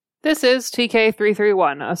This is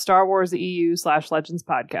TK331, a Star Wars EU/Legends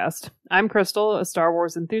podcast. I'm Crystal, a Star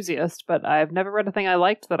Wars enthusiast, but I've never read a thing I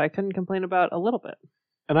liked that I couldn't complain about a little bit.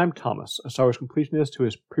 And I'm Thomas, a Star Wars completionist who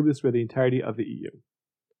has previously read the entirety of the EU.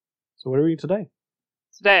 So what are we reading today?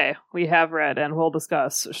 Today, we have read and will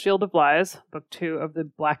discuss Shield of Lies, Book 2 of the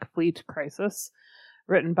Black Fleet Crisis,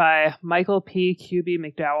 written by Michael P. QB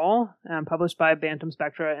McDowell, and published by Bantam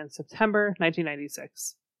Spectra in September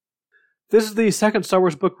 1996. This is the second Star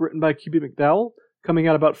Wars book written by QB McDowell, coming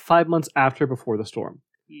out about 5 months after Before the Storm.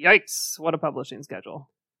 Yikes, what a publishing schedule.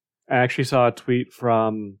 I actually saw a tweet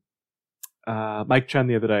from Mike Chen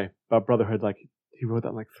the other day about Brotherhood. Like, he wrote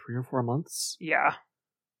that in like 3 or 4 months. Yeah.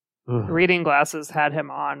 Ugh. Reading Glasses had him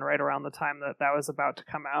on right around the time that was about to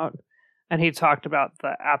come out, and he talked about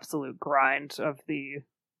the absolute grind of the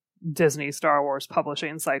Disney Star Wars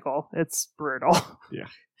publishing cycle. It's brutal. Yeah.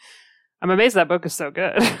 I'm amazed that book is so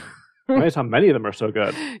good. Amazed how many of them are so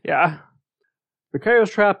good. Yeah. The Carrier's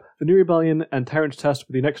Trap, The New Rebellion, and Tyrant's Test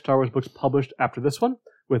were the next Star Wars books published after this one,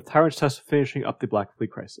 with Tyrant's Test finishing up the Black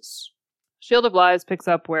Fleet Crisis. Shield of Lies picks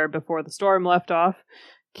up where Before the Storm left off.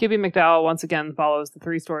 QB McDowell once again follows the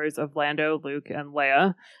 3 stories of Lando, Luke, and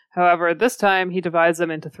Leia. However, this time he divides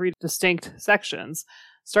them into 3 distinct sections,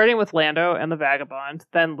 starting with Lando and the Vagabond,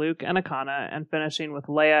 then Luke and Akanah, and finishing with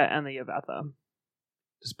Leia and the Yevetha.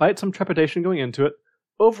 Despite some trepidation going into it,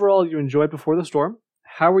 overall you enjoyed Before the Storm.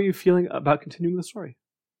 How are you feeling about continuing the story?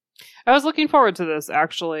 I was looking forward to this,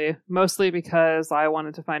 actually, mostly because I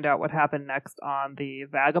wanted to find out what happened next on the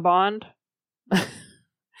Vagabond.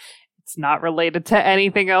 It's not related to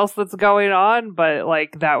anything else that's going on, but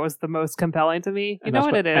like that was the most compelling to me. You know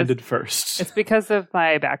what it is? Ended first. It's because of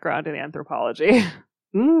my background in anthropology.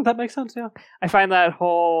 That makes sense, yeah. I find the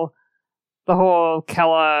whole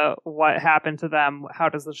Kella, what happened to them, how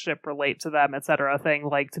does the ship relate to them, etc. thing,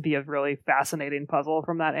 like to be a really fascinating puzzle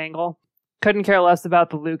from that angle. Couldn't care less about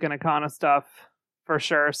the Luke and Akanah stuff for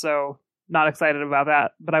sure, so not excited about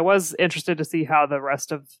that. But I was interested to see how the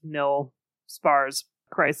rest of Nil Spar's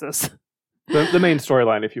crisis, the main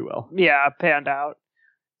storyline, if you will, panned out.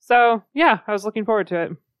 So yeah, I was looking forward to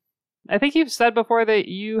it. I think you've said before that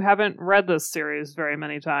you haven't read this series very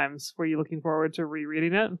many times. Were you looking forward to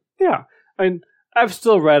rereading it? Yeah. I mean, I've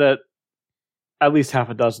still read it at least half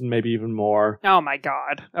a dozen, maybe even more. Oh my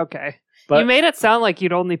god. Okay. But you made it sound like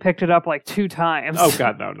you'd only picked it up like 2 times. Oh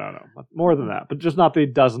god, no. More than that. But just not the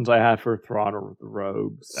dozens I had for Thrawn or the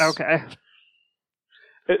Rogues. Okay.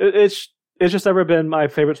 It's just never been my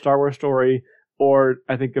favorite Star Wars story, or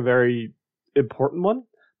I think a very important one.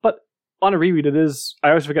 But on a reread, it is. I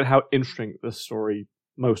always forget how interesting this story,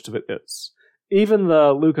 most of it is. Even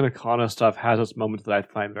the Luke and Akanah stuff has its moments that I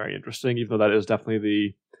find very interesting, even though that is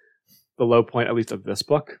definitely the low point, at least of this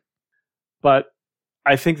book. But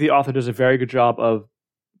I think the author does a very good job of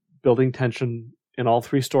building tension in all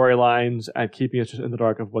 3 storylines and keeping us just in the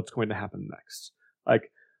dark of what's going to happen next. Like,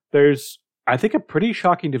 there's, I think, a pretty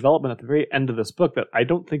shocking development at the very end of this book that I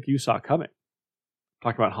don't think you saw coming.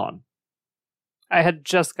 Talking about Han. I had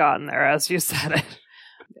just gotten there as you said it.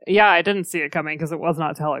 Yeah, I didn't see it coming because it was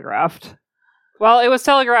not telegraphed. Well, it was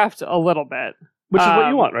telegraphed a little bit. Which is what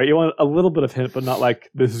you want, right? You want a little bit of hint, but not like,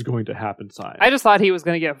 this is going to happen sign. I just thought he was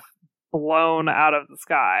going to get blown out of the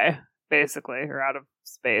sky, basically, or out of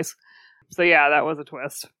space. So yeah, that was a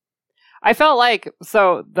twist. I felt like,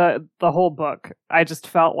 so the whole book, I just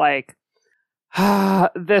felt like,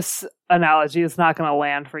 this analogy is not going to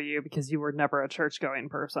land for you because you were never a church-going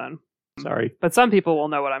person. Sorry. But some people will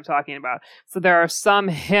know what I'm talking about. So there are some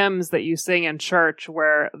hymns that you sing in church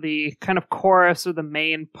where the kind of chorus or the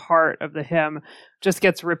main part of the hymn just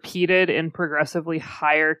gets repeated in progressively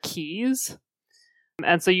higher keys.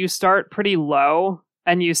 And so you start pretty low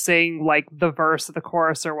and you sing like the verse of the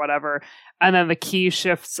chorus or whatever, and then the key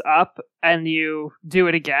shifts up and you do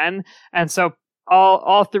it again. And so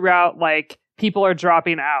all throughout, like, people are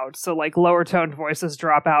dropping out. So like lower toned voices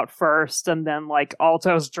drop out first, and then like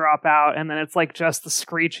altos drop out, and then it's like just the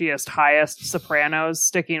screechiest, highest sopranos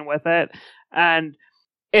sticking with it. And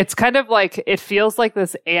it's kind of like, it feels like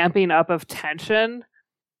this amping up of tension,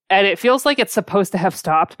 and it feels like it's supposed to have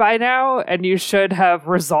stopped by now, and you should have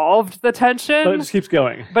resolved the tension. But it just keeps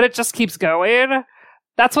going. But it just keeps going.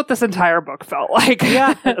 That's what this entire book felt like.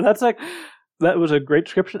 Yeah, that was a great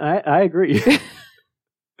description. I agree.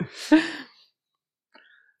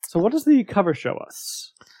 So what does the cover show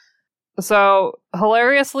us? So,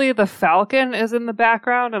 hilariously, the Falcon is in the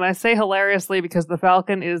background, and I say hilariously because the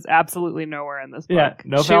Falcon is absolutely nowhere in this book. Yeah,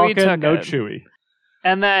 no Chewie Falcon, no it. Chewie.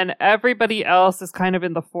 And then everybody else is kind of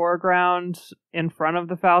in the foreground in front of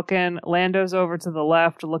the Falcon. Lando's over to the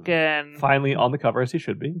left looking... Finally on the cover, as he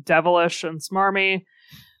should be. Devilish and smarmy.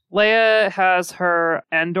 Leia has her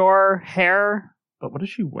Endor hair. But what is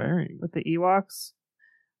she wearing? With the Ewoks?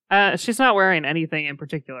 She's not wearing anything in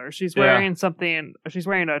particular. She's wearing something. She's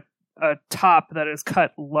wearing a top that is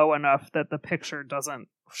cut low enough that the picture doesn't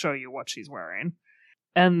show you what she's wearing.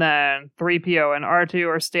 And then 3PO and R2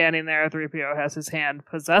 are standing there. 3PO has his hand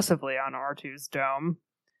possessively on R2's dome.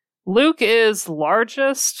 Luke is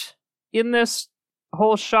largest in this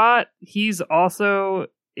whole shot. He's also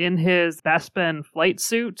in his Bespin flight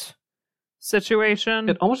suit situation.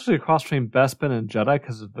 It almost looks like a cross between Bespin and Jedi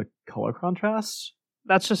because of the color contrast.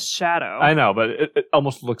 That's just shadow. I know, but it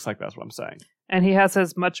almost looks like that's what I'm saying. And he has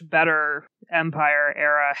his much better Empire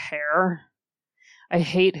era hair. I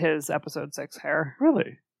hate his Episode 6 hair. Really?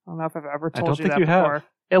 I don't know if I've ever told you that before. Have.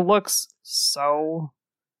 It looks so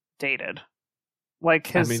dated. Like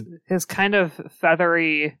his kind of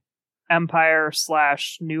feathery Empire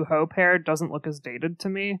 / New Hope hair doesn't look as dated to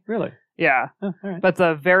me. Really? Yeah. Oh, all right. But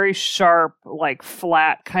the very sharp, like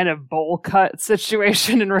flat kind of bowl cut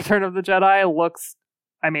situation in Return of the Jedi looks,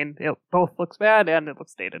 it both looks bad and it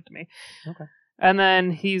looks dated to me. Okay. And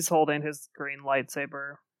then he's holding his green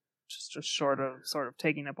lightsaber, just sort of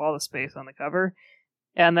taking up all the space on the cover.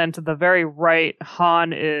 And then to the very right,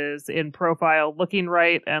 Han is in profile, looking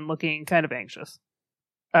right and looking kind of anxious.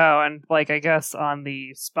 Oh, and I guess on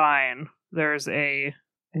the spine, there's a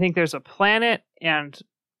planet and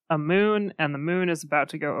a moon, and the moon is about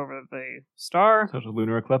to go over the star. So it's a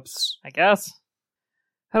lunar eclipse? I guess.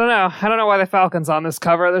 I don't know why the Falcon's on this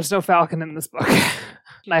cover. There's no Falcon in this book.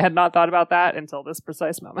 And I had not thought about that until this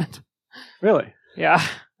precise moment. Really? Yeah.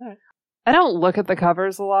 Right. I don't look at the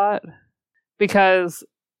covers a lot because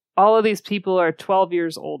all of these people are 12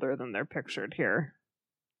 years older than they're pictured here.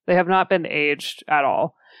 They have not been aged at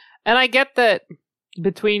all. And I get that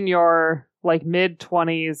between your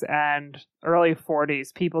mid-20s and early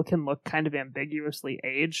 40s, people can look kind of ambiguously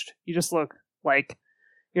aged. You just look like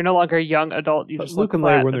you're no longer a young adult. You just Luke look and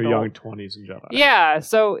Leia were in adult. their young 20s in Jedi. Yeah,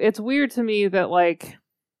 so it's weird to me that like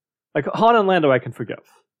Han and Lando I can forgive.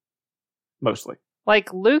 Mostly.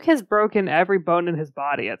 Luke has broken every bone in his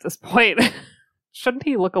body at this point. Shouldn't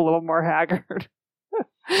he look a little more haggard?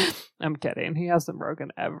 I'm kidding. He hasn't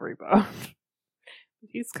broken every bone.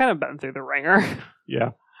 He's kind of been through the ringer.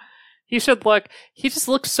 Yeah. He just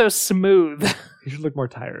looks so smooth. He should look more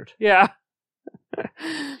tired. Yeah.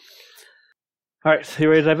 All right, you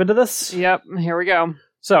ready to dive into this? Yep, here we go.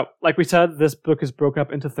 So, like we said, this book is broken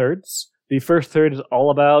up into thirds. The first third is all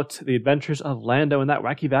about the adventures of Lando and that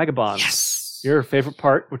wacky vagabond. Yes! Your favorite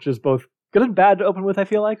part, which is both good and bad to open with, I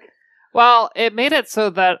feel like. Well, it made it so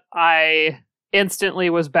that I instantly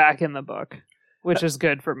was back in the book, which is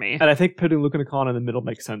good for me. And I think putting Luke and Akanah in the middle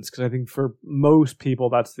makes sense, because I think for most people,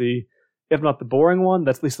 that's if not the boring one,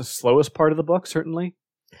 that's at least the slowest part of the book, certainly.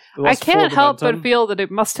 I can't help but feel that it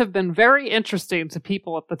must have been very interesting to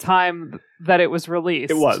people at the time that it was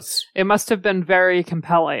released. It was. It must have been very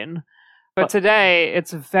compelling. But today,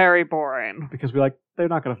 it's very boring. Because they're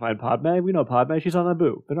not going to find Padme. We know Padme. She's on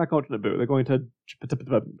Naboo. They're not going to Naboo. They're going to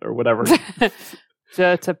or whatever.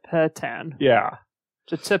 Jatapatan. Yeah.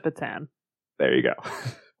 Jatapatan. There you go.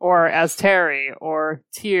 Or Azteri, or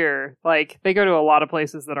Tyr. They go to a lot of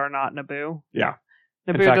places that are not Naboo. Yeah.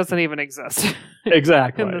 Naboo doesn't even exist.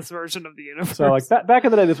 Exactly. In this version of the universe. So, back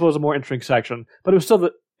in the day, this was a more interesting section. But it's still,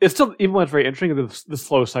 even when it's very interesting, the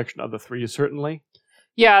slow section of the three, certainly.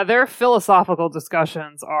 Yeah, their philosophical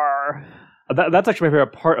discussions are... That's actually my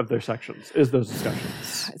favorite part of their sections, is those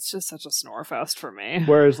discussions. It's just such a snore fest for me.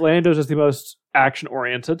 Whereas Lando's is the most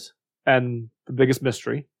action-oriented and the biggest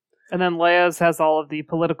mystery. And then Leia's has all of the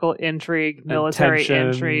political intrigue, military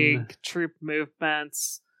intrigue, troop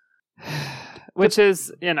movements, which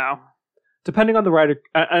is, Depending on the writer,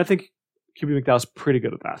 I think QB McDowell's pretty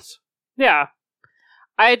good at that. Yeah.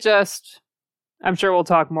 I'm sure we'll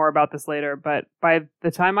talk more about this later, but by the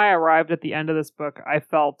time I arrived at the end of this book, I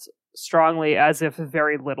felt strongly as if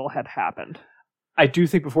very little had happened. I do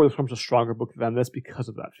think Before This One was a stronger book than this because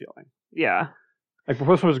of that feeling. Yeah.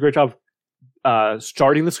 Before This One was a great job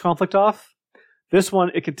starting this conflict off. This one,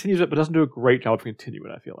 it continues it, but doesn't do a great job of continuing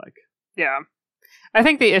it, I feel like. Yeah. I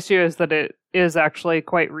think the issue is that it is actually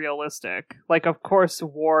quite realistic. Of course,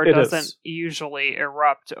 war doesn't usually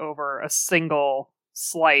erupt over a single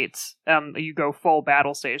slight. You go full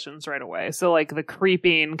battle stations right away. So, the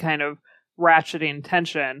creeping kind of ratcheting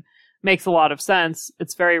tension makes a lot of sense.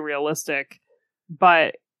 It's very realistic.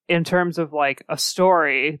 But in terms of, a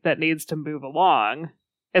story that needs to move along,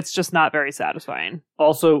 it's just not very satisfying.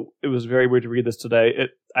 Also, it was very weird to read this today.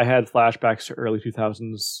 I had flashbacks to early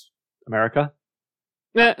 2000s America.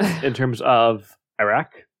 In terms of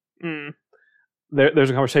Iraq. Mm. There's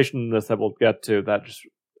a conversation in this that we'll get to that just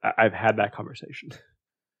I've had that conversation.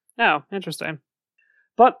 Oh, interesting.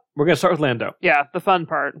 But we're going to start with Lando. Yeah, the fun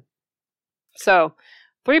part. So,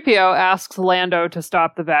 3PO asks Lando to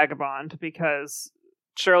stop the Vagabond because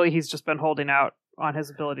surely he's just been holding out on his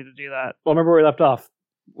ability to do that. Well, remember where we left off.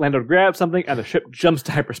 Lando grabs something and the ship jumps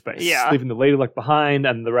to hyperspace, leaving the Lady Luck behind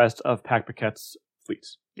and the rest of Pac Paquette's fleet.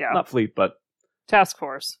 Yeah. Not fleet, but... task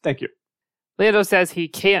force. Thank you. Lando says he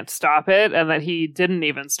can't stop it and that he didn't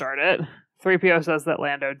even start it. 3PO says that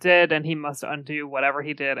Lando did and he must undo whatever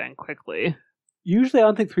he did and quickly. Usually I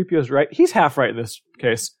don't think 3PO is right. He's half right in this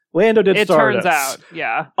case. Lando did start it. It turns out,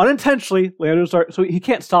 yeah. Unintentionally, Lando started... So he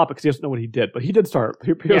can't stop it because he doesn't know what he did, but he did start.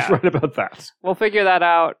 3PO's right about that. We'll figure that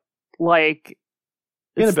out, like...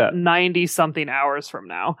 in a bit. 90-something hours from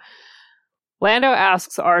now. Lando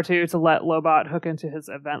asks R2 to let Lobot hook into his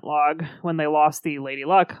event log. When they lost the Lady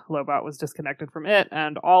Luck, Lobot was disconnected from it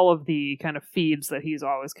and all of the kind of feeds that he's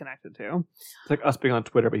always connected to. It's like us being on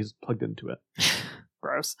Twitter, but he's plugged into it.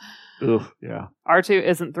 Gross. Ugh, yeah. R2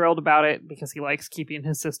 isn't thrilled about it because he likes keeping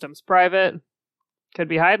his systems private. Could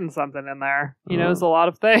be hiding something in there. He knows a lot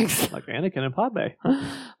of things. Like Anakin and Padme.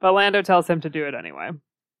 But Lando tells him to do it anyway.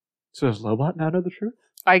 So does Lobot now know the truth?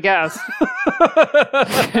 I guess.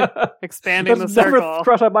 Expanding the circle. Never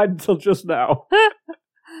crossed my mind until just now.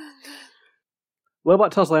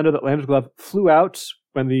 Lobot tells Lando that Lando's glove flew out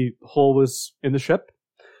when the hole was in the ship,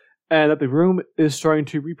 and that the room is starting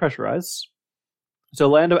to repressurize. So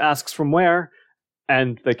Lando asks from where,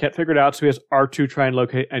 and they can't figure it out, so he has R2 try and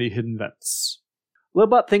locate any hidden vents.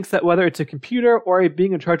 Lobot thinks that whether it's a computer or a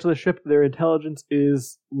being in charge of the ship, their intelligence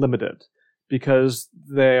is limited, because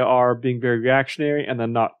they are being very reactionary and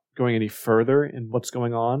then not going any further in what's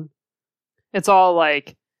going on. It's all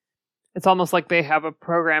like, it's almost like they have a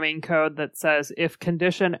programming code that says, if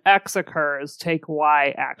condition X occurs, take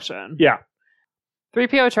Y action. Yeah.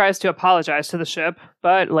 3PO tries to apologize to the ship,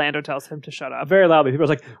 but Lando tells him to shut up. Very loudly. People are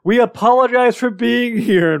like, we apologize for being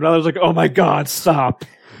here. And Lando's like, oh my god, stop.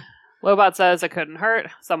 Lobot says it couldn't hurt.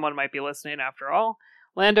 Someone might be listening after all.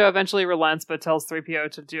 Lando eventually relents, but tells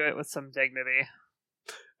 3PO to do it with some dignity.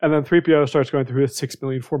 And then 3PO starts going through his 6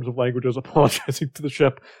 million forms of languages, apologizing to the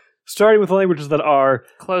ship, starting with the languages that are...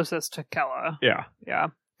 closest to Kella. Yeah. Yeah.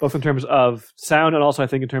 Both in terms of sound and also, I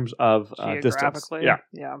think, in terms of distance. Yeah.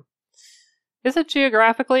 Yeah. Is it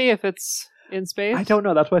geographically if it's in space? I don't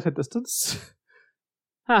know. That's why I said distance.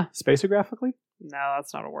 Huh. Spaceographically? No,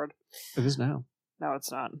 that's not a word. It is now. No,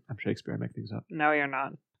 it's not. I'm Shakespeare. I make things up. No, you're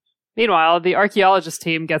not. Meanwhile, the archaeologist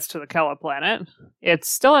team gets to the Kella planet. It's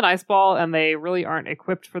still an ice ball, and they really aren't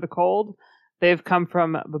equipped for the cold. They've come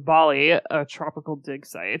from Babali, a tropical dig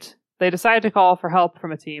site. They decide to call for help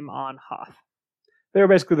from a team on Hoth. They were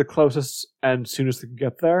basically the closest and soonest they could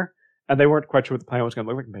get there, and they weren't quite sure what the plan was going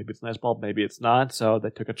to look like. Maybe it's an ice ball, maybe it's not, so they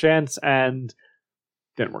took a chance, and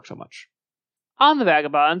didn't work so much. On the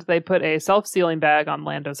Vagabond, they put a self-sealing bag on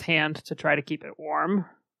Lando's hand to try to keep it warm.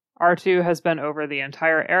 R2 has been over the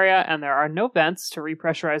entire area, and there are no vents to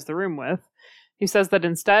repressurize the room with. He says that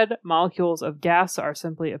instead, molecules of gas are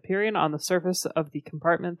simply appearing on the surface of the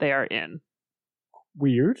compartment they are in.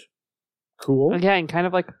 Weird. Cool. Again, kind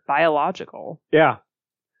of like biological. Yeah.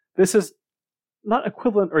 This is not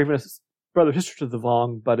equivalent or even a brother sister to the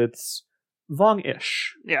Vong, but it's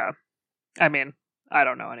Vong-ish. Yeah. I mean, I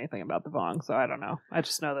don't know anything about the Vong, so I don't know. I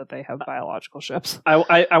just know that they have biological ships.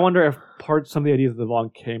 I wonder if some of the ideas of the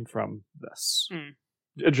Vong came from this.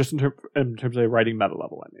 Just in terms of a writing meta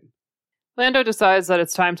level, I mean. Lando decides that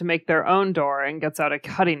it's time to make their own door and gets out a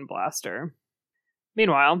cutting blaster.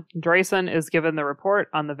 Meanwhile, Drayson is given the report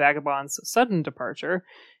on the Vagabond's sudden departure.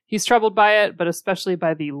 He's troubled by it, but especially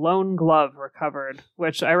by the lone glove recovered,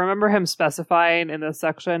 which I remember him specifying in this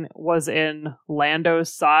section was in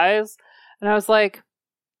Lando's size. And I was like,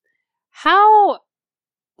 how,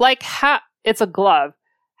 it's a glove.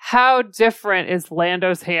 How different is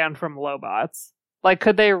Lando's hand from Lobot's? Like,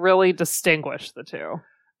 could they really distinguish the two?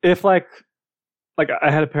 If, like I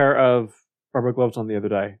had a pair of rubber gloves on the other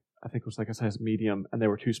day. I think it was like a size medium, and they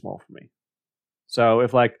were too small for me. So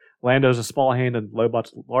if, like, Lando's a small hand and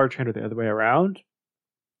Lobot's a large hand or the other way around.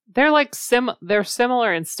 They're, like, they're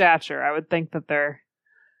similar in stature. I would think that their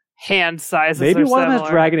hand sizes Maybe are one similar. has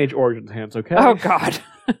Dragon Age Origins hands, okay? Oh, God.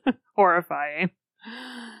 Horrifying.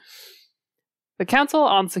 The Council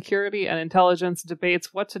on Security and Intelligence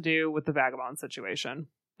debates what to do with the Vagabond situation.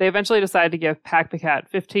 They eventually decide to give Pac Paquette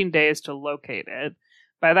 15 days to locate it.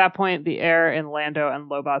 By that point, the air in Lando and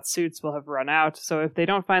Lobot's suits will have run out, so if they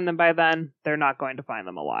don't find them by then, they're not going to find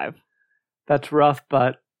them alive. That's rough,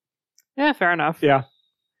 but... Yeah, fair enough. Yeah.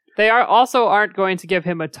 They aren't going to give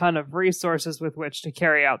him a ton of resources with which to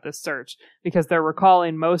carry out this search, because they're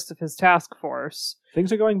recalling most of his task force.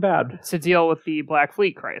 Things are going bad. To deal with the Black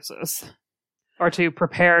Fleet crisis. Or to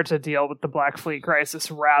prepare to deal with the Black Fleet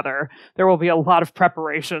crisis, rather. There will be a lot of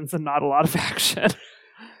preparations and not a lot of action.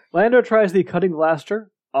 Lando tries the cutting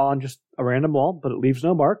blaster on just a random wall, but it leaves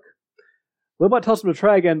no mark. Lobot tells him to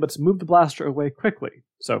try again, but to move the blaster away quickly.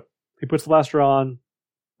 So, he puts the blaster on,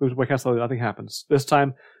 moves away kind of slowly, nothing happens. This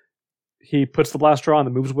time, he puts the blaster on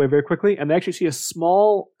and moves away very quickly, and they actually see a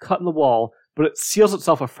small cut in the wall, but it seals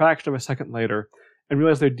itself a fraction of a second later, and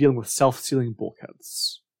realize they're dealing with self-sealing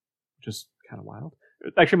bulkheads. Which is kind of wild.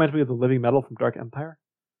 It actually reminds me of the living metal from Dark Empire.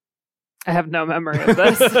 I have no memory of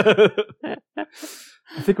this.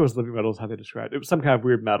 I think it was living metal is how they described it. It was some kind of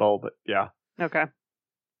weird metal, but yeah. Okay.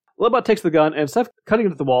 Lobot takes the gun, and instead of cutting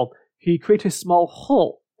into the wall, he creates a small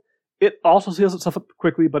hole. It also seals itself up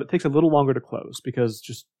quickly, but it takes a little longer to close, because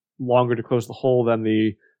just longer to close the hole than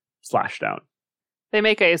the splashdown. They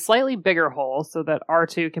make a slightly bigger hole so that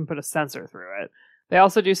R2 can put a sensor through it. They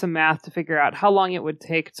also do some math to figure out how long it would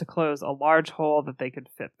take to close a large hole that they could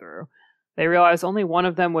fit through. They realize only one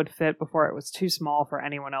of them would fit before it was too small for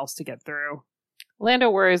anyone else to get through. Lando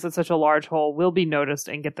worries that such a large hole will be noticed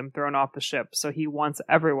and get them thrown off the ship, so he wants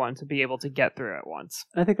everyone to be able to get through at once.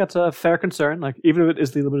 I think that's a fair concern. Like, even if it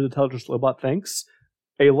is the limited intelligence Lobot thinks,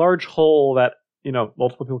 a large hole that,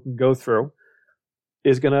 multiple people can go through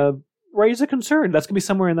is going to raise a concern. That's going to be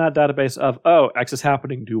somewhere in that database of, oh, X is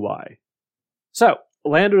happening, do Y. So,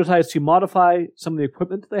 Lando decides to modify some of the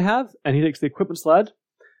equipment they have, and he takes the equipment sled,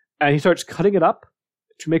 and he starts cutting it up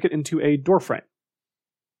to make it into a door frame.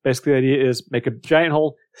 Basically, the idea is make a giant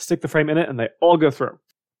hole, stick the frame in it, and they all go through.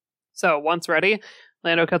 So, once ready,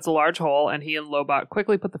 Lando cuts a large hole, and he and Lobot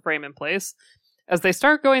quickly put the frame in place. As they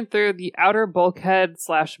start going through, the outer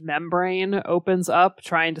bulkhead/membrane opens up,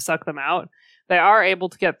 trying to suck them out. They are able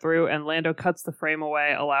to get through, and Lando cuts the frame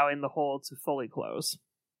away, allowing the hole to fully close.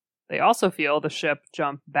 They also feel the ship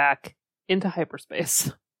jump back into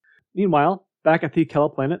hyperspace. Meanwhile, back at the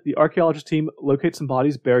Kela planet, the archaeologist team locates some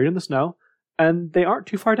bodies buried in the snow, and they aren't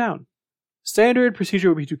too far down. Standard procedure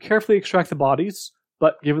would be to carefully extract the bodies,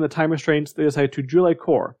 but given the time restraints, they decide to drill a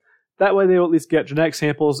core. That way they will at least get genetic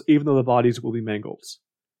samples, even though the bodies will be mangled.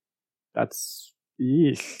 That's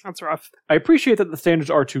rough. I appreciate that the standards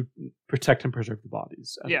are to protect and preserve the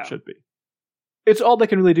bodies, as it should be. It's all they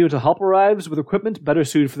can really do until help arrives with equipment better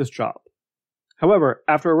suited for this job. However,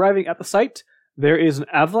 after arriving at the site, there is an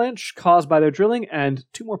avalanche caused by their drilling, and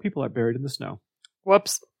 2 more people are buried in the snow.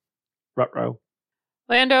 Whoops. Ruh-roh.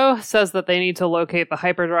 Lando says that they need to locate the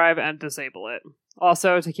hyperdrive and disable it.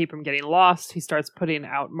 Also, to keep from getting lost, he starts putting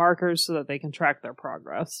out markers so that they can track their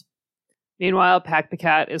progress. Meanwhile,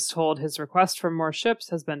 Pac-Pacat is told his request for more ships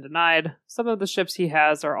has been denied. Some of the ships he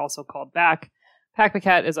has are also called back.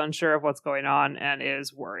 Pac-Pacat is unsure of what's going on and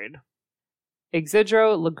is worried.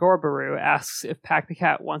 Exidro Legorbaru asks if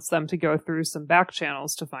Pac-Pacat wants them to go through some back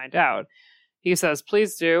channels to find out. He says,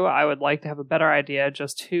 please do. I would like to have a better idea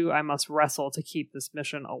just who I must wrestle to keep this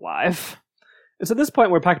mission alive. It's at this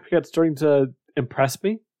point where Pac-Pacat's starting to impress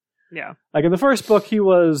me. Yeah. Like in the first book, he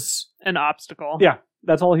was an obstacle. Yeah,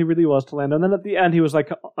 that's all he really was to Lando. And then at the end, he was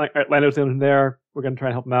like, all right, Lando's in there. We're going to try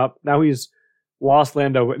and help him out. Now he's lost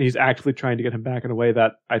Lando, and he's actually trying to get him back in a way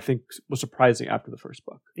that I think was surprising after the first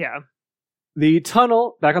book. Yeah. The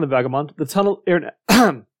tunnel, back on the Vagabond, back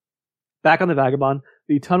on the Vagabond,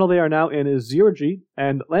 the tunnel they are now in is 0G,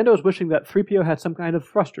 and Lando is wishing that 3PO had some kind of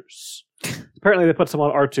thrusters. Apparently they put some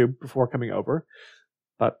on R2 before coming over,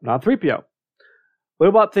 but not 3PO.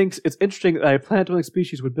 Lobot thinks it's interesting that a planet-dwelling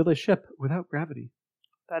species would build a ship without gravity.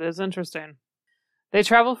 That is interesting. They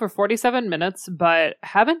travel for 47 minutes, but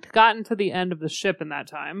haven't gotten to the end of the ship in that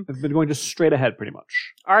time. They've been going just straight ahead, pretty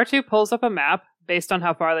much. R2 pulls up a map. Based on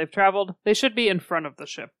how far they've traveled, they should be in front of the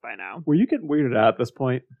ship by now. Were you getting weirded out at this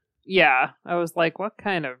point? Yeah. I was like, what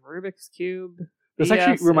kind of Rubik's Cube? This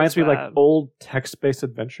actually reminds me of like old text-based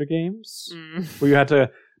adventure games, where you had to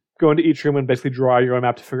go into each room and basically draw your own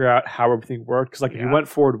map to figure out how everything worked. Because like if you went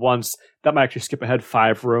forward once, that might actually skip ahead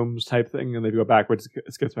 5 rooms type thing, and then if you go backwards,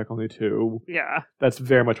 it skips back only 2. Yeah. That's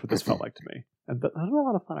very much what this felt like to me. And that was a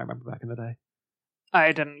lot of fun, I remember, back in the day.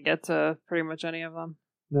 I didn't get to pretty much any of them.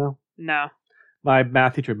 No? No. My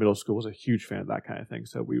math teacher in middle school was a huge fan of that kind of thing,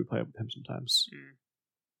 so we would play with him sometimes.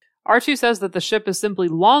 R2 says that the ship is simply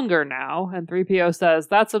longer now, and 3PO says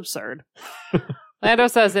that's absurd. Lando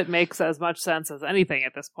says it makes as much sense as anything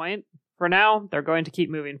at this point. For now, they're going to keep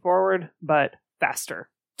moving forward, but faster.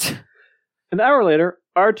 An hour later,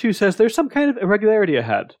 R2 says there's some kind of irregularity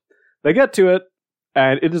ahead. They get to it,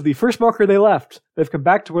 and it is the first marker they left. They've come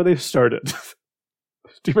back to where they started.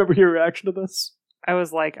 Do you remember your reaction to this? I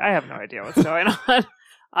was like, I have no idea what's going on.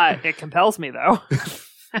 It compels me, though.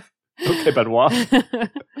 Okay, Benoit.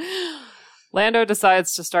 Lando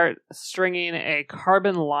decides to start stringing a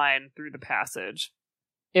carbon line through the passage.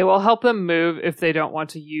 It will help them move if they don't want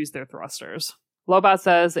to use their thrusters. Lobot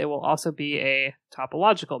says it will also be a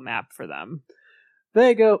topological map for them.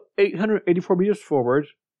 They go 884 meters forward,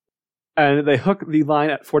 and they hook the line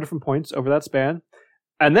at 4 different points over that span,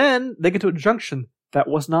 and then they get to a junction that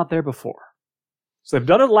was not there before. So they've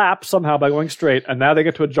done a lap somehow by going straight, and now they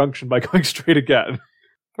get to a junction by going straight again.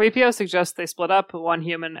 3PO suggests they split up, 1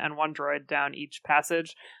 human and 1 droid down each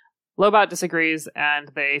passage. Lobot disagrees, and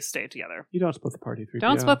they stay together. You don't split the party, 3PO.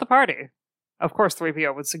 Don't split the party. Of course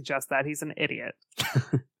 3PO would suggest that. He's an idiot.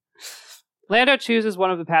 Lando chooses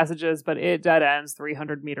one of the passages, but it dead ends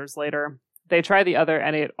 300 meters later. They try the other,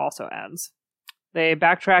 and it also ends. They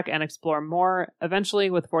backtrack and explore more. Eventually,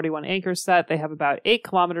 with 41 anchors set, they have about 8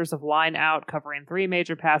 kilometers of line out, covering 3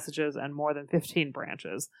 major passages and more than 15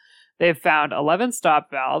 branches. They've found 11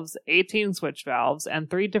 stop valves, 18 switch valves, and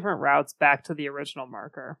 3 different routes back to the original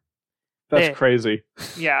marker. That's crazy.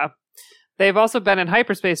 Yeah. They've also been in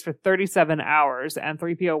hyperspace for 37 hours, and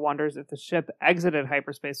 3PO wonders if the ship exited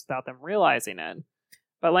hyperspace without them realizing it.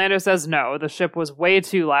 But Lando says no, the ship was way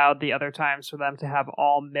too loud the other times for them to have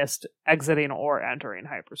all missed exiting or entering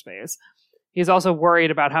hyperspace. He's also worried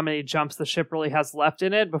about how many jumps the ship really has left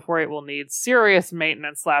in it before it will need serious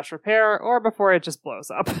maintenance / repair, or before it just blows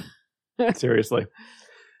up. Seriously.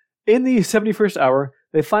 In the 71st hour,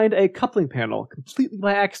 they find a coupling panel completely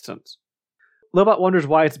by accident. Lobot wonders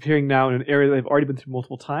why it's appearing now in an area they've already been through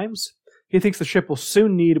multiple times. He thinks the ship will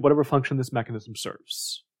soon need whatever function this mechanism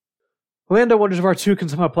serves. Lando wonders if R2 can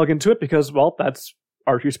somehow plug into it because, well, that's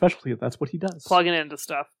R2's specialty. That's what he does. Plugging into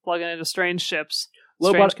stuff. Plugging into strange ships.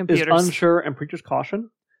 Lobot strange computers. is unsure and preaches caution.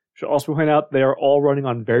 Should also point out they are all running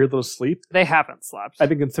on very little sleep. They haven't slept. I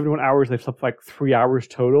think in 71 hours they've slept like 3 hours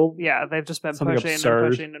total. Yeah, they've just been Something pushing absurd.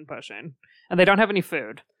 and pushing and pushing. And they don't have any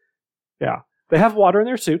food. Yeah. They have water in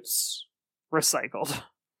their suits. Recycled.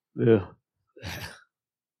 Ugh.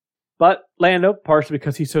 But Lando, partially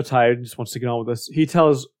because he's so tired and just wants to get on with this, he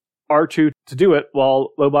tells R2 to do it while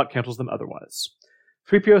Lobot cancels them otherwise.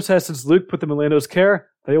 3PO says since Luke put them in Lando's care,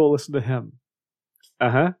 they will listen to him.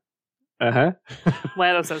 Lando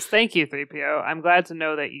says, thank you, 3PO. I'm glad to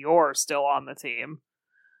know that you're still on the team.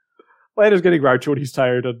 Lando's getting grouchy when he's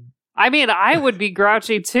tired. And I mean, I would be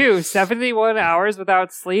grouchy too. 71 hours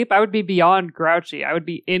without sleep, I would be beyond grouchy. I would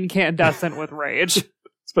be incandescent with rage.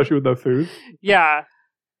 Especially with no food. Yeah.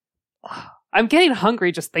 I'm getting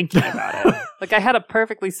hungry just thinking about it. Like I had a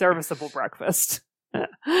perfectly serviceable breakfast.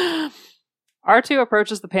 R2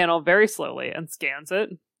 approaches the panel very slowly and scans it.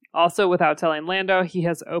 Also, without telling Lando, he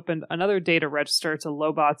has opened another data register to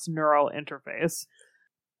Lobot's neural interface.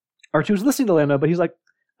 R2's listening to Lando, but he's like,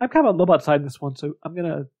 I'm kind of on Lobot's side in this one, so I'm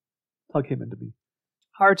going to plug him into me.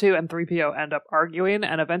 R2 and 3PO end up arguing,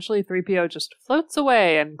 and eventually 3PO just floats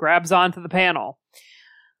away and grabs onto the panel.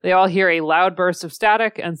 They all hear a loud burst of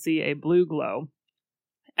static and see a blue glow.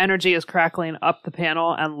 Energy is crackling up the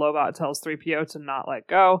panel, and Lobot tells 3PO to not let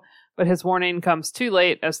go, but his warning comes too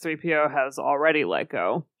late as 3PO has already let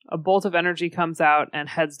go. A bolt of energy comes out and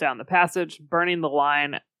heads down the passage, burning the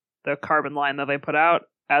line, the carbon line that they put out,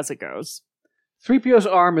 as it goes. 3PO's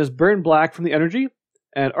arm is burned black from the energy,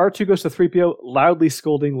 and R2 goes to 3PO, loudly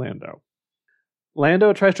scolding Lando.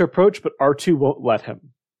 Lando tries to approach, but R2 won't let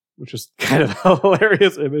him, which is kind of a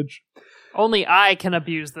hilarious image. Only I can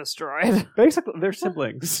abuse this droid. Basically, they're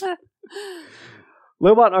siblings.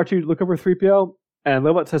 Lobot and R2 look over 3PO, and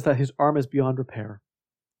Lobot says that his arm is beyond repair.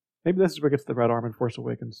 Maybe this is where it gets the red arm in Force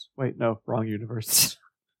Awakens. Wait, no, wrong universe.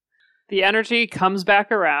 The energy comes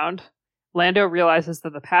back around. Lando realizes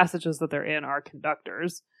that the passages that they're in are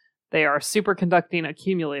conductors. They are superconducting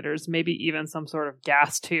accumulators, maybe even some sort of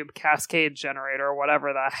gas tube cascade generator, or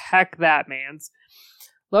whatever the heck that means.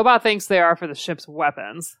 Lobot thinks they are for the ship's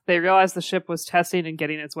weapons. They realize the ship was testing and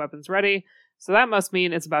getting its weapons ready, so that must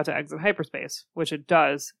mean it's about to exit hyperspace, which it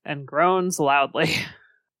does, and groans loudly.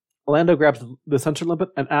 Lando grabs the sensor limpet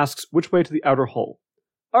and asks which way to the outer hull.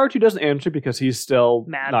 R2 doesn't answer because he's still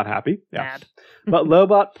Mad. not happy. Yeah. Mad. But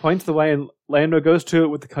Lobot points the way and Lando goes to it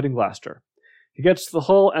with the cutting blaster. He gets to the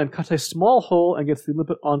hull and cuts a small hole and gets the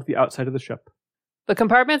limpet onto the outside of the ship. The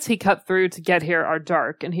compartments he cut through to get here are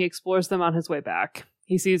dark, and he explores them on his way back.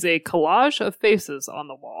 He sees a collage of faces on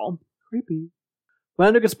the wall. Creepy.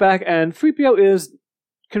 Lando gets back and 3PO is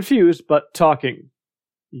confused but talking.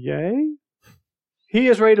 Yay? He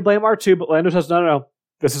is ready to blame R2, but Lando says, no,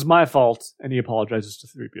 this is my fault, and he apologizes to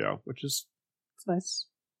 3PO, which is nice.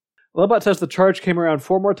 Lobot says the charge came around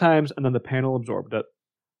 4 more times, and then the panel absorbed it.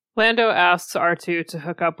 Lando asks R2 to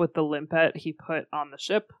hook up with the limpet he put on the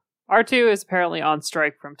ship. R2 is apparently on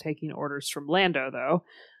strike from taking orders from Lando, though.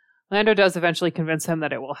 Lando does eventually convince him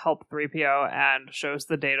that it will help 3PO and shows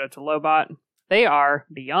the data to Lobot. They are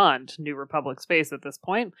beyond New Republic space at this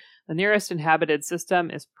point. The nearest inhabited system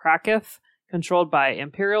is Prakith, controlled by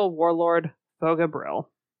Imperial Warlord Vagabond.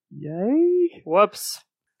 Yay! Whoops.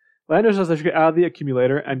 Lando says they should get out of the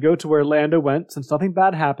accumulator and go to where Lando went since nothing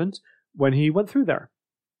bad happened when he went through there.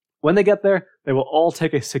 When they get there, they will all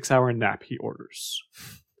take a 6-hour nap, he orders.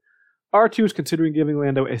 R2 is considering giving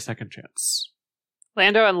Lando a second chance.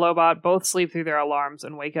 Lando and Lobot both sleep through their alarms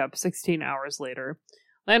and wake up 16 hours later.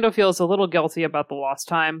 Lando feels a little guilty about the lost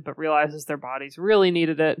time, but realizes their bodies really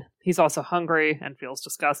needed it. He's also hungry and feels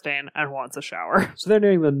disgusting and wants a shower. So they're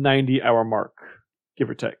nearing the 90-hour mark, give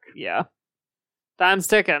or take. Yeah. Time's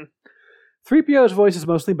ticking. 3PO's voice is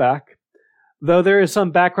mostly back, though there is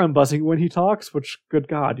some background buzzing when he talks, which, good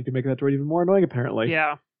God, you can make that droid even more annoying, apparently.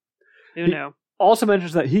 Yeah. Who knew? Also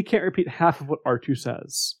mentions that he can't repeat half of what R2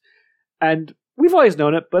 says. And we've always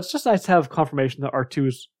known it, but it's just nice to have confirmation that R2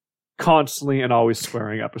 is constantly and always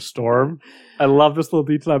swearing up a storm. I love this little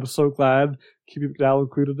detail. I'm so glad Keeping McDowell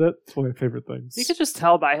included it. It's one of my favorite things. You could just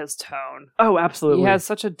tell by his tone. Oh, absolutely. He has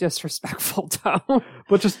such a disrespectful tone.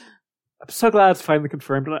 But just, I'm so glad it's finally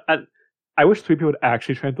confirmed. And I wish 3PO would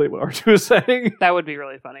actually translate what R2 is saying. That would be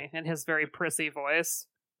really funny, in his very prissy voice.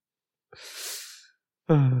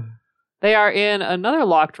 They are in another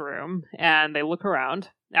locked room, and they look around.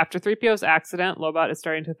 After 3PO's accident, Lobot is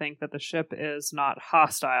starting to think that the ship is not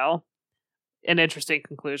hostile. An interesting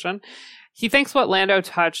conclusion. He thinks what Lando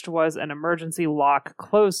touched was an emergency lock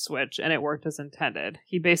close switch, and it worked as intended.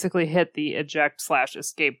 He basically hit the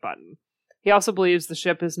eject/escape button. He also believes the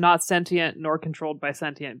ship is not sentient nor controlled by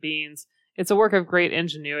sentient beings. It's a work of great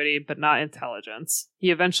ingenuity, but not intelligence.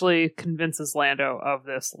 He eventually convinces Lando of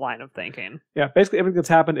this line of thinking. Yeah, basically everything that's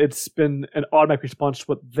happened, it's been an automatic response to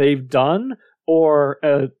what they've done, or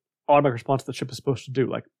an automatic response the ship is supposed to do,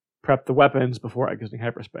 like prep the weapons before exiting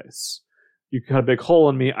hyperspace. You cut a big hole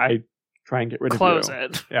in me, I try and get rid of you. Close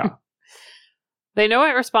it. Yeah. They know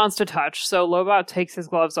it responds to touch, so Lobot takes his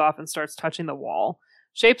gloves off and starts touching the wall.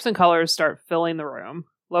 Shapes and colors start filling the room.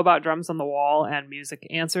 Lobot drums on the wall, and music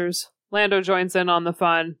answers. Lando joins in on the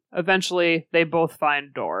fun. Eventually, they both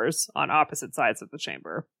find doors on opposite sides of the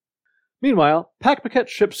chamber. Meanwhile, Pac-Paquette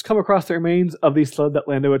ships come across the remains of the sled that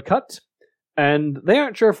Lando had cut, and they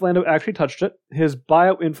aren't sure if Lando actually touched it. His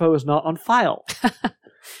bio-info is not on file.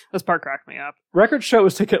 This part cracked me up. Records show it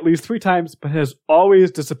was taken at least 3 times, but has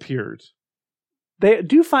always disappeared. They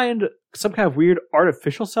do find some kind of weird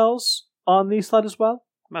artificial cells on the sled as well.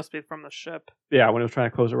 Must be from the ship. Yeah, when it was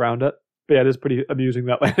trying to close around it. But yeah, it is pretty amusing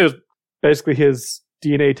that Lando's basically his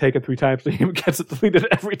DNA taken 3 times and he gets it deleted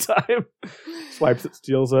every time. Swipes it,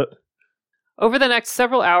 steals it. Over the next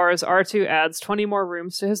several hours, R2 adds 20 more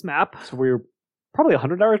rooms to his map. So we're probably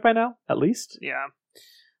 100 hours by now, at least. Yeah.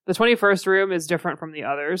 The 21st room is different from the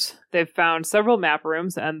others. They've found several map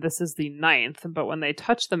rooms, and this is the 9th, but when they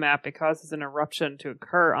touch the map, it causes an eruption to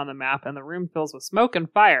occur on the map, and the room fills with smoke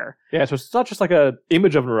and fire. Yeah, so it's not just like an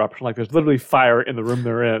image of an eruption, like there's literally fire in the room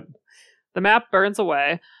they're in. The map burns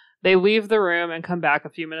away. They leave the room and come back a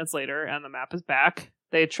few minutes later, and the map is back.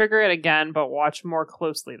 They trigger it again, but watch more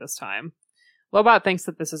closely this time. Lobot thinks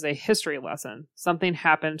that this is a history lesson. Something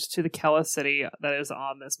happened to the Kella city that is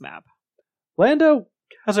on this map. Lando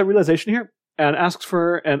has a realization here and asks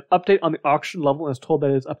for an update on the oxygen level and is told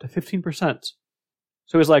that it's up to 15%.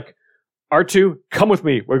 So he's like, R2, come with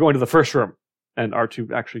me. We're going to the first room. And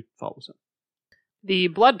R2 actually follows him. The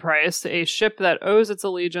Blood Price, a ship that owes its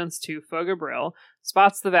allegiance to Fogabrill,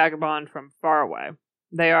 spots the Vagabond from far away.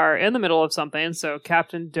 They are in the middle of something, so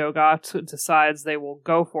Captain Dogot decides they will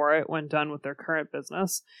go for it when done with their current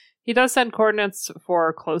business. He does send coordinates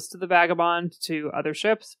for close to the Vagabond to other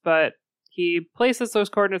ships, but he places those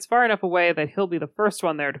coordinates far enough away that he'll be the first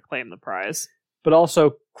one there to claim the prize. But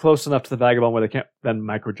also close enough to the Vagabond where they can't then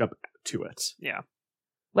micro-jump to it. Yeah.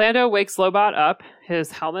 Lando wakes Lobot up.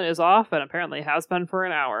 His helmet is off and apparently has been for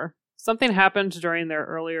an hour. Something happened during their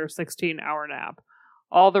earlier 16-hour nap.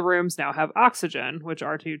 All the rooms now have oxygen, which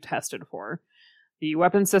R2 tested for. The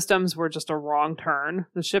weapon systems were just a wrong turn.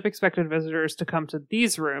 The ship expected visitors to come to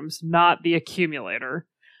these rooms, not the accumulator.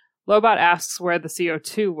 Lobot asks where the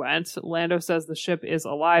CO2 went. Lando says the ship is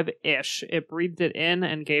alive-ish. It breathed it in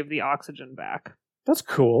and gave the oxygen back. That's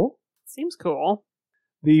cool. Seems cool.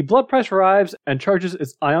 The Blood Price arrives and charges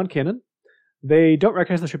its ion cannon. They don't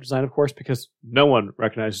recognize the ship design, of course, because no one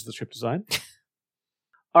recognizes the ship design.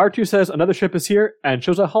 R2 says another ship is here and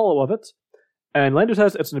shows a holo of it. And Lando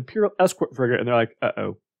says it's an Imperial escort frigate, and they're like,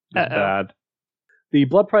 uh-oh. Bad. The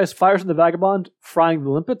blood price fires at the Vagabond, frying the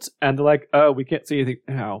limpets, and they're like, oh, we can't see anything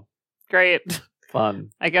now. Great.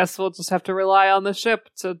 Fun. I guess we'll just have to rely on the ship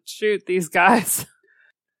to shoot these guys.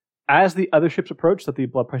 As the other ships approach that the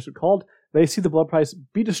blood price had called, they see the blood price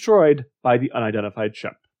be destroyed by the unidentified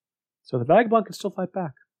ship. So the Vagabond can still fight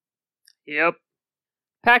back. Yep.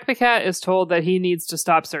 Pac-Pacat is told that he needs to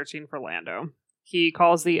stop searching for Lando. He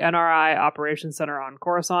calls the NRI Operations Center on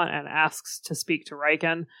Coruscant and asks to speak to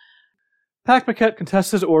Riken. Pac-Pacat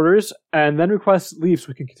contests his orders and then requests leave so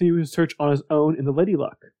he can continue his search on his own in the Lady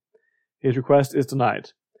Luck. His request is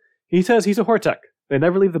denied. He says he's a Hortek. They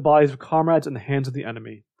never leave the bodies of comrades in the hands of the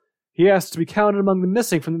enemy. He asks to be counted among the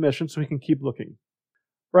missing from the mission so he can keep looking.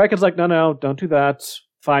 Riken's like, no, don't do that.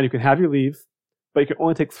 Fine, you can have your leave, but you can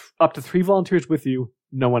only take up to 3 volunteers with you,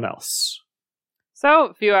 no one else. So,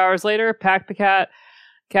 a few hours later, Pac-Pacat,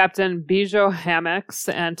 Captain Bijo Hammocks,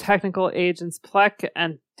 and technical agents Plek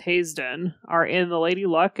and Taisden are in the Lady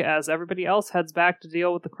Luck as everybody else heads back to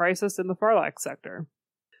deal with the crisis in the Farlax sector.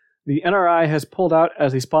 The NRI has pulled out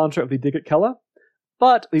as a sponsor of the dig at Kella,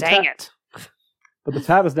 but the But the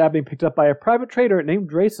tab is now being picked up by a private trader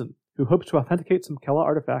named Drayson, who hopes to authenticate some Kella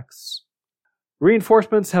artifacts.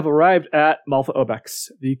 Reinforcements have arrived at Maltha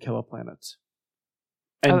Obex, the Kella planet.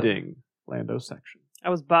 Ending Lando's section. I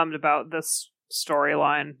was bummed about this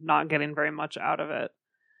storyline, not getting very much out of it.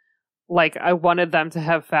 Like, I wanted them to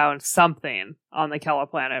have found something on the Kella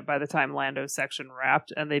planet by the time Lando's section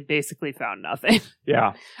wrapped, and they basically found nothing.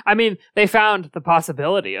 Yeah. I mean, they found the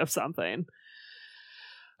possibility of something.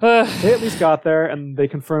 They at least got there, and they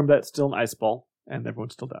confirmed that it's still an ice ball, and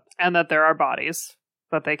everyone's still dead. And that there are bodies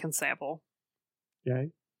that they can sample. Yay.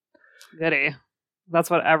 Goody. That's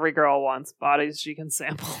what every girl wants, bodies she can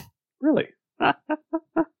sample. Really?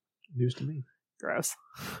 News to me. Gross.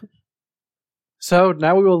 So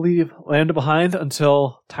now we will leave Lando behind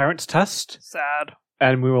until Tyrant's test. Sad.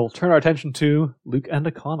 And we will turn our attention to Luke and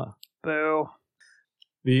Akanah. Boo.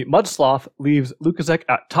 The Mud Sloth leaves Lukaszek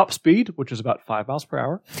at top speed, which is about 5 miles per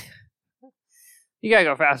hour. You gotta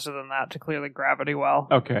go faster than that to clear the gravity well.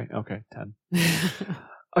 Okay, 10.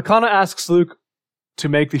 Akanah asks Luke to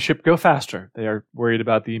make the ship go faster. They are worried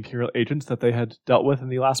about the Imperial agents that they had dealt with in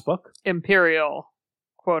the last book. Imperial,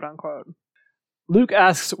 quote unquote. Luke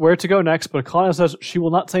asks where to go next, but Akanah says she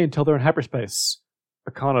will not say until they're in hyperspace.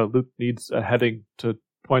 Akanah, Luke needs a heading to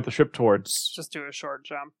point the ship towards. Just do a short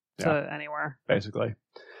jump to anywhere. Basically.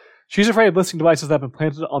 She's afraid of listening devices that have been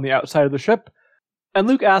planted on the outside of the ship, and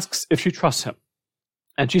Luke asks if she trusts him.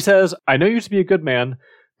 And she says, I know you to be a good man,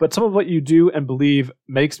 but some of what you do and believe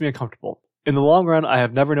makes me uncomfortable. In the long run, I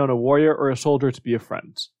have never known a warrior or a soldier to be a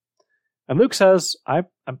friend. And Luke says, I'm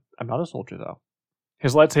not a soldier, though.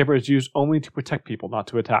 His lightsaber is used only to protect people, not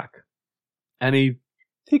to attack. And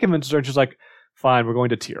he convinces her, and she's like, fine, we're going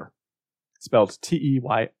to Tyr. Spelled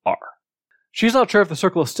T-E-Y-R. She's not sure if the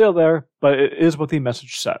circle is still there, but it is what the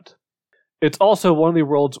message said. It's also one of the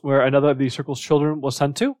worlds where another of the circle's children was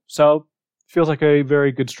sent to, so feels like a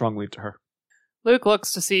very good strong lead to her. Luke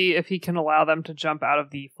looks to see if he can allow them to jump out of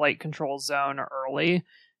the flight control zone early.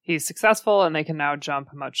 He's successful, and they can now jump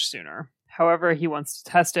much sooner. However, he wants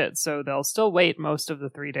to test it, so they'll still wait most of the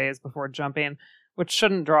 3 days before jumping, which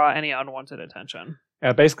shouldn't draw any unwanted attention.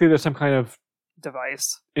 Yeah, basically there's some kind of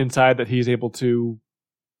device inside that he's able to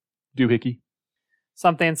doohickey.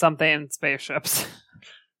 Something, spaceships.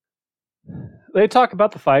 They talk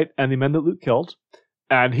about the fight and the men that Luke killed,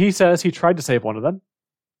 and he says he tried to save one of them,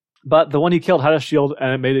 but the one he killed had a shield,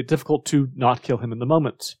 and it made it difficult to not kill him in the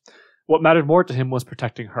moment. What mattered more to him was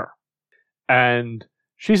protecting her. And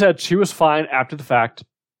she said she was fine after the fact,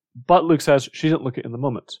 but Luke says she didn't look it in the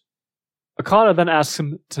moment. Akanah then asks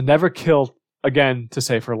him to never kill again to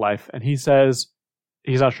save her life, and he says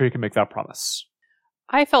he's not sure he can make that promise.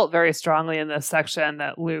 I felt very strongly in this section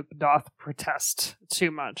that Luke doth protest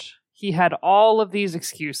too much. He had all of these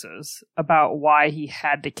excuses about why he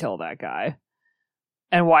had to kill that guy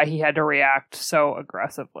and why he had to react so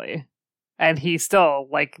aggressively. And he still,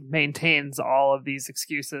 maintains all of these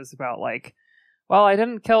excuses about, well, I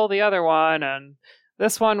didn't kill the other one, and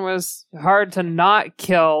this one was hard to not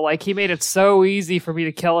kill. He made it so easy for me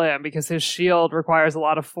to kill him because his shield requires a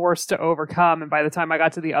lot of force to overcome, and by the time I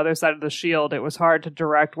got to the other side of the shield, it was hard to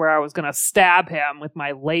direct where I was going to stab him with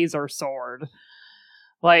my laser sword.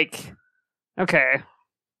 Okay.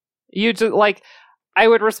 You just, I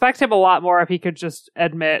would respect him a lot more if he could just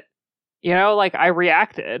admit, I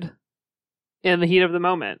reacted in the heat of the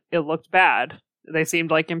moment. It looked bad. They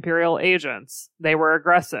seemed like Imperial agents. They were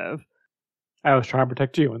aggressive. I was trying to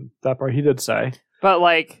protect you, and that part he did say. But,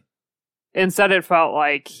 instead it felt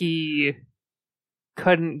like he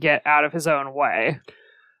couldn't get out of his own way.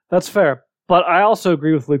 That's fair. But I also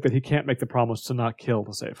agree with Luke that he can't make the promise to not kill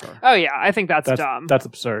to save her. Oh yeah, I think that's dumb. That's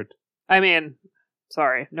absurd. I mean,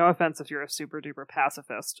 sorry, no offense if you're a super duper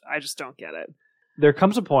pacifist. I just don't get it. There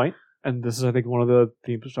comes a point, and this is, I think, one of the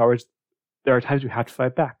themes of Star Wars, there are times you have to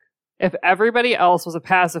fight back. If everybody else was a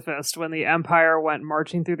pacifist when the Empire went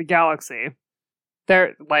marching through the galaxy,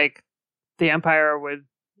 the Empire would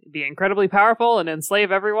be incredibly powerful and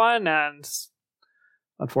enslave everyone, and...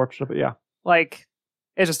 Unfortunate, but yeah.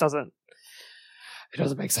 It just doesn't... It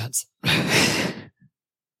doesn't make sense.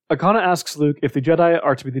 Akanah asks Luke if the Jedi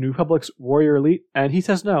are to be the New Republic's warrior elite, and he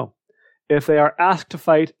says no. If they are asked to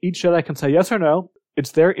fight, each Jedi can say yes or no.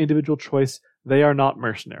 It's their individual choice. They are not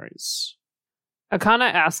mercenaries.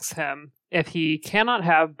 Akanah asks him if he cannot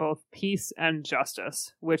have both peace and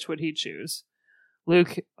justice, which would he choose?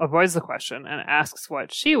 Luke avoids the question and asks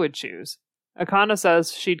what she would choose. Akanah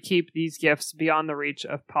says she'd keep these gifts beyond the reach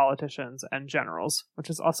of politicians and generals, which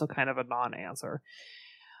is also kind of a non-answer.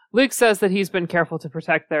 Luke says that he's been careful to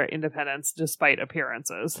protect their independence despite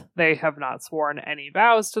appearances. They have not sworn any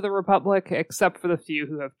vows to the Republic, except for the few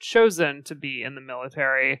who have chosen to be in the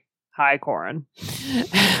military. Hi, Corran.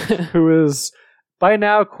 Who is... By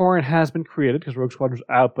now, Corran has been created because Rogue Squadron's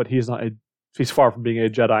out, but he's far from being a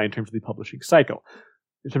Jedi in terms of the publishing cycle.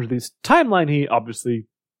 In terms of this timeline, he obviously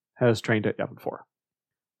has trained at Yavin 4.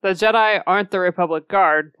 The Jedi aren't the Republic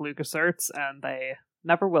Guard, Luke asserts, and they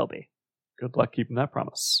never will be. Good luck keeping that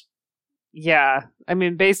promise. Yeah, I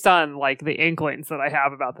mean, based on the inklings that I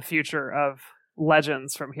have about the future of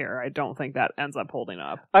Legends from here, I don't think that ends up holding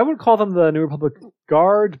up. I would call them the New Republic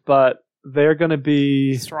Guard, but they're going to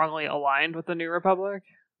be... strongly aligned with the New Republic?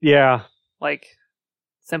 Yeah.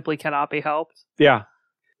 Simply cannot be helped? Yeah.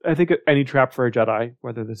 I think any trap for a Jedi,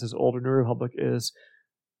 whether this is Old or New Republic, is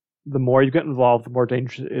the more you get involved, the more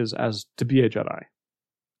dangerous it is as to be a Jedi.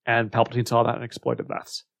 And Palpatine saw that and exploited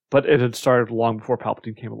that. But it had started long before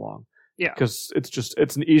Palpatine came along. Yeah. Because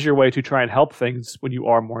it's an easier way to try and help things when you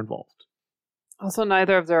are more involved. Also,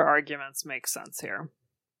 neither of their arguments make sense here.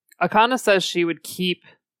 Akanah says she would keep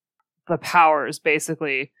the powers,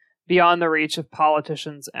 basically, beyond the reach of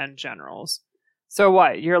politicians and generals. So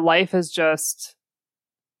what? Your life is just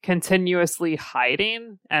continuously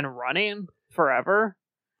hiding and running forever?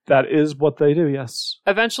 That is what they do, yes.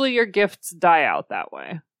 Eventually your gifts die out that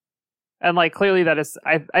way. And clearly that is...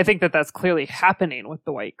 I think that's clearly happening with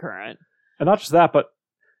the White Current. And not just that, but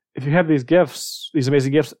if you have these gifts, these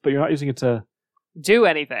amazing gifts, but you're not using it to... do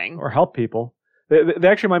anything. Or help people. They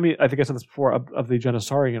actually remind me, I think I said this before, of the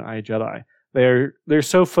Janissarii in I, Jedi. They're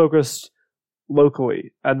so focused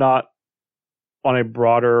locally and not on a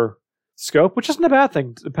broader scope, which isn't a bad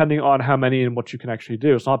thing, depending on how many and what you can actually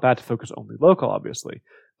do. It's not bad to focus only local, obviously.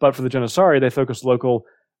 But for the Janissarii, they focus local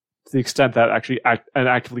to the extent that actually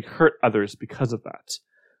actively hurt others because of that.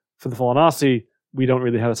 For the Fallanassi, we don't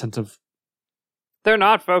really have a sense of... They're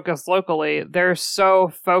not focused locally. They're so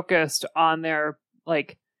focused on their,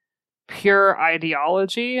 pure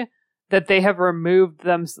ideology that they have removed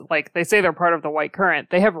them, they say they're part of the White Current.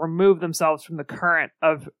 They have removed themselves from the current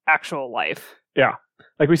of actual life. Yeah.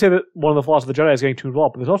 We say that one of the flaws of the Jedi is getting too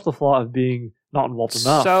involved, but there's also the flaw of being not involved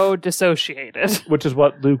enough. So dissociated. Which is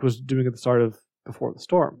what Luke was doing at the start of Before the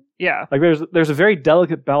Storm. Yeah. There's a very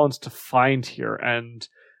delicate balance to find here, and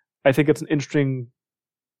I think it's an interesting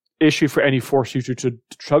issue for any Force user to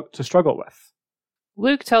struggle with.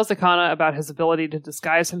 Luke tells Akanah about his ability to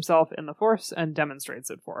disguise himself in the Force and demonstrates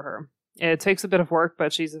it for her. It takes a bit of work,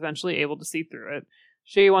 but she's eventually able to see through it.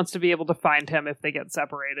 She wants to be able to find him if they get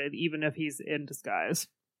separated, even if he's in disguise.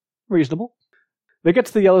 Reasonable. They get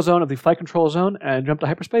to the yellow zone of the flight control zone and jump to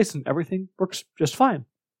hyperspace, and everything works just fine.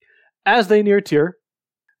 As they near Tyr,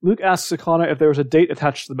 Luke asks Akanah if there was a date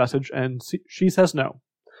attached to the message, and she says no.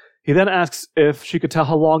 He then asks if she could tell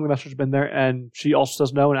how long the message had been there, and she also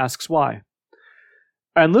says no and asks why.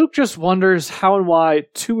 And Luke just wonders how and why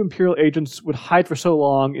two Imperial agents would hide for so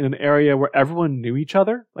long in an area where everyone knew each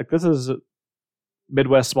other. This is a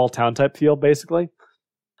Midwest small town type feel, basically.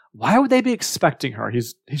 Why would they be expecting her?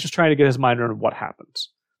 He's just trying to get his mind around what happened.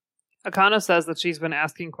 Akanah says that she's been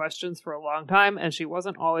asking questions for a long time, and she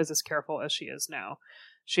wasn't always as careful as she is now.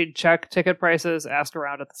 She'd check ticket prices, ask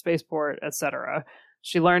around at the spaceport, etc.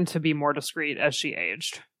 She learned to be more discreet as she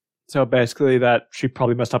aged. So basically that she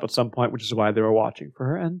probably messed up at some point, which is why they were watching for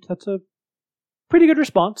her, and that's a pretty good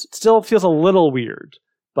response. It still feels a little weird,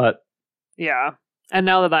 but... Yeah, and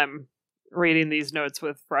now that I'm reading these notes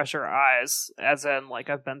with fresher eyes, as in,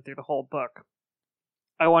 I've been through the whole book,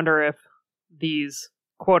 I wonder if these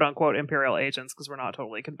quote-unquote Imperial agents, because we're not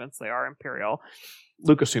totally convinced they are Imperial...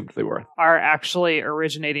 Luke assumed they were. ...are actually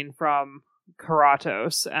originating from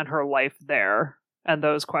Karatos and her life there. and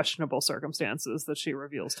those questionable circumstances that she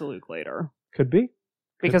reveals to Luke later. Could be.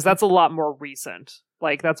 Because that's a lot more recent.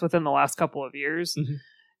 Like, that's within the last couple of years. Mm-hmm.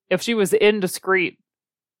 If she was indiscreet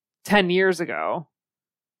 10 years ago,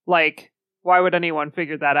 like, why would anyone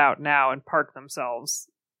figure that out now and park themselves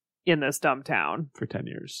in this dumb town? For 10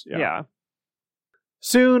 years. Yeah.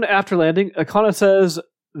 Soon after landing, Akanah says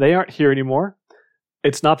they aren't here anymore.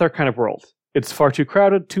 It's not their kind of world. It's far too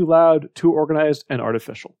crowded, too loud, too organized, and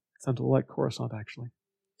artificial. Sounds a little like Coruscant, actually.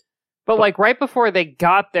 But like right before they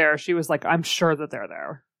got there, she was like, I'm sure that they're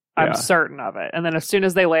there. I'm Yeah. certain of it. And then as soon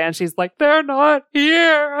as they land, she's like, they're not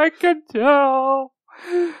here. I can tell.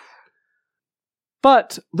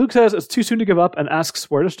 But Luke says it's too soon to give up and asks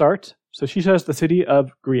where to start. So she says the city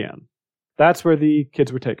of Grian. That's where the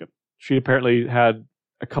kids were taken. She apparently had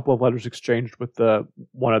a couple of letters exchanged with the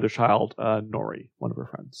one other child, Nori, one of her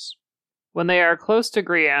friends. When they are close to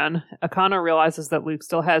Grian, Akanah realizes that Luke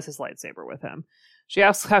still has his lightsaber with him. She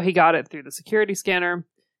asks how he got it through the security scanner.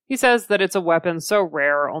 He says that it's a weapon so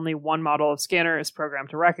rare, only one model of scanner is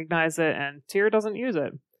programmed to recognize it, and Tyr doesn't use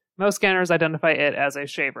it. Most scanners identify it as a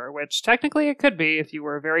shaver, which technically it could be if you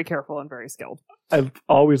were very careful and very skilled. I've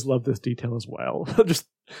always loved this detail as well. Just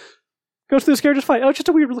goes through the scanner just fine. Oh, it's just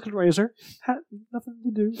a weird looking razor. Nothing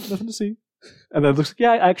to do, nothing to see. And then it looks like,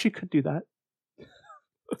 yeah, I actually could do that.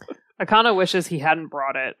 Akanah wishes he hadn't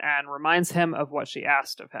brought it and reminds him of what she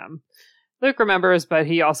asked of him. Luke remembers, but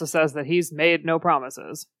he also says that he's made no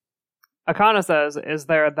promises. Akanah says, is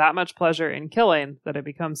there that much pleasure in killing that it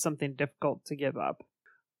becomes something difficult to give up?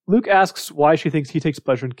 Luke asks why she thinks he takes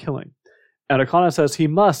pleasure in killing, and Akanah says he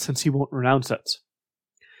must since he won't renounce it.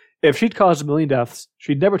 If she'd caused 1 million deaths,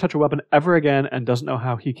 she'd never touch a weapon ever again and doesn't know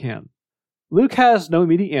how he can. Luke has no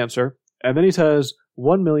immediate answer, and then he says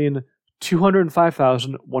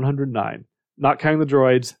 1,205,109. Not counting the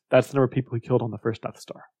droids, that's the number of people he killed on the first Death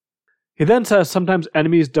Star. He then says sometimes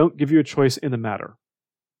enemies don't give you a choice in the matter.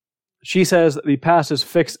 She says the past is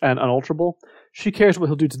fixed and unalterable. She cares what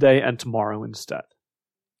he'll do today and tomorrow instead.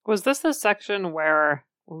 Was this the section where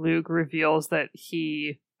Luke reveals that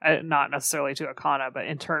he, not necessarily to Akanah, but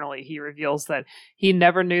internally he reveals that he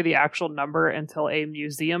never knew the actual number until a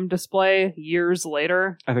museum display years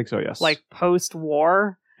later? I think so, yes. Like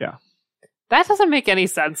post-war? Yeah. That doesn't make any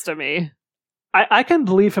sense to me. I can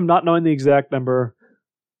believe him not knowing the exact number.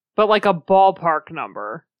 But like a ballpark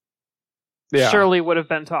number surely would have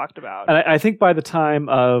been talked about. And I think by the time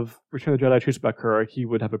of Return of the Jedi, Truce of Bakura, he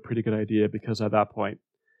would have a pretty good idea because at that point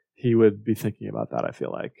he would be thinking about that, I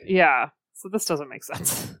feel like. Yeah, so this doesn't make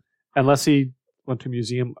sense. Unless he went to a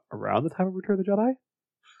museum around the time of Return of the Jedi?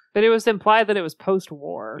 But it was implied that it was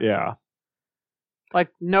post-war. Yeah. Like,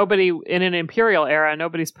 nobody, in an Imperial era,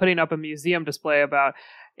 nobody's putting up a museum display about,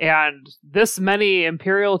 and this many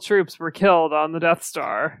Imperial troops were killed on the Death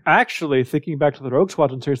Star. Actually, thinking back to the Rogue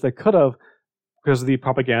Squadron series, they could have, because of the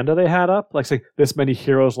propaganda they had up, like saying, this many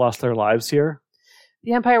heroes lost their lives here.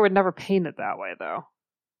 The Empire would never paint it that way, though.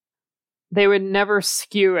 They would never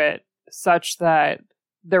skew it such that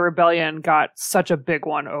the rebellion got such a big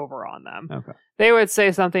one over on them. Okay. They would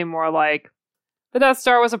say something more like, the Death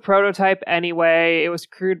Star was a prototype anyway. It was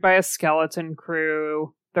crewed by a skeleton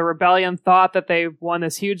crew. The rebellion thought that they won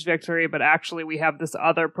this huge victory, but actually we have this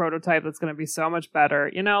other prototype that's going to be so much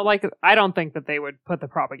better. You know, like, I don't think that they would put the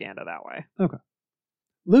propaganda that way. Okay.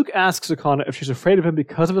 Luke asks Akanah if she's afraid of him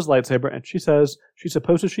because of his lightsaber, and she says she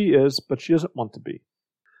supposes she is, but she doesn't want to be.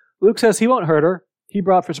 Luke says he won't hurt her. He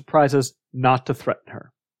brought for surprises, not to threaten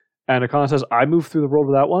her. And Akanah says, I moved through the world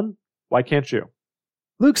without one. Why can't you?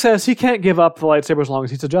 Luke says he can't give up the lightsaber as long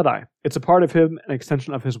as he's a Jedi. It's a part of him, an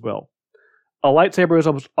extension of his will. A lightsaber is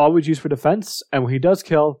almost always used for defense, and when he does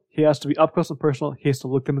kill, he has to be up close and personal. He has to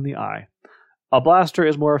look them in the eye. A blaster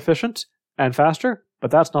is more efficient and faster,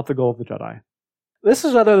 but that's not the goal of the Jedi. This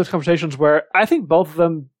is another of those conversations where I think both of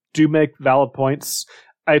them do make valid points.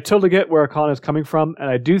 I totally get where Akanah is coming from, and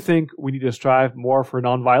I do think we need to strive more for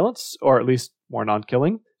non-violence, or at least more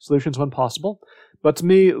non-killing solutions when possible. But to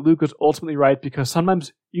me, Luke is ultimately right because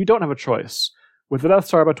sometimes you don't have a choice. With the Death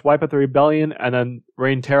Star about to wipe out the rebellion and then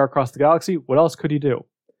rain terror across the galaxy, what else could he do?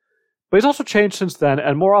 But he's also changed since then,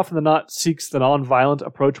 and more often than not seeks the non-violent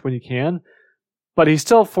approach when he can, but he's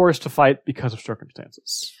still forced to fight because of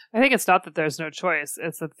circumstances. I think it's not that there's no choice.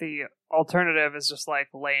 It's that the alternative is just like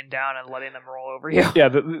laying down and letting them roll over you. Yeah,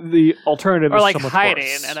 the alternative or is like so much hiding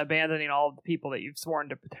worse. and abandoning all of the people that you've sworn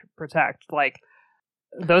to protect. Like,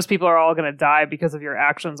 those people are all going to die because of your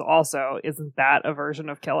actions also. Isn't that a version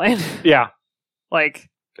of killing? Yeah. Like,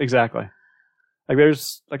 exactly. Like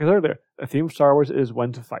there's, like I said earlier, a theme of Star Wars is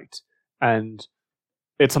when to fight. And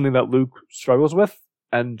it's something that Luke struggles with,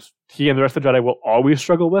 and he and the rest of the Jedi will always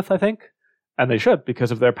struggle with, I think. And they should,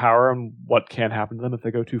 because of their power and what can happen to them if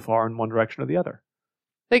they go too far in one direction or the other.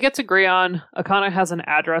 They get to Grion. Akanah has an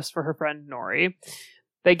address for her friend Nori.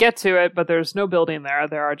 They get to it, but there's no building there.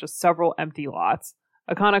 There are just several empty lots.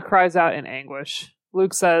 Akanah cries out in anguish.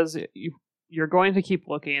 Luke says, "You're going to keep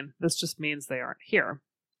looking. This just means they aren't here."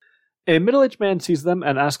 A middle-aged man sees them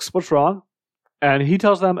and asks what's wrong, and he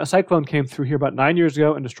tells them a cyclone came through here about 9 years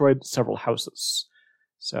ago and destroyed several houses.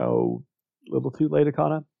 So, a little too late,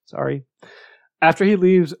 Akanah. Sorry. After he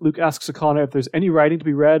leaves, Luke asks Akanah if there's any writing to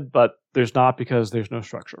be read, but there's not because there's no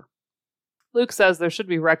structure. Luke says there should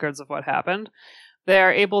be records of what happened. They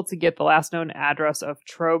are able to get the last known address of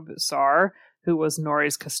Trobe Sar, who was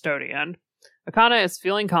Nori's custodian. Akanah is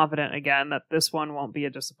feeling confident again that this one won't be a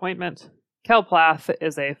disappointment. Kelplath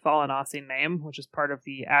is a Fallanassi name, which is part of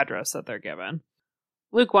the address that they're given.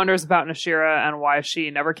 Luke wonders about Nashira and why she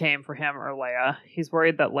never came for him or Leia. He's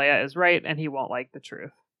worried that Leia is right and he won't like the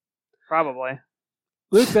truth. Probably.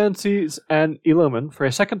 Luke then sees an Eloman for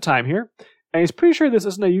a second time here, and he's pretty sure this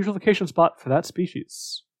isn't a usual vacation spot for that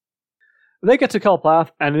species. They get to Kelplath,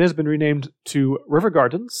 and it has been renamed to River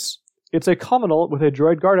Gardens. It's a communal with a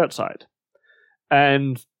droid guard outside.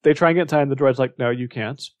 And they try and get inside, and the droid's like, no, you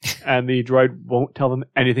can't. And the droid won't tell them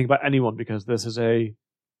anything about anyone, because this is a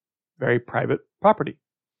very private property.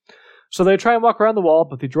 So they try and walk around the wall,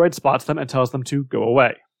 but the droid spots them and tells them to go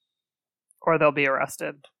away. Or they'll be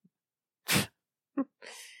arrested.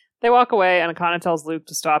 They walk away, and Akanah tells Luke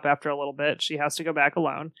to stop after a little bit. She has to go back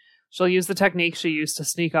alone. She'll use the technique she used to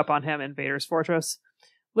sneak up on him in Vader's fortress.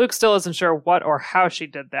 Luke still isn't sure what or how she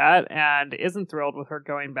did that, and isn't thrilled with her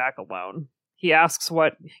going back alone. He asks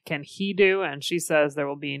what can he do, and she says there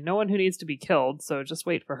will be no one who needs to be killed, so just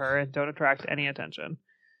wait for her and don't attract any attention.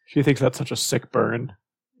 She thinks that's such a sick burn.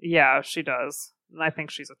 Yeah, she does. And I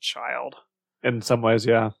think she's a child. In some ways,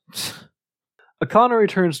 yeah. Akanah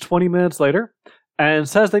returns 20 minutes later and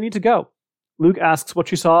says they need to go. Luke asks what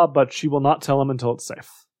she saw, but she will not tell him until it's safe.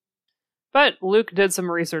 But Luke did some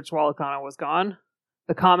research while Akanah was gone.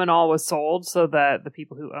 The Commonall was sold so that the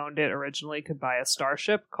people who owned it originally could buy a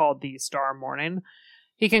starship called the Star Morning.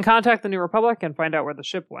 He can contact the New Republic and find out where the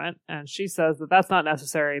ship went, and she says that that's not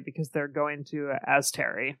necessary because they're going to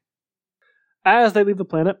Azteri. As they leave the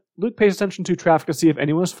planet, Luke pays attention to traffic to see if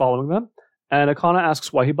anyone is following them, and Akanah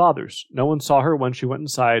asks why he bothers. No one saw her when she went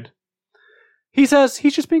inside. He says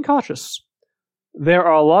he's just being cautious. There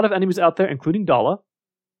are a lot of enemies out there, including Dala.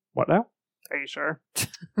 What now? Are you sure?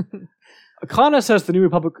 Akanah says the New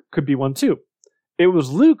Republic could be one too. It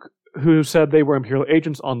was Luke who said they were Imperial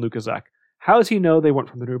agents on Lukazak. How does he know they weren't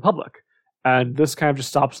from the New Republic? And this kind of just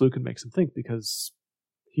stops Luke and makes him think, because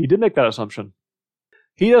he did make that assumption.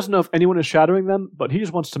 He doesn't know if anyone is shadowing them, but he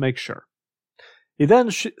just wants to make sure. He then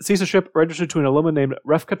sees a ship registered to an Illuma named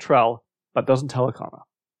Refka Trell, but doesn't tell Akanah.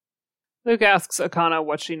 Luke asks Akanah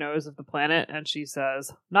what she knows of the planet, and she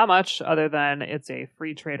says, not much, other than it's a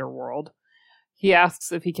free trader world. He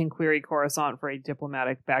asks if he can query Coruscant for a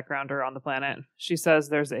diplomatic backgrounder on the planet. She says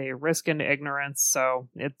there's a risk in ignorance, so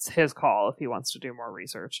it's his call if he wants to do more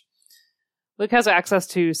research. Luke has access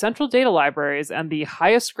to central data libraries and the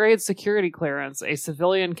highest grade security clearance a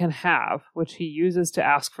civilian can have, which he uses to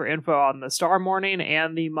ask for info on the Star Morning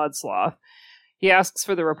and the Mudsloth. He asks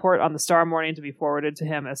for the report on the Star Morning to be forwarded to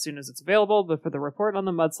him as soon as it's available, but for the report on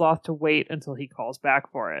the Mudsloth to wait until he calls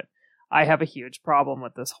back for it. I have a huge problem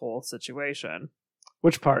with this whole situation.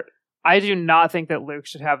 Which part? I do not think that Luke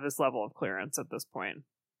should have this level of clearance at this point.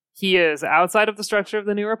 He is outside of the structure of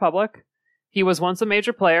the New Republic. He was once a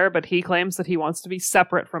major player, but he claims that he wants to be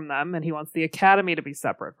separate from them, and he wants the Academy to be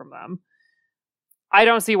separate from them. I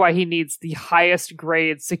don't see why he needs the highest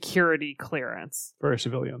grade security clearance. For a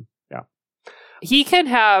civilian, yeah. He can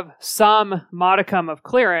have some modicum of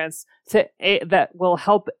clearance that will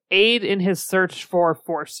help aid in his search for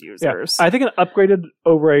Force users. Yeah, I think an upgraded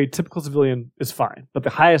over a typical civilian is fine, but the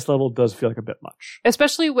highest level does feel like a bit much.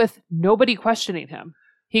 Especially with nobody questioning him.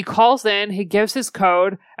 He calls in, he gives his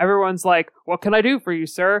code, everyone's like, what can I do for you,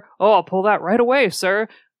 sir? Oh, I'll pull that right away, sir.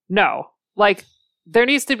 No. Like, there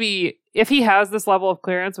needs to be, if he has this level of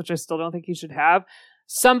clearance, which I still don't think he should have,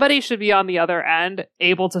 somebody should be on the other end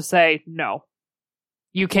able to say, no,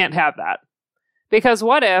 you can't have that. Because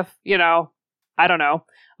what if, I don't know,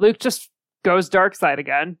 Luke just goes dark side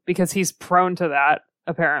again, because he's prone to that,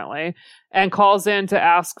 apparently, and calls in to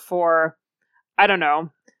ask for, I don't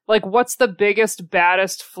know, like, what's the biggest,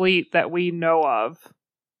 baddest fleet that we know of?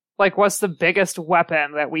 Like, what's the biggest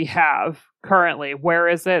weapon that we have currently? Where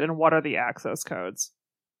is it, and what are the access codes?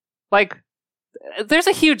 Like, there's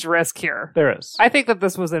a huge risk here. There is. I think that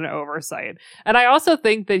this was an oversight. And I also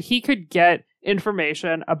think that he could get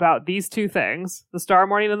information about these two things, the Star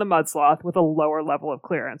Morning and the Mud Sloth, with a lower level of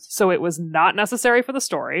clearance. So it was not necessary for the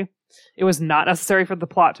story. It was not necessary for the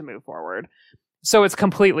plot to move forward. So it's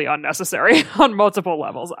completely unnecessary on multiple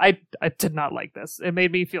levels. I did not like this. It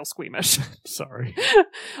made me feel squeamish. Sorry.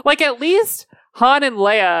 Like, at least Han and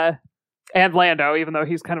Leia and Lando, even though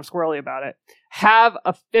he's kind of squirrely about it, have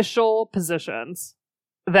official positions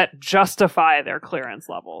that justify their clearance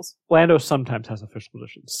levels. Lando sometimes has official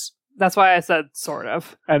positions. That's why I said sort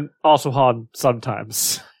of. And also Han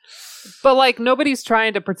sometimes. But, like, nobody's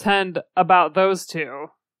trying to pretend about those two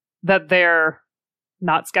that they're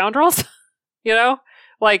not scoundrels. You know?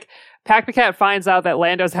 Like, Pac-Pacat finds out that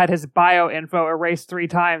Lando's had his bio info erased 3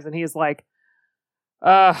 times, and he's like,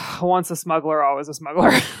 once a smuggler, always a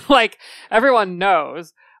smuggler. Like, everyone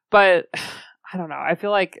knows. But, I don't know. I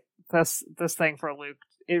feel like this thing for Luke,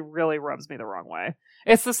 it really rubs me the wrong way.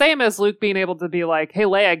 It's the same as Luke being able to be like, hey,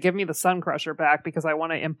 Leia, give me the Sun Crusher back because I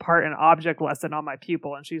want to impart an object lesson on my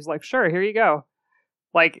pupil. And she's like, sure, here you go.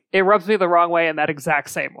 Like, it rubs me the wrong way in that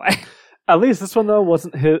exact same way. At least this one, though,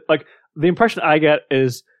 wasn't his... Like, the impression I get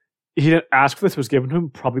is he didn't ask for this, it was given to him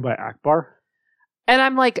probably by Akbar. And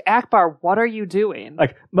I'm like, Akbar, what are you doing?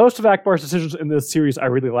 Like, most of Akbar's decisions in this series I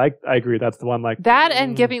really liked. I agree, that's the one, like... That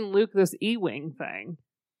and giving Luke this E-Wing thing.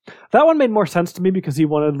 That one made more sense to me because he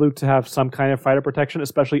wanted Luke to have some kind of fighter protection,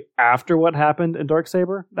 especially after what happened in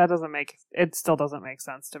Darksaber. It still doesn't make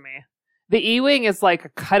sense to me. The E-Wing is like a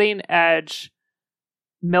cutting-edge,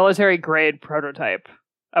 military-grade prototype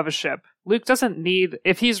of a ship. Luke doesn't need...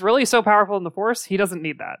 If he's really so powerful in the Force, he doesn't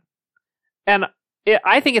need that. And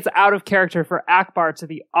I think it's out of character for Akbar to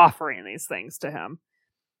be offering these things to him.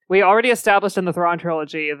 We already established in the Thrawn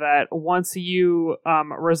trilogy that once you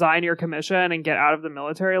resign your commission and get out of the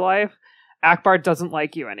military life, Akbar doesn't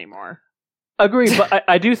like you anymore. Agreed, but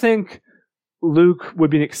I do think Luke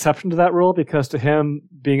would be an exception to that rule because to him,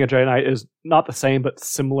 being a Jedi Knight is not the same, but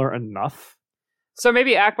similar enough. So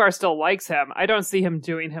maybe Akbar still likes him. I don't see him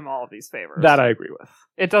doing him all of these favors. That I agree with.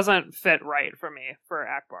 It doesn't fit right for me, for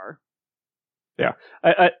Akbar. Yeah.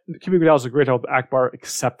 Cubic Vidal is a great help with Akbar,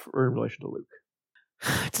 except for in relation to Luke.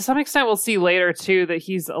 To some extent, we'll see later, too, that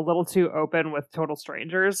he's a little too open with total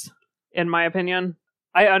strangers, in my opinion.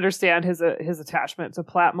 I understand his attachment to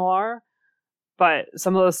Plat Malar, but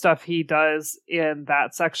some of the stuff he does in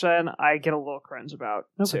that section, I get a little cringe about,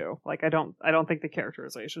 too. Like, I don't think the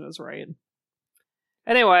characterization is right.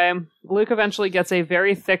 Anyway, Luke eventually gets a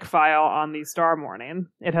very thick file on the Star Morning.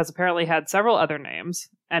 It has apparently had several other names,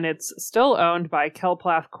 and it's still owned by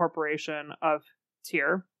Kelplath Corporation of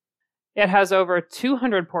Tyr. It has over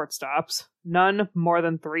 200 port stops, none more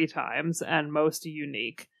than 3 times, and most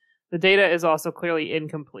unique. The data is also clearly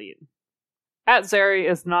incomplete. Atzeri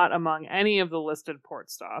is not among any of the listed port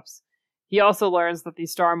stops. He also learns that the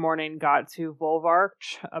Star Morning got to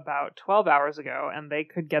Volvarch about 12 hours ago, and they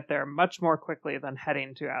could get there much more quickly than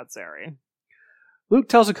heading to Atzeri. Luke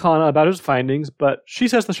tells Akanah about his findings, but she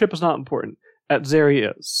says the ship is not important. Atzeri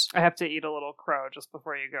is. I have to eat a little crow just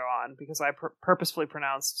before you go on, because I purposefully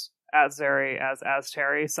pronounced Atzeri as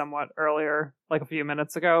Azteri somewhat earlier, like a few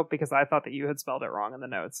minutes ago, because I thought that you had spelled it wrong in the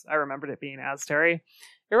notes. I remembered it being Azteri.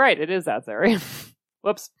 You're right, it is Atzeri.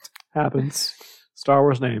 Whoops. Happens. Star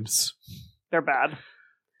Wars names. They're bad.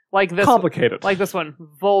 Like this. Complicated. Like this one,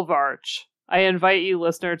 Volvarch. I invite you,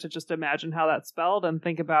 listener, to just imagine how that's spelled and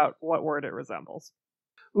think about what word it resembles.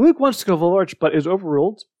 Luke wants to go Volvarch, but is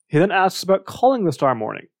overruled. He then asks about calling the Star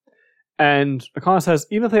Morning. And Akanah says,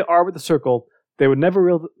 even if they are with the Circle, they would never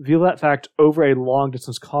reveal that fact over a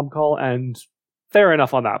long-distance comm call, and fair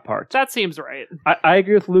enough on that part. That seems right. I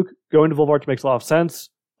agree with Luke. Going to Volvarch makes a lot of sense,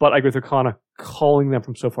 but I agree with Akanah. Calling them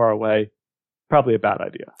from so far away, probably a bad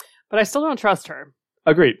idea. But I still don't trust her.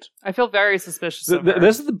 Agreed. I feel very suspicious of her.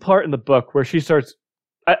 This is the part in the book where she starts...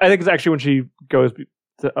 I think it's actually when she goes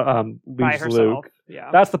to leaves Luke. Yeah.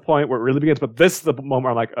 That's the point where it really begins, but this is the moment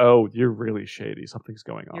where I'm like, oh, you're really shady. Something's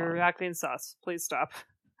going on. You're acting sus. Please stop.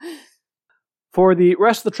 For the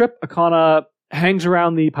rest of the trip, Akanah hangs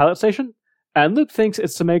around the pilot station, and Luke thinks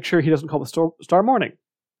it's to make sure he doesn't call the Star Morning.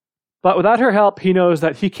 But without her help, he knows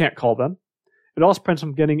that he can't call them. It also prevents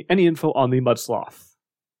him getting any info on the Mud Sloth.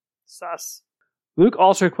 Sus. Luke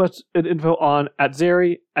also requested info on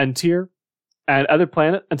Atzeri and Tyr and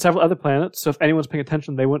several other planets, so if anyone's paying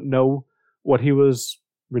attention, they wouldn't know what he was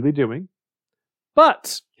really doing.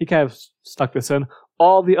 But he kind of stuck this in.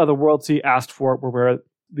 All the other worlds he asked for were where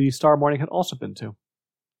the Star Morning had also been to.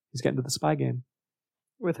 He's getting to the spy game.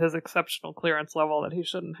 With his exceptional clearance level that he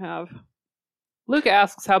shouldn't have. Luke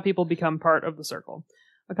asks how people become part of the Circle.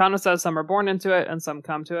 Akanah says some are born into it and some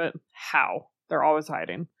come to it. How? They're always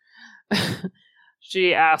hiding.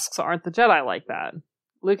 She asks, aren't the Jedi like that?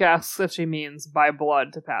 Luke asks if she means by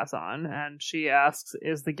blood to pass on, and she asks,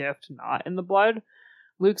 is the gift not in the blood?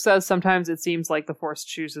 Luke says sometimes it seems like the Force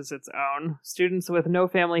chooses its own. Students with no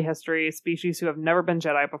family history, species who have never been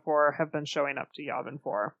Jedi before, have been showing up to Yavin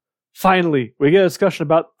 4. Finally, we get a discussion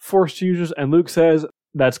about Force users, and Luke says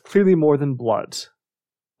that's clearly more than blood.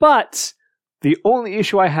 But the only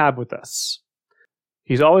issue I have with this,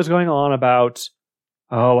 he's always going on about,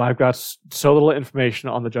 oh, I've got so little information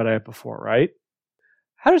on the Jedi before, right?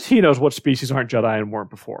 How does he know what species aren't Jedi and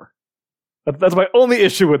weren't before? That's my only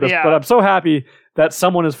issue with this, but I'm so happy that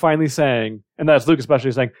someone is finally saying, and that's Luke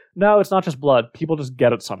especially saying, no, it's not just blood, people just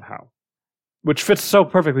get it somehow. Which fits so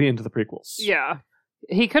perfectly into the prequels. Yeah.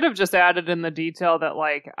 He could have just added in the detail that,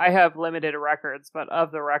 like, I have limited records, but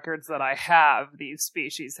of the records that I have, these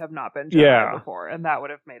species have not been Jedi before, and that would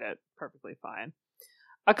have made it perfectly fine.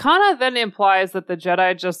 Akanah then implies that the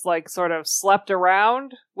Jedi just, like, sort of slept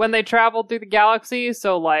around when they traveled through the galaxy,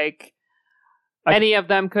 so, like, any of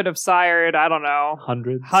them could have sired, I don't know,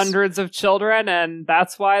 hundreds of children, and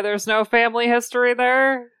that's why there's no family history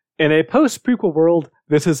there? In a post-prequel world,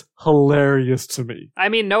 this is hilarious to me. I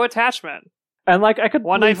mean, no attachment. And, like, I could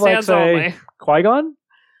one-night stands only. Qui-Gon?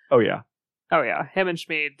 Oh, yeah. Oh, yeah. Him and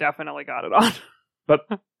Shmi definitely got it on. But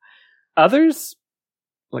others?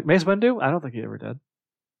 Like Mace Windu? I don't think he ever did.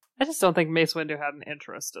 I just don't think Mace Windu had an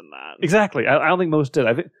interest in that. Exactly. I don't think most did.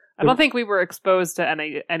 I don't think we were exposed to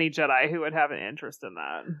any Jedi who would have an interest in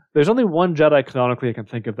that. There's only one Jedi canonically I can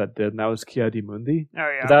think of that did, and that was Ki-Adi-Mundi.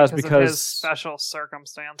 Oh, yeah. That was because of his special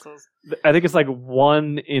circumstances. I think it's like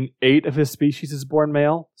 1 in 8 of his species is born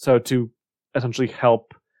male. So to essentially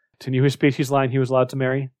help continue his species line, he was allowed to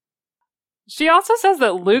marry. She also says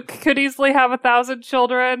that Luke could easily have 1,000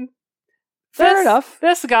 children. Fair enough.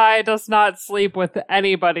 This guy does not sleep with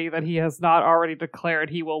anybody that he has not already declared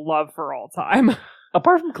he will love for all time.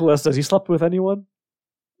 Apart from Callista, has he slept with anyone?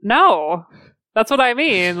 No. That's what I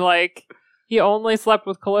mean. Like, he only slept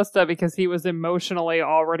with Callista because he was emotionally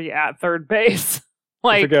already at third base.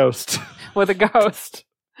 Like, with a ghost. With a ghost.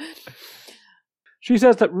 She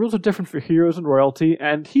says that rules are different for heroes and royalty,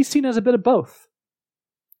 and he's seen as a bit of both.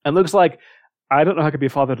 And Luke's like, I don't know how I could be a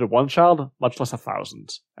father to 1 child, much less 1,000.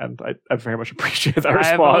 And I very much appreciate that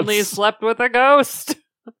response. I've only slept with a ghost.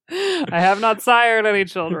 I have not sired any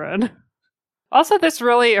children. Also,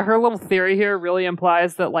 her little theory here really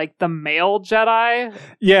implies that, like, the male Jedi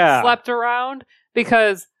slept around,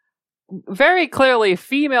 because very clearly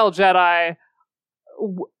female Jedi,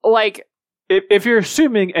 like... If you're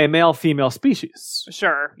assuming a male-female species.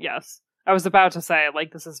 Sure, yes. I was about to say,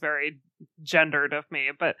 like, this is very gendered of me,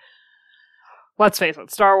 but let's face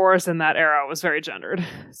it, Star Wars in that era was very gendered.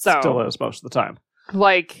 So, still is most of the time.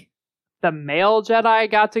 Like, the male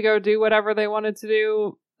Jedi got to go do whatever they wanted to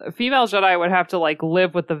do. A female Jedi would have to, like,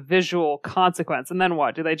 live with the visual consequence. And then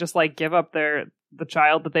what? Do they just, like, give up the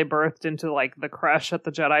child that they birthed into, like, the creche at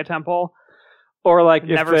the Jedi Temple? Or, like,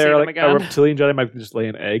 never if they're like a reptilian Jedi, might just lay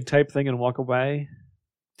an egg type thing and walk away.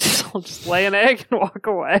 Just lay an egg and walk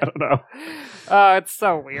away. I don't know. It's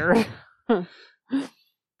so weird.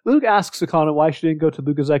 Luke asks Akanah why she didn't go to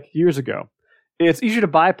Lukazek years ago. It's easier to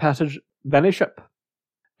buy a passage than a ship.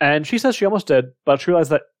 And she says she almost did, but she realized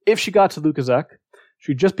that if she got to Lukazek,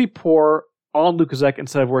 she'd just be poor on Lukazek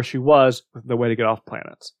instead of where she was with no way to get off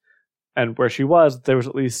planet. And where she was, there was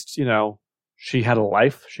at least, she had a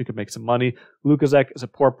life. She could make some money. Lukazek is a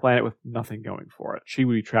poor planet with nothing going for it. She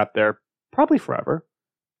would be trapped there probably forever.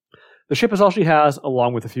 The ship is all she has,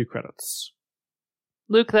 along with a few credits.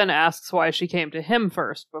 Luke then asks why she came to him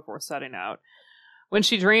first before setting out. When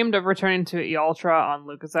she dreamed of returning to Ealtra on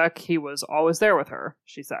Lukazek, he was always there with her,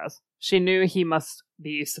 she says. She knew he must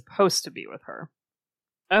be supposed to be with her.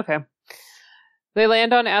 Okay. They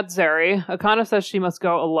land on Adzeri. Akanah says she must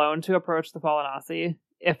go alone to approach the Fallanassi.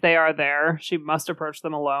 If they are there, she must approach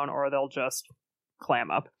them alone or they'll just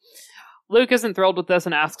clam up. Luke isn't thrilled with this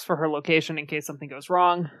and asks for her location in case something goes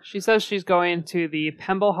wrong. She says she's going to the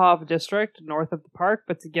Pembelhof district north of the park,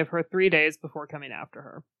 but to give her 3 days before coming after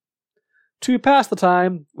her. To pass the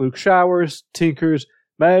time, Luke showers, tinkers,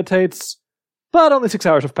 meditates, but only 6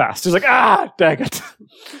 hours have passed. He's like, dang it.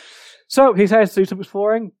 So he decides to do some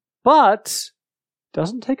exploring, but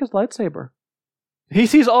doesn't take his lightsaber. He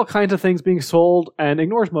sees all kinds of things being sold and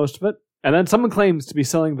ignores most of it. And then someone claims to be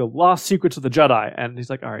selling the lost secrets of the Jedi, and he's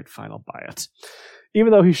like, all right, fine, I'll buy it.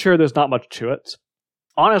 Even though he's sure there's not much to it.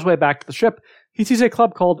 On his way back to the ship, he sees a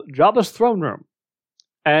club called Jabba's Throne Room,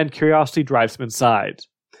 and curiosity drives him inside.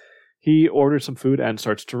 He orders some food and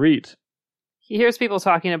starts to read. He hears people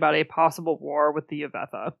talking about a possible war with the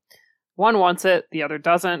Yevetha. One wants it, the other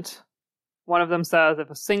doesn't. One of them says if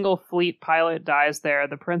a single fleet pilot dies there,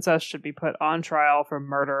 the princess should be put on trial for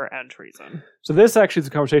murder and treason. So this actually is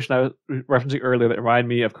a conversation I was referencing earlier that reminded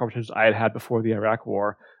me of conversations I had before the Iraq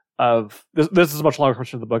War. Of this is a much longer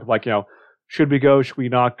question of the book of like, should we go? Should we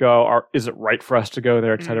not go? Or is it right for us to go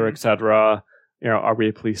there? Et cetera, et cetera. Are we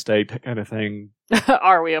a police state kind of thing?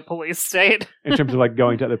 Are we a police state? In terms of like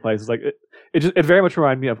going to other places, like it very much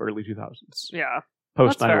reminded me of early 2000s. Yeah,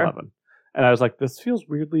 post 9/11, and I was like, this feels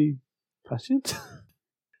weirdly prescient.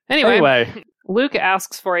 Anyway, Luke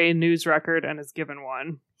asks for a news record and is given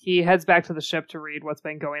one. He heads back to the ship to read what's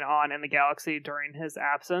been going on in the galaxy during his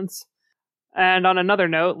absence. And on another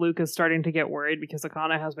note, Luke is starting to get worried because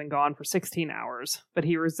Akanah has been gone for 16 hours, but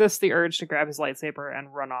he resists the urge to grab his lightsaber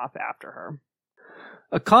and run off after her.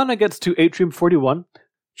 Akanah gets to Atrium 41.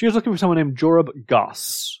 She is looking for someone named Jorab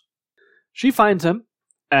Goss. She finds him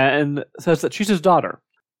and says that she's his daughter.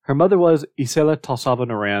 Her mother was Isela Talsava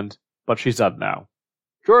Narand, but she's dead now.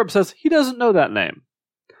 Jorab says he doesn't know that name.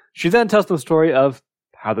 She then tells the story of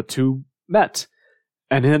how the two met.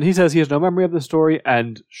 And then he says he has no memory of the story,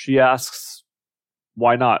 and she asks,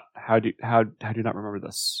 why not? How do you not remember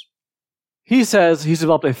this? He says he's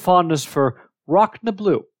developed a fondness for rock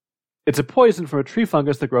nablu. It's a poison from a tree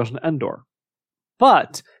fungus that grows in Endor.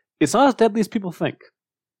 But it's not as deadly as people think.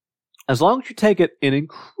 As long as you take it in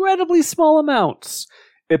incredibly small amounts,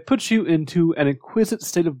 it puts you into an exquisite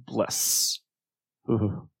state of bliss.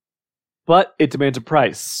 Ooh. But it demands a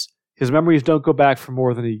price. His memories don't go back for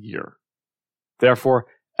more than a year. Therefore,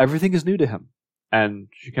 everything is new to him. And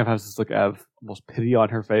she kind of has this look of almost pity on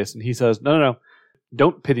her face. And he says, no,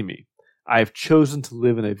 don't pity me. I have chosen to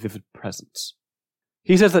live in a vivid present.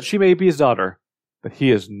 He says that she may be his daughter, but he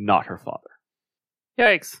is not her father.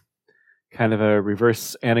 Yikes. Kind of a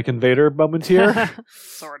reverse Anakin Vader moment here.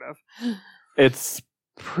 Sort of. It's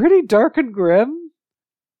pretty dark and grim.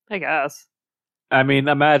 I guess. I mean,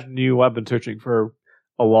 imagine you have been searching for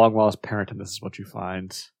a long-lost parent, and this is what you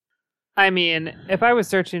find. I mean, if I was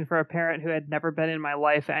searching for a parent who had never been in my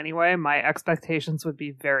life anyway, my expectations would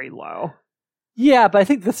be very low. Yeah, but I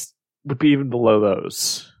think this would be even below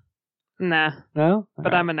those. Nah. No?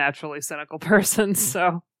 But I'm a naturally cynical person,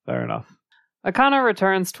 so... Fair enough. Akanah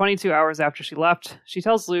returns 22 hours after she left. She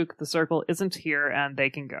tells Luke the circle isn't here and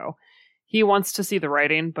they can go. He wants to see the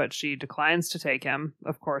writing, but she declines to take him.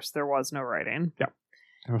 Of course, there was no writing. Yeah.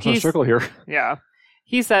 There was no circle here. Yeah.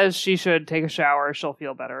 He says she should take a shower, she'll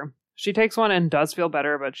feel better. She takes one and does feel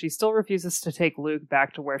better, but she still refuses to take Luke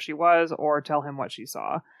back to where she was or tell him what she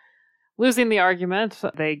saw. Losing the argument,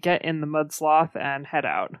 they get in the mud sloth and head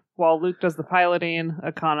out. While Luke does the piloting,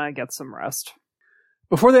 Akanah gets some rest.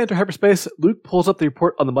 Before they enter hyperspace, Luke pulls up the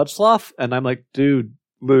report on the mud sloth, and I'm like, dude,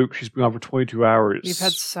 Luke, she's been gone for 22 hours. You've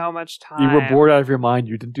had so much time. You were bored out of your mind.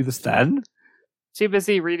 You didn't do this then? Too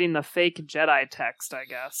busy reading the fake Jedi text, I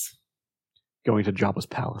guess. Going to Jabba's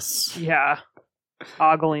palace. Yeah.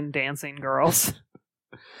 Ogling dancing girls.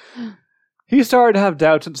 He started to have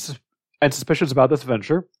doubts and suspicions about this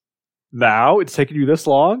adventure. Now, it's taken you this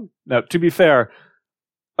long? Now, to be fair,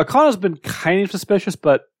 Akanah's been kind of suspicious,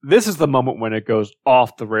 but this is the moment when it goes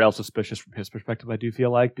off the rails suspicious from his perspective, I do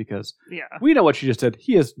feel like, because we know what she just did.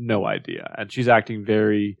 He has no idea, and she's acting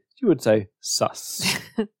very, you would say, sus.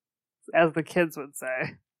 As the kids would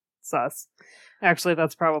say. Sus. Actually,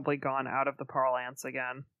 that's probably gone out of the parlance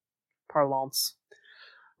again. Parlance.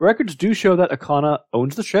 Records do show that Akanah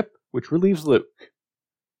owns the ship, which relieves Luke.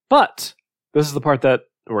 But, this is the part that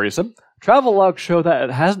worries him. Travel logs show that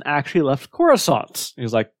it hasn't actually left Coruscant.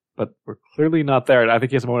 He's like, but we're clearly not there. And I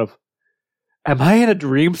think he has a moment of, am I in a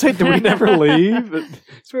dream state? Do we never leave?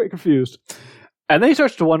 He's very confused. And then he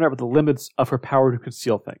starts to wonder about the limits of her power to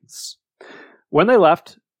conceal things. When they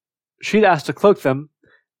left, she'd asked to cloak them,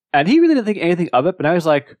 and he really didn't think anything of it, but now he's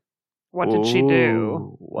like, what did she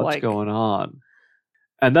do? What's going on?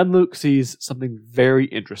 And then Luke sees something very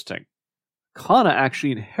interesting. Akanah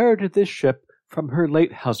actually inherited this ship from her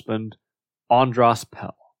late husband, Andros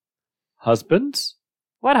Pell. Husband?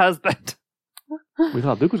 What husband? We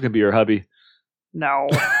thought Luke was going to be your hubby. No.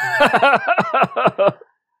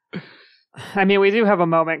 I mean, we do have a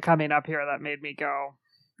moment coming up here that made me go,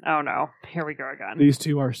 oh no, here we go again. These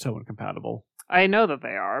two are so incompatible. I know that they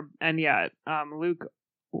are, and yet Luke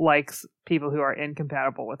likes people who are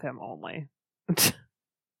incompatible with him only.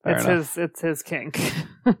 It's his kink.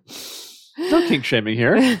 No kink shaming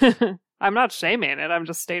here. I'm not shaming it, I'm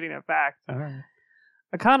just stating a fact. All right.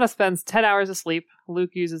 Akanah spends 10 hours asleep.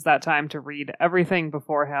 Luke uses that time to read everything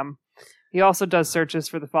before him. He also does searches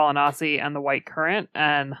for the Fallanassi and the White Current,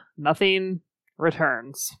 and nothing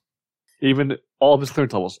returns. Even all of his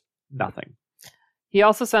clearance levels, nothing. He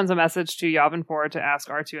also sends a message to Yavin 4 to ask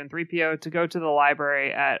R2 and 3PO to go to the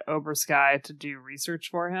library at Obersky to do research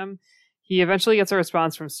for him. He eventually gets a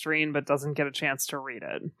response from Streen, but doesn't get a chance to read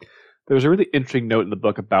it. There was a really interesting note in the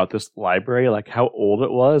book about this library, like how old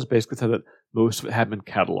it was. Basically said that most of it had been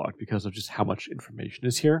cataloged because of just how much information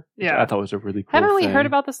is here. Yeah. I thought was a really cool Haven't we thing. heard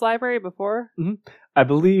about this library before? Mm-hmm. I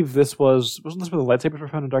believe this wasn't this where the lightsabers were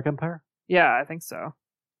found in Dark Empire? Yeah, I think so.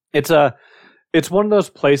 It's one of those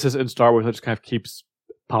places in Star Wars that just kind of keeps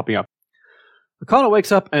popping up. Akanah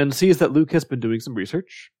wakes up and sees that Luke has been doing some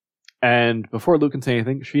research. And before Luke can say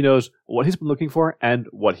anything, she knows what he's been looking for and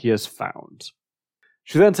what he has found.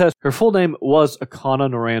 She then says her full name was Akanah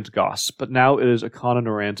Noran's Goss, but now it is Akanah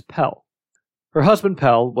Noran's Pell. Her husband,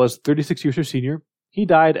 Pell, was 36 years her senior. He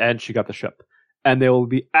died and she got the ship. And there will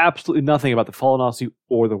be absolutely nothing about the Fallanassi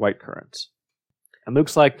or the White Current. And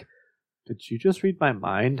Luke's like, did you just read my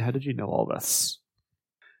mind? How did you know all this?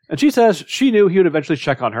 And she says she knew he would eventually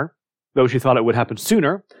check on her, though she thought it would happen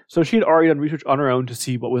sooner, so she had already done research on her own to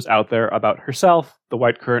see what was out there about herself, the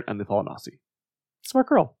White Current, and the Fallanassi. Smart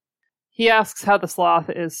girl. He asks how the sloth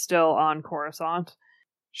is still on Coruscant.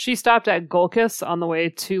 She stopped at Gulkus on the way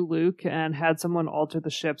to Luke and had someone alter the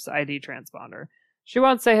ship's ID transponder. She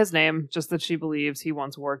won't say his name, just that she believes he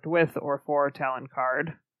once worked with or for Talon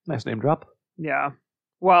Card. Nice name drop. Yeah.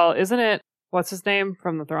 Well, isn't it, what's his name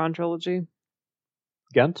from the Thrawn trilogy?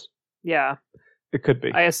 Ghent? Yeah. It could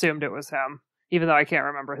be. I assumed it was him, even though I can't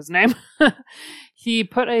remember his name. He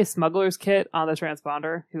put a smuggler's kit on the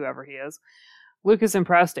transponder, whoever he is. Luke is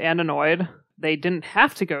impressed and annoyed. They didn't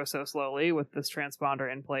have to go so slowly with this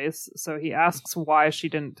transponder in place, so he asks why she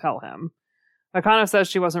didn't tell him. Akanah says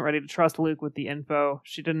she wasn't ready to trust Luke with the info.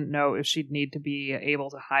 She didn't know if she'd need to be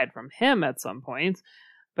able to hide from him at some point.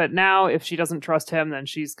 But now, if she doesn't trust him, then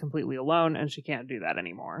she's completely alone, and she can't do that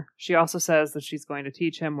anymore. She also says that she's going to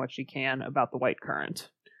teach him what she can about the White Current.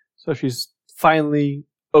 So she's finally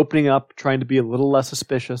opening up, trying to be a little less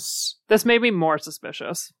suspicious. This made me more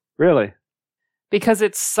suspicious. Really? Because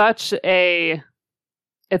it's such a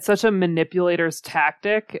manipulator's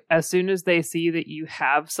tactic as soon as they see that you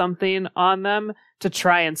have something on them to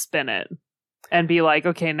try and spin it. And be like,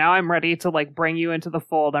 okay, now I'm ready to bring you into the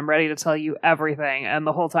fold. I'm ready to tell you everything. And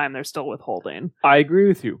the whole time they're still withholding. I agree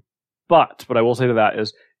with you. But what I will say to that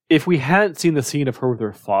is, if we hadn't seen the scene of her with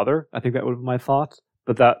her father, I think that would have been my thought.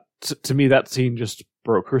 But that, to me, that scene just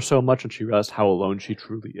broke her so much and she realized how alone she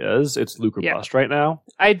truly is. It's Luke or bust right now.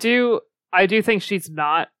 I do think she's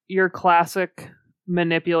not your classic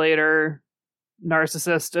manipulator,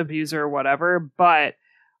 narcissist, abuser, whatever. But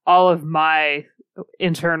all of my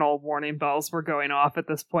internal warning bells were going off at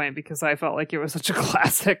this point because I felt like it was such a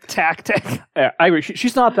classic tactic. Yeah, I agree.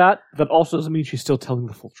 She's not that. That also doesn't mean she's still telling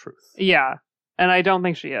the full truth. Yeah, and I don't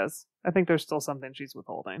think she is. I think there's still something she's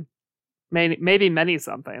withholding. Maybe many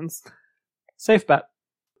somethings. Safe bet.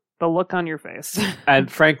 The look on your face.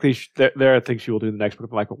 And frankly, there are things she will do in the next book.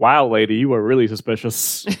 I'm like, wow, lady, you are really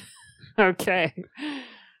suspicious. Okay.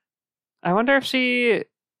 I wonder if she...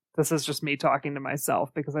 This is just me talking to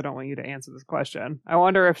myself because I don't want you to answer this question. I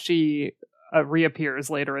wonder if she reappears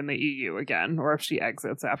later in the EU again, or if she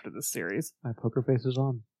exits after this series. My poker face is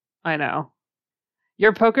on. I know.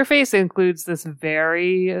 Your poker face includes this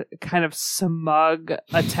very kind of smug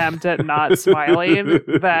attempt at not smiling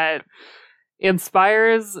that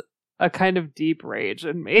inspires a kind of deep rage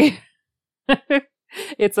in me.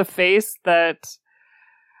 It's a face that...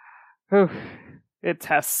 it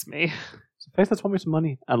tests me. It's a face that's won me some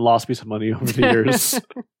money and lost me some money over the years.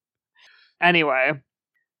 Anyway,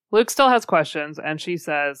 Luke still has questions, and she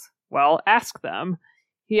says, well, ask them.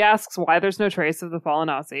 He asks why there's no trace of the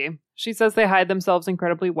Fallanassi. She says they hide themselves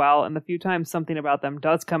incredibly well, and the few times something about them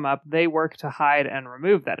does come up, they work to hide and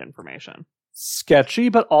remove that information. Sketchy,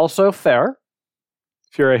 but also fair.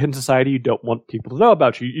 If you're a hidden society, you don't want people to know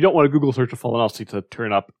about you. You don't want a Google search of Fallanassi to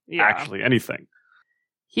turn up actually anything.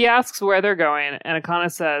 He asks where they're going, and Akanah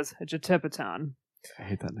says, Jatipaton. I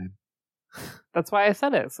hate that name. That's why I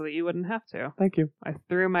said it, so that you wouldn't have to. Thank you. I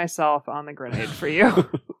threw myself on the grenade for you.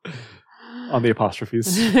 On the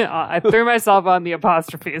apostrophes. I threw myself on the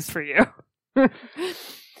apostrophes for you.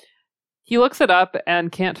 He looks it up and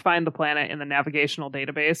can't find the planet in the navigational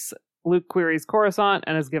database. Luke queries Coruscant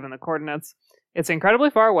and is given the coordinates. It's incredibly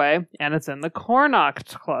far away, and it's in the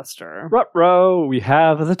Cornoct cluster. Ruh-roh, we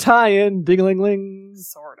have the tie-in, ding-a-ling-ling.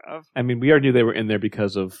 Sort of. I mean, we already knew they were in there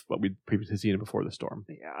because of what we'd previously seen before the storm.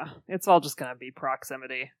 Yeah, it's all just going to be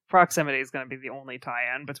proximity. Proximity is going to be the only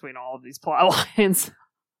tie-in between all of these plot lines.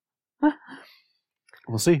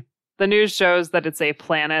 We'll see. The news shows that it's a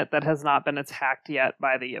planet that has not been attacked yet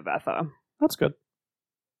by the Yevetha. That's good.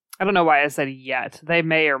 I don't know why I said yet. They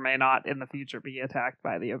may or may not in the future be attacked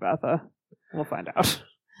by the Yevetha. We'll find out.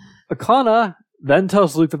 Akanah then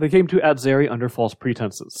tells Luke that they came to Atzeri under false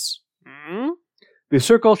pretenses. Hmm? The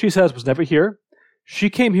circle, she says, was never here. She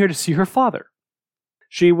came here to see her father.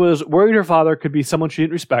 She was worried her father could be someone she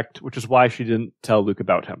didn't respect, which is why she didn't tell Luke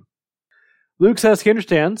about him. Luke says he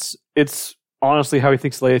understands. It's honestly how he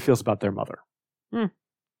thinks Leia feels about their mother.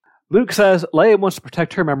 Luke says Leia wants to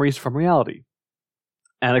protect her memories from reality.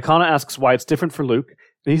 And Akanah asks why it's different for Luke,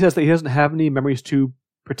 and he says that he doesn't have any memories to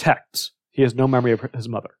protect. He has no memory of his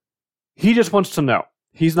mother. He just wants to know.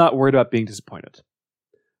 He's not worried about being disappointed.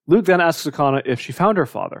 Luke then asks Akanah if she found her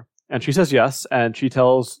father, and she says yes, and she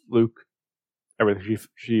tells Luke everything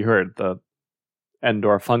she heard, the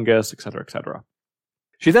Endor fungus, etc., etc.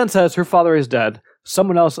 She then says her father is dead,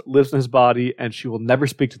 someone else lives in his body, and she will never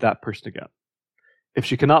speak to that person again. If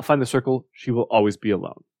she cannot find the circle, she will always be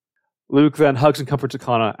alone. Luke then hugs and comforts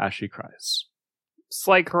Akanah as she cries.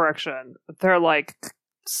 Slight correction. They're like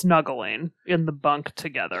snuggling in the bunk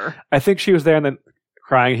together. I think she was there and then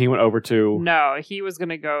crying. He went over to... No, he was going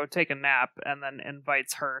to go take a nap and then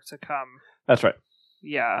invites her to come. That's right.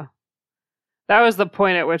 Yeah. That was the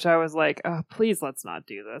point at which I was like, oh, please let's not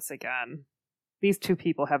do this again. These two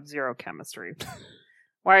people have zero chemistry.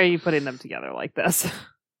 Why are you putting them together like this?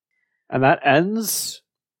 And that ends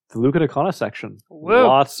the Luke and Akanah section. Woo.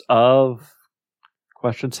 Lots of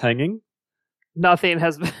questions hanging. No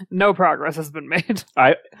progress has been made.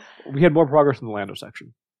 We had more progress in the Lando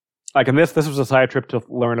section. Like in this was a side trip to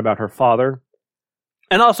learn about her father.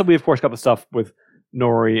 And also we of course got the stuff with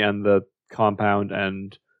Nori and the compound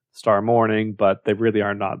and Star Morning, but they really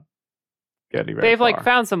are not getting very far. They've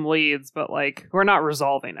found some leads, but we're not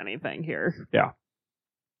resolving anything here. Yeah.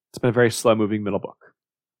 It's been a very slow moving middle book.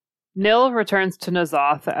 Nil returns to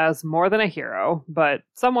N'Zoth as more than a hero, but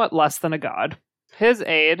somewhat less than a god. His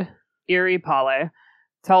aide, Iri Pale,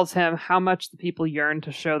 tells him how much the people yearn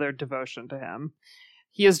to show their devotion to him.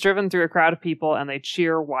 He is driven through a crowd of people and they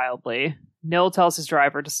cheer wildly. Nil tells his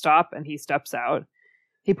driver to stop and he steps out.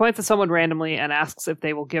 He points at someone randomly and asks if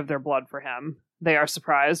they will give their blood for him. They are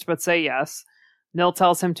surprised, but say yes. Nil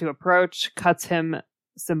tells him to approach, cuts him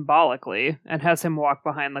symbolically, and has him walk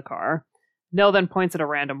behind the car. Nil then points at a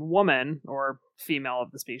random woman, or female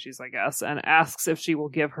of the species, I guess, and asks if she will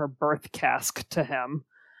give her birth cask to him.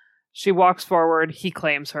 She walks forward, he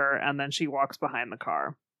claims her, and then she walks behind the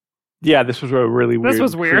car. Yeah, this was a really weird,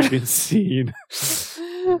 freaking scene.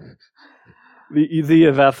 the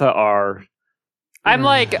Yevetha are... I'm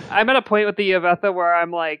at a point with the Yevetha where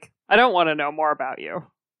I'm like, I don't want to know more about you.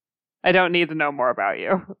 I don't need to know more about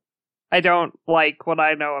you. I don't like what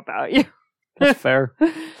I know about you. That's fair.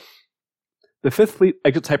 The Fifth Fleet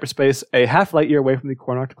exits hyperspace a half light year away from the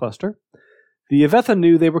Cornacht cluster. The Yevetha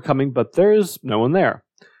knew they were coming, but there's no one there.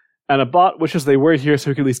 And Abbot wishes they were here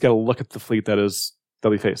so he could at least get a look at the fleet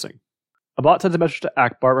they'll be facing. Abbot sends a message to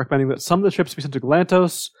Akbar recommending that some of the ships be sent to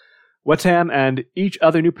Galantos, Wetam, and each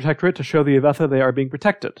other new protectorate to show the Yevetha they are being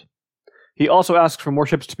protected. He also asks for more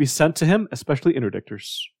ships to be sent to him, especially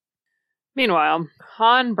interdictors. Meanwhile,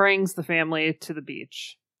 Han brings the family to the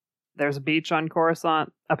beach. There's a beach on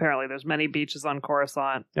Coruscant. Apparently, there's many beaches on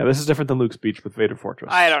Coruscant. Yeah, this is different than Luke's beach with Vader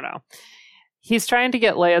Fortress. I don't know. He's trying to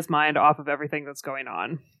get Leia's mind off of everything that's going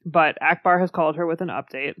on, but Akbar has called her with an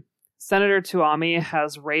update. Senator Tuomi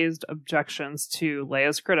has raised objections to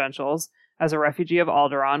Leia's credentials. As a refugee of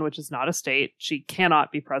Alderaan, which is not a state, she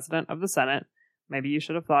cannot be president of the Senate. Maybe you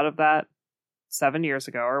should have thought of that 7 years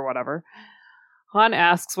ago or whatever. Han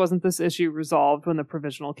asks, wasn't this issue resolved when the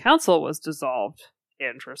Provisional Council was dissolved?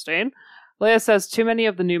 Interesting. Leia says too many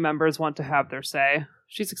of the new members want to have their say.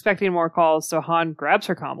 She's expecting more calls, so Han grabs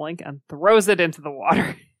her comlink and throws it into the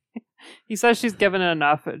water. He says she's given it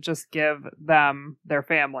enough, just give them, their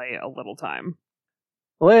family, a little time.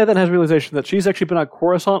 Leia then has a realization that she's actually been on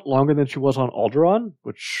Coruscant longer than she was on Alderaan,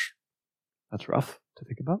 which, that's rough to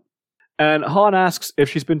think about. And Han asks if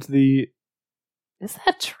she's been to the... Is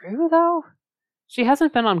that true, though? She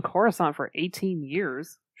hasn't been on Coruscant for 18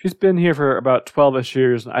 years. She's been here for about 12-ish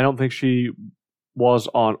years, and I don't think she was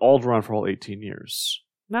on Alderaan for all 18 years.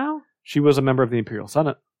 No? She was a member of the Imperial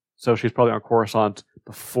Senate, so she's probably on Coruscant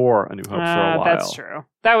before A New Hope for a while. That's true.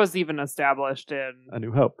 That was even established in A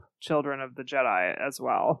New Hope. Children of the Jedi as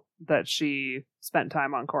well, that she spent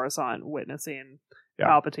time on Coruscant witnessing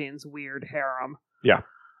Palpatine's weird harem. Yeah.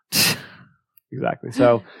 Exactly.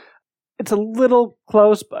 So it's a little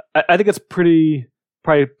close, but I think it's probably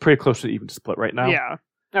pretty close to the even split right now. Yeah.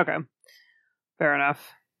 Okay. Fair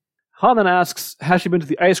enough. Han then asks, has she been to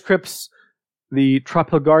the Ice Crypts, the Trop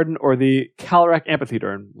Hill Garden, or the Calrac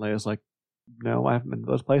Amphitheater? And Leia's like, no, I haven't been to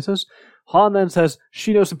those places. Han then says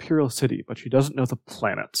she knows Imperial City, but she doesn't know the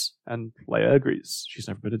planet. And Leia agrees. She's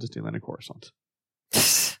never been to Disneyland or Coruscant.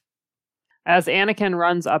 As Anakin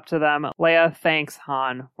runs up to them, Leia thanks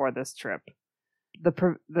Han for this trip.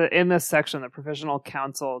 In this section, the Provisional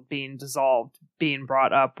Council being dissolved, being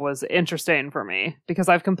brought up was interesting for me, because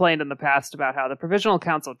I've complained in the past about how the Provisional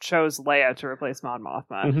Council chose Leia to replace Mon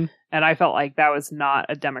Mothma, and I felt like that was not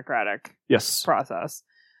a democratic process.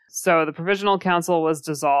 So the Provisional Council was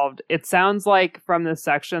dissolved. It sounds like from this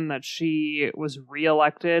section that she was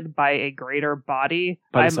reelected by a greater body.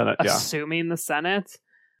 By the Senate, assuming the Senate.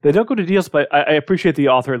 They don't go to details, but I appreciate the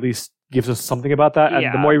author at least gives us something about that.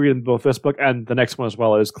 And the more you read in both this book and the next one as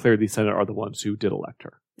well, is clear the Senate are the ones who did elect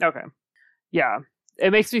her. Okay. Yeah. It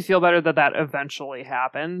makes me feel better that eventually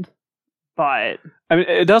happened. But I mean,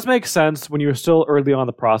 it does make sense when you're still early on in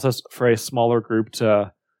the process for a smaller group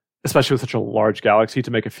to, especially with such a large galaxy,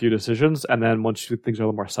 to make a few decisions. And then once things are a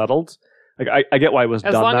little more settled, like I get why it was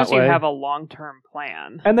done that way. As long as you have a long-term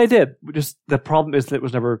plan. And they did. Just the problem is that it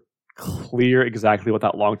was never clear exactly what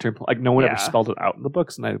that long-term plan, like no one ever spelled it out in the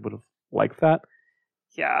books, and I would have liked that.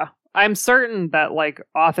 Yeah. I'm certain that like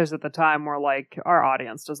authors at the time were like, our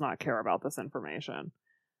audience does not care about this information.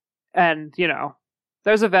 And, you know,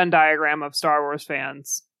 there's a Venn diagram of Star Wars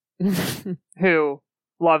fans who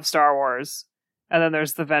love Star Wars. And then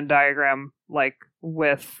there's the Venn diagram like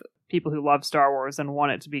with people who love Star Wars and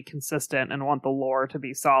want it to be consistent and want the lore to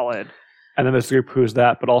be solid. And then there's the group who's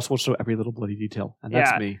that, but also wants to know every little bloody detail. And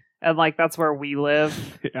that's me. And like that's where we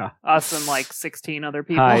live. Yeah. Us and like 16 other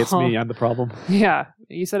people. Hi, it's me. I'm the problem. Yeah.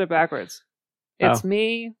 You said it backwards. It's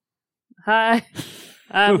me. Hi.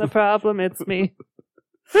 I'm the problem. It's me.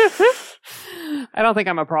 I don't think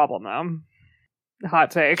I'm a problem though.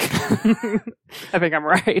 Hot take. I think I'm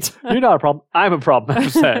right. You're not a problem. I'm a problem. I'm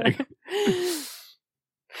saying.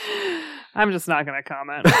 I'm just not going to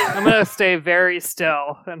comment. I'm going to stay very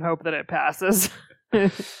still and hope that it passes.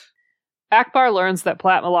 Akbar learns that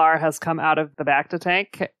Plat Millar has come out of the Bacta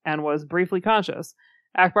tank and was briefly conscious.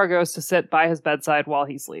 Akbar goes to sit by his bedside while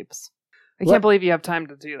he sleeps. I can't believe you have time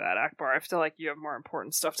to do that, Akbar. I feel like you have more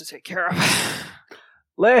important stuff to take care of.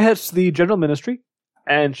 Leia heads to the General Ministry,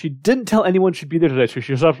 and she didn't tell anyone she'd be there today. So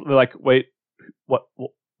she's up like, wait, what?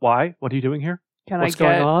 Why? What are you doing here? What's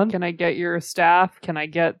going on? Can I get your staff? Can I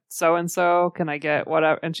get so-and-so? Can I get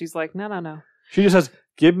whatever? And she's like, no. She just says,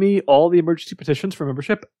 give me all the emergency petitions for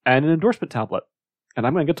membership and an endorsement tablet. And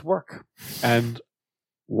I'm going to get to work. And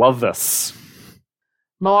love this.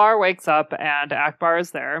 Millar wakes up and Akbar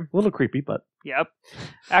is there. A little creepy, but... Yep.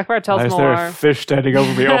 Akbar tells Millar... Is there a fish standing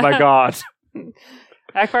over me? Oh my god.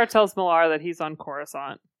 Akbar tells Millar that he's on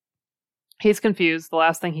Coruscant. He's confused. The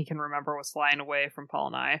last thing he can remember was flying away from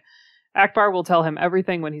Fallanassi. Akbar will tell him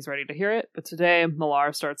everything when he's ready to hear it, but today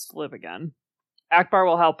Millar starts to live again. Akbar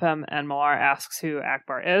will help him, and Millar asks who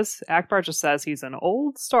Akbar is. Akbar just says he's an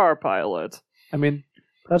old star pilot. I mean,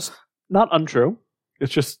 that's not untrue.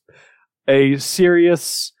 It's just a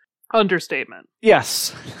serious... understatement.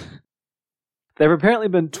 Yes. There have apparently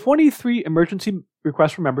been 23 emergency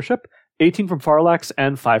requests for membership, 18 from Farlax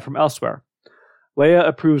and 5 from elsewhere. Leia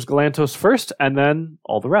approves Galantos first, and then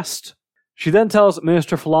all the rest. She then tells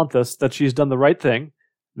Minister Philanthus that she's done the right thing.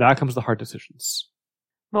 Now comes the hard decisions.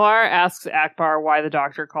 Millar asks Akbar why the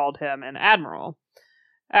doctor called him an admiral.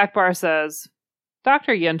 Akbar says,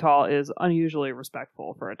 Dr. Yentl is unusually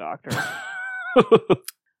respectful for a doctor.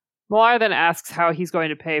 Millar then asks how he's going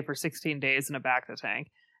to pay for 16 days in a Bacta tank.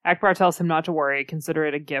 Akbar tells him not to worry, consider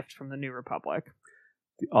it a gift from the New Republic.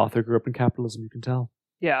 The author grew up in capitalism, you can tell.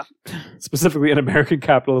 Yeah. Specifically in American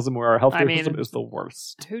capitalism, where our healthcare system is the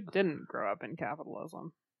worst. Who didn't grow up in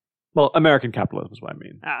capitalism? Well, American capitalism is what I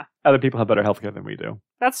mean. Other people have better healthcare than we do.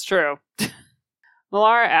 That's true.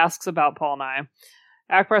 Millar asks about Fallanassi.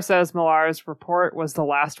 Akbar says Millar's report was the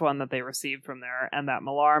last one that they received from there, and that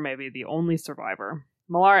Millar may be the only survivor.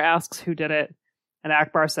 Millar asks who did it, and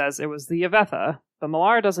Akbar says it was the Yevetha, but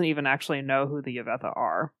Millar doesn't even actually know who the Yevetha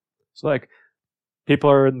are. So, like, people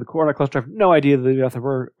are in the corner cluster have no idea that the Yevetha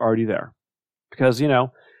were already there. Because, you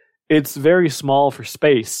know, it's very small for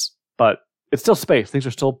space, but it's still space. Things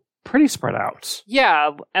are still pretty spread out.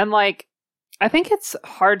 Yeah, and, like, I think it's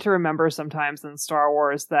hard to remember sometimes in Star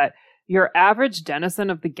Wars that your average denizen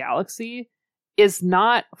of the galaxy is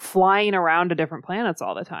not flying around to different planets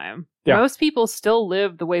all the time. Yeah. Most people still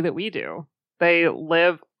live the way that we do. They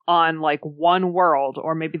live on, like, one world,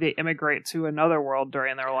 or maybe they immigrate to another world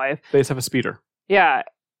during their life. They just have a speeder. Yeah.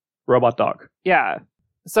 Robot dog. Yeah.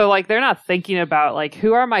 So, like, they're not thinking about, like,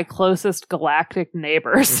 who are my closest galactic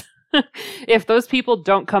neighbors? If those people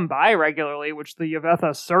don't come by regularly, which the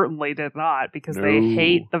Yevetha certainly did not, because they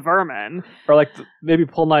hate the vermin. Or like maybe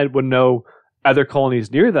Polnai would know other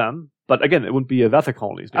colonies near them, but again, it wouldn't be Yevetha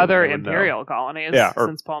colonies near other them. imperial colonies,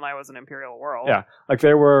 since Polnai was an imperial world. Yeah, like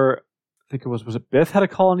there were, I think it was it Bith had a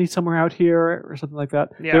colony somewhere out here or something like that?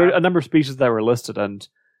 Yeah. There were a number of species that were listed, and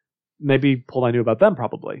maybe Polnai knew about them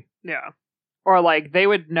probably. Yeah. Or like they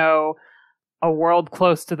would know a world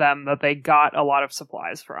close to them that they got a lot of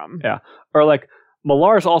supplies from. Yeah. Or like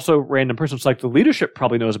Malar is also a random person. It's like the leadership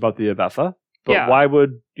probably knows about the Yevetha, but why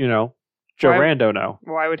would, Joe Rando know?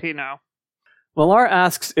 Why would he know? Malar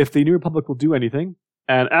asks if the New Republic will do anything,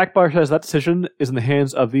 and Akbar says that decision is in the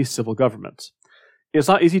hands of the civil government. It's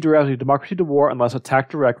not easy to rouse a democracy to war unless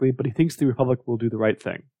attacked directly, but he thinks the Republic will do the right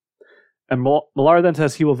thing. And Malar then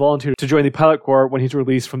says he will volunteer to join the pilot corps when he's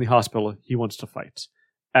released from the hospital he wants to fight.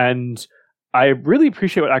 And I really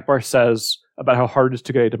appreciate what Akbar says about how hard it is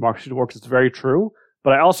to get a democracy to work, because it's very true.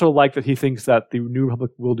 But I also like that he thinks that the New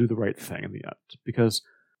Republic will do the right thing in the end, because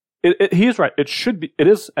he is right. It should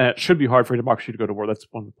be hard for a democracy to go to war. That's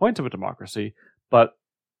one of the points of a democracy. But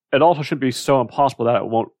it also shouldn't be so impossible that it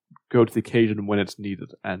won't go to the occasion when it's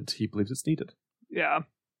needed, and he believes it's needed. Yeah.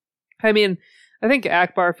 I mean, I think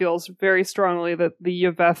Akbar feels very strongly that the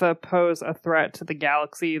Yevetha pose a threat to the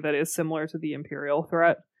galaxy that is similar to the Imperial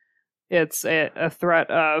threat. It's a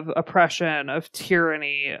threat of oppression, of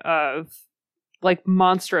tyranny, of like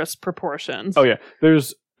monstrous proportions. Oh yeah,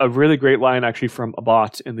 there's a really great line actually from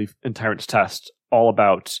Abbott in the Tyrant's Test, all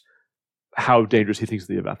about how dangerous he thinks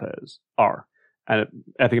the Yevetha are, and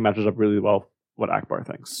I think it matches up really well what Akbar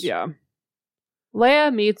thinks. Yeah.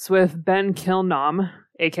 Leia meets with Ben Kilnam,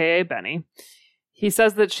 aka Benny. He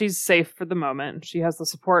says that she's safe for the moment. She has the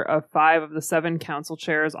support of 5 of the 7 council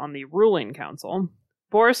chairs on the ruling council.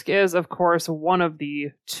 Borsk is, of course, one of the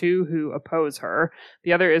 2 who oppose her.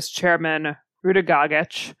 The other is Chairman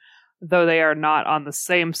Rudagagech, though they are not on the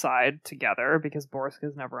same side together, because Borsk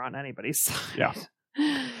is never on anybody's side. Yeah.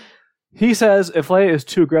 He says if Leia is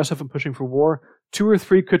too aggressive in pushing for war, 2 or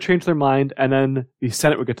 3 could change their mind, and then the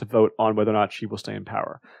Senate would get to vote on whether or not she will stay in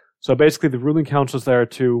power. So basically, the ruling council is there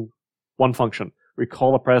to one function: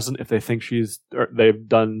 recall the president if they think they've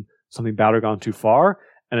done something bad or gone too far.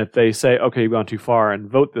 And if they say, okay, you've gone too far and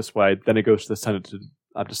vote this way, then it goes to the Senate to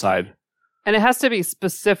decide. And it has to be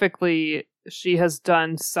specifically, she has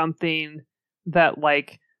done something that,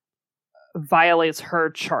 like, violates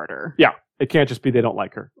her charter. Yeah. It can't just be they don't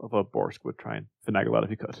like her, although Borsk would try and finagle that if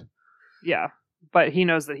he could. Yeah. But he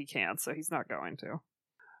knows that he can't, so he's not going to.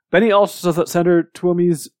 Benny also says that Senator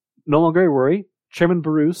Tuomi's no longer a worry. Chairman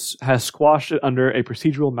Bruce has squashed it under a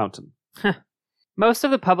procedural mountain. Most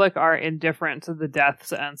of the public are indifferent to the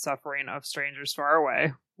deaths and suffering of strangers far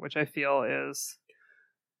away, which I feel is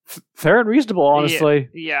fair and reasonable, honestly.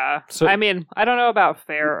 Yeah. So, I mean, I don't know about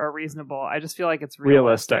fair or reasonable. I just feel like it's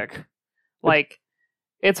realistic. Like,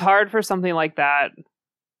 it's hard for something like that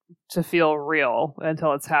to feel real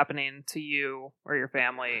until it's happening to you or your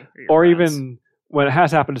family. Or even when it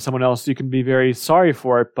has happened to someone else, you can be very sorry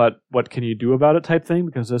for it, but what can you do about it type thing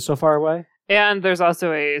because it's so far away? And there's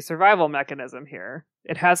also a survival mechanism here.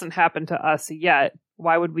 It hasn't happened to us yet.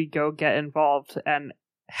 Why would we go get involved and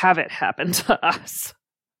have it happen to us?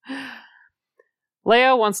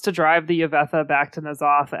 Leia wants to drive the Yevetha back to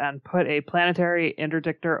N'Zoth and put a planetary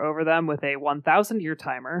interdictor over them with a 1,000-year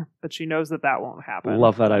timer, but she knows that won't happen.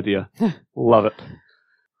 Love that idea. Love it.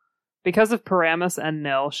 Because of Paramus and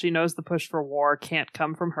Nil, she knows the push for war can't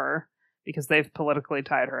come from her, because they've politically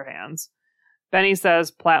tied her hands. Benny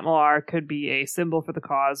says Plat Malar could be a symbol for the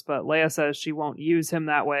cause, but Leia says she won't use him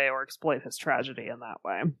that way or exploit his tragedy in that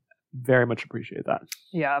way. Very much appreciate that.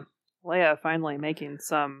 Yeah. Leia finally making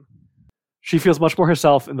some... She feels much more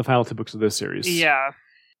herself in the final 2 books of this series. Yeah.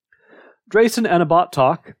 Drayson and Abbott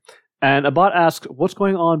talk, and Abbott asks what's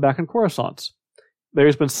going on back in Coruscant.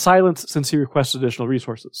 There's been silence since he requested additional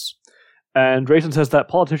resources. And Drayson says that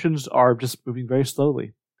politicians are just moving very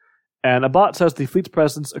slowly. And Abbott says the fleet's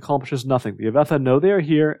presence accomplishes nothing. The Yevetha know they are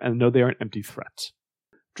here and know they are an empty threat.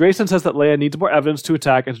 Drayson says that Leia needs more evidence to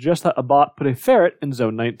attack and suggests that Abbott put a ferret in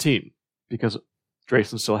Zone 19. Because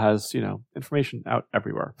Drayson still has, information out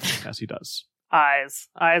everywhere, as he does. Eyes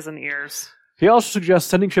and ears. He also suggests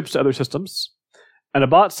sending ships to other systems. And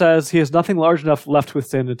Abbott says he has nothing large enough left to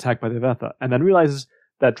withstand an attack by the Yevetha, and then realizes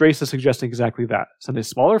that Drayson is suggesting exactly that. Send a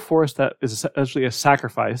smaller force that is essentially a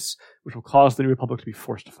sacrifice, which will cause the New Republic to be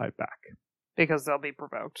forced to fight back. Because they'll be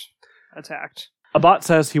provoked. Attacked. Abbott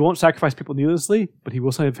says he won't sacrifice people needlessly, but he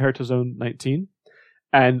will send a ferret to Zone 19.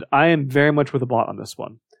 And I am very much with Abbott on this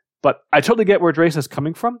one. But I totally get where Drayson is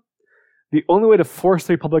coming from. The only way to force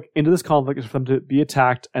the Republic into this conflict is for them to be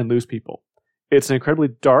attacked and lose people. It's an incredibly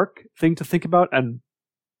dark thing to think about and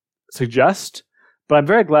suggest, but I'm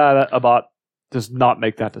very glad that Abbott does not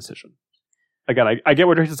make that decision. Again, I get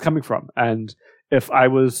where Jason's coming from, and if I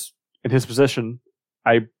was in his position,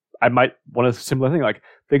 I might want a similar thing. Like,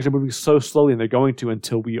 things are moving so slowly, and they're going to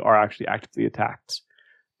until we are actually actively attacked.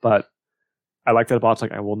 But I like that Abbott's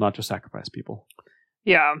like, I will not just sacrifice people.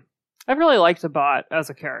 Yeah. I've really liked Abbott as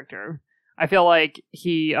a character. I feel like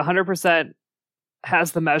he 100%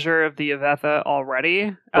 has the measure of the Yevetha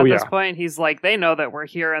already at this point. He's like, they know that we're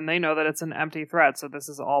here, and they know that it's an empty threat, so this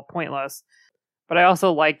is all pointless. But I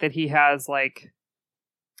also like that he has, like,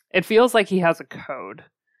 it feels like he has a code,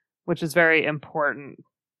 which is very important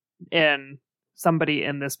in somebody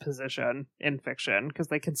in this position in fiction, because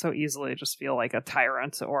they can so easily just feel like a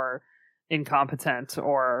tyrant or incompetent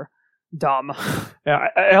or dumb. Yeah,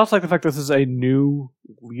 I also like the fact this is a new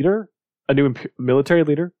leader, a new military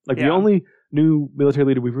leader. Like, the only new military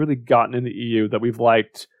leader we've really gotten in the EU that we've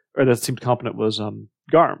liked, or that seemed competent, was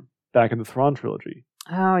Garm, back in the Thrawn trilogy.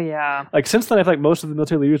 Oh, yeah. Like, since then, I feel like most of the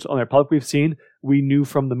military leaders on the Republic we've seen, we knew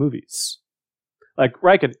from the movies. Like,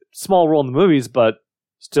 Riken, small role in the movies, but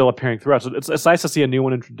still appearing throughout. So it's nice to see a new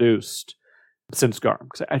one introduced since Garm.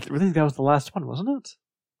 Because I really think that was the last one, wasn't it?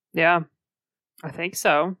 Yeah, I think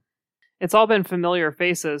so. It's all been familiar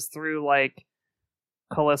faces through, like,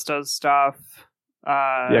 Callisto's stuff.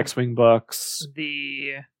 The X-Wing books.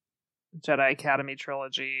 The Jedi Academy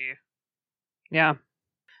trilogy. Yeah.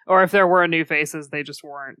 Or if there were new faces, they just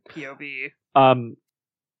weren't POV.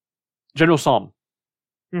 General Psalm.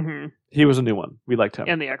 Mm-hmm. He was a new one. We liked him.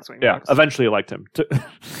 In the X-Wing books. Yeah, eventually liked him.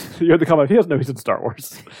 You heard the comment, he doesn't know he's in Star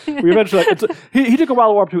Wars. We eventually, he took a while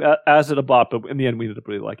to warm up to as did Abbott, but in the end we ended up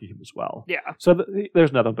really liking him as well. Yeah. So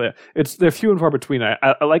there's nothing, but they're few and far between.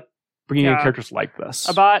 I like bringing in characters like this.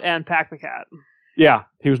 Abbott and Pack the Cat. Yeah,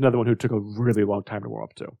 he was another one who took a really long time to warm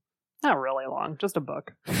up to. Not really long, just a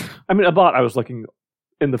book. I mean, Abbott, I was looking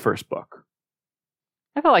in the first book.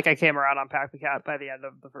 I feel like I came around on Pack the Cat by the end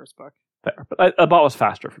of the first book. There, but Abbott was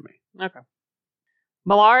faster for me. Okay.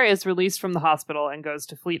 Malar is released from the hospital and goes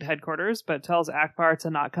to fleet headquarters, but tells Ackbar to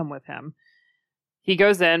not come with him. He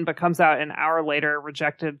goes in, but comes out an hour later,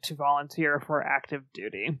 rejected to volunteer for active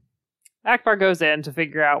duty. Ackbar goes in to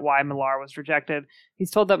figure out why Malar was rejected.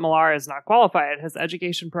 He's told that Malar is not qualified, his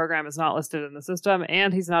education program is not listed in the system,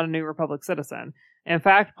 and he's not a New Republic citizen. In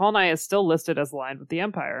fact, Paulnai is still listed as aligned with the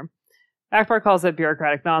Empire. Ackbar calls it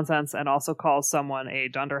bureaucratic nonsense and also calls someone a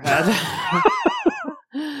dunderhead.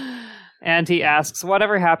 And he asks,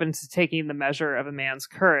 whatever happened to taking the measure of a man's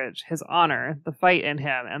courage, his honor, the fight in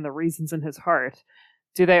him, and the reasons in his heart?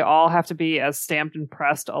 Do they all have to be as stamped and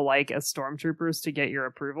pressed alike as stormtroopers to get your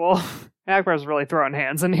approval? Ackbar's really throwing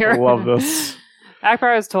hands in here. I love this.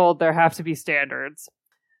 Ackbar is told there have to be standards.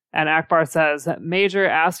 And Ackbar says, Major,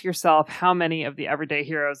 ask yourself how many of the everyday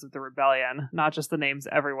heroes of the rebellion, not just the names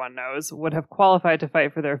everyone knows, would have qualified to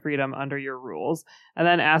fight for their freedom under your rules. And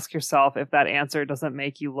then ask yourself if that answer doesn't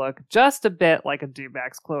make you look just a bit like a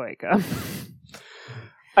Dewback's cloaca.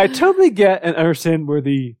 I totally get and understand where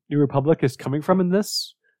the New Republic is coming from in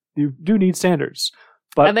this. You do need standards.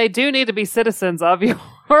 And they do need to be citizens of your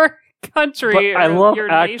country. But I love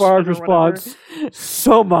Ackbar's response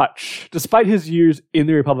so much. Despite his years in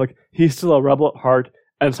the Republic, he's still a rebel at heart,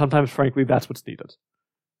 and sometimes, frankly, that's what's needed.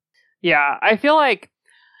 Yeah, I feel like...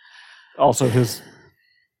 Also, his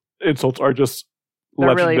insults are just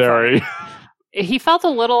legendary. Really he felt a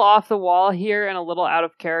little off the wall here and a little out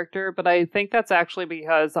of character, but I think that's actually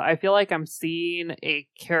because I feel like I'm seeing a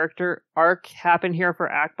character arc happen here for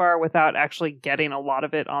Ackbar without actually getting a lot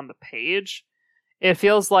of it on the page. It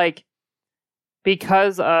feels like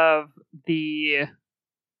because of the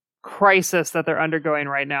crisis that they're undergoing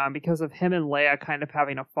right now, and because of him and Leia kind of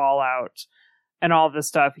having a fallout and all this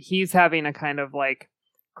stuff, he's having a kind of like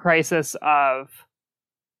crisis of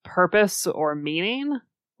purpose or meaning.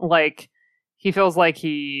 Like, he feels like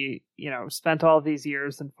he, spent all these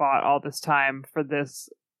years and fought all this time for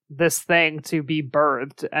this thing to be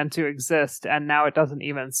birthed and to exist, and now it doesn't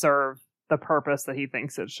even serve the purpose that he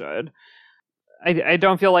thinks it should. I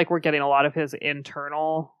don't feel like we're getting a lot of his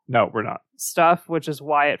internal stuff, which is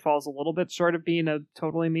why it falls a little bit short of being a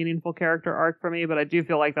totally meaningful character arc for me, but I do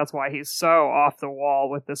feel like that's why he's so off the wall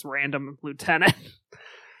with this random lieutenant.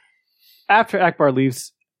 After Ackbar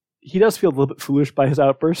leaves, he does feel a little bit foolish by his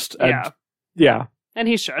outburst. Yeah. And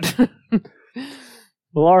he should.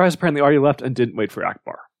 Malar has apparently already left and didn't wait for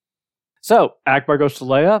Ackbar. So, Ackbar goes to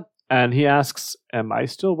Leia, and he asks, am I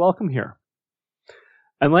still welcome here?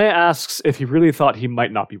 And Leia asks if he really thought he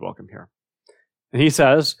might not be welcome here. And he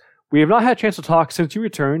says, we have not had a chance to talk since you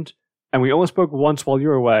returned, and we only spoke once while you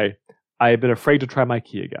were away. I have been afraid to try my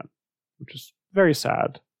key again, which is very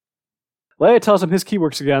sad. Leia tells him his key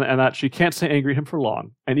works again and that she can't stay angry at him for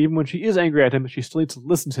long. And even when she is angry at him, she still needs to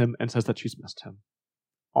listen to him and says that she's missed him.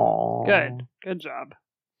 Aww. Good job.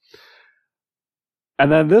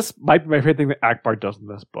 And then this might be my favorite thing that Ackbar does in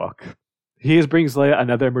this book. He brings Leia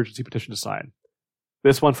another emergency petition to sign.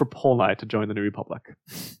 This one for Polni to join the New Republic.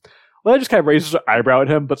 Leia just kind of raises her eyebrow at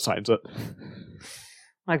him, but signs it.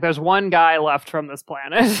 Like, there's one guy left from this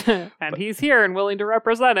planet, and he's here and willing to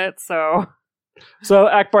represent it, so... So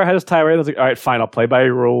Ackbar had his tirade. I was like, all right, fine, I'll play by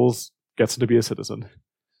your rules. Gets him to be a citizen.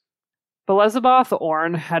 Belzebath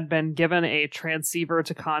Orn had been given a transceiver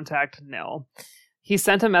to contact Nil. He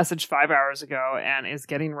sent a message 5 hours ago and is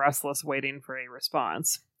getting restless waiting for a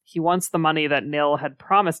response. He wants the money that Nil had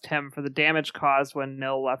promised him for the damage caused when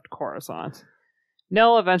Nil left Coruscant.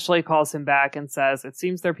 Nil eventually calls him back and says it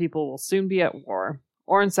seems their people will soon be at war.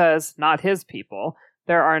 Orn says, not his people.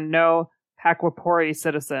 There are no Pakwapori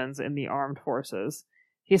citizens in the armed forces.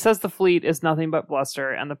 He says the fleet is nothing but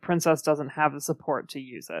bluster, and the princess doesn't have the support to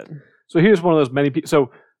use it. So here's one of those many people.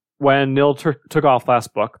 So when Nil took off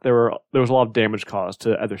last book, there was a lot of damage caused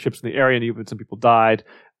to other ships in the area, and even some people died.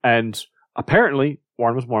 And apparently,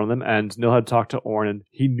 Orn was one of them, and Nil had talked to Orn, and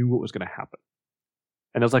he knew what was going to happen.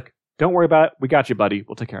 And I was like, don't worry about it. We got you, buddy.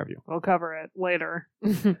 We'll take care of you. We'll cover it later.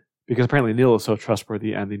 Because apparently Nil is so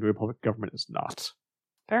trustworthy, and the New Republic government is not.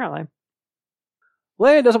 Apparently.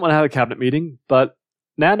 Leia doesn't want to have a cabinet meeting, but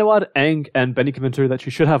Nanawad, Aang, and Benny convince her that she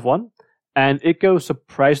should have one, and it goes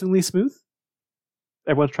surprisingly smooth.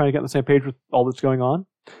 Everyone's trying to get on the same page with all that's going on.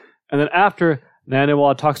 And then after,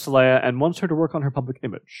 Nanawad talks to Leia and wants her to work on her public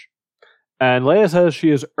image. And Leia says she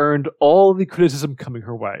has earned all the criticism coming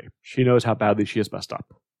her way. She knows how badly she has messed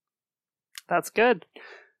up. That's good.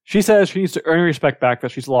 She says she needs to earn her respect back that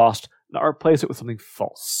she's lost, not replace it with something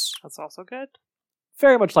false. That's also good.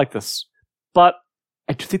 Very much like this. But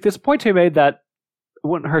I do think there's a point to be made that it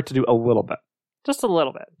wouldn't hurt to do a little bit. Just a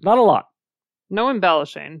little bit. Not a lot. No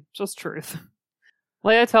embellishing, just truth.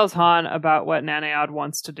 Leia tells Han about what Nanaod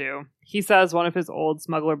wants to do. He says one of his old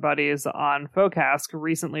smuggler buddies on Focask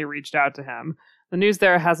recently reached out to him. The news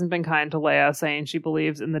there hasn't been kind to Leia, saying she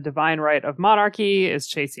believes in the divine right of monarchy, is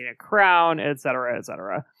chasing a crown, etc.,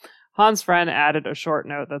 etc. Han's friend added a short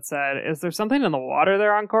note that said, is there something in the water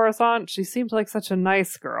there on Coruscant? She seemed like such a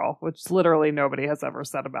nice girl, which literally nobody has ever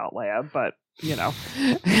said about Leia, but, you know.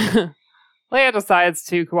 Leia decides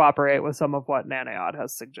to cooperate with some of what Nanaod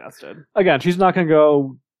has suggested. Again, she's not going to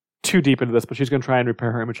go too deep into this, but she's going to try and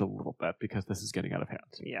repair her image a little bit because this is getting out of hand.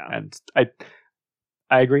 Yeah. And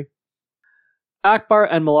I agree. Ackbar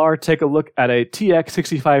and Malar take a look at a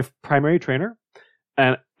TX-65 primary trainer,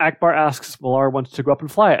 and Ackbar asks if Malar wants to go up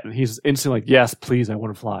and fly it, and he's instantly like, yes, please, I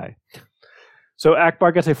want to fly. So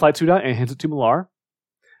Ackbar gets a flight suit out and hands it to Malar,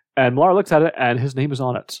 and Malar looks at it, and his name is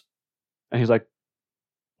on it. And he's like,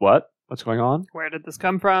 what? What's going on? Where did this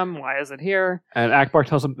come from? Why is it here? And Ackbar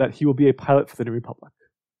tells him that he will be a pilot for the New Republic.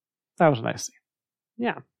 That was a nice scene.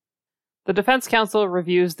 Yeah. The Defense Council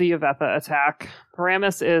reviews the Yevetha attack.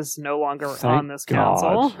 Paramus is no longer on this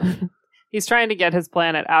council. He's trying to get his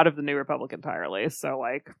planet out of the New Republic entirely, so,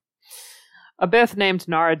 like... A Bith named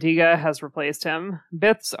Nara Diga has replaced him.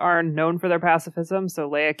 Biths are known for their pacifism, so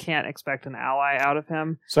Leia can't expect an ally out of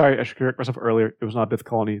him. Sorry, I should correct myself earlier. It was not a Bith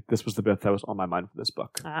colony. This was the Bith that was on my mind for this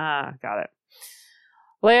book. Ah, got it.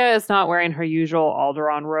 Leia is not wearing her usual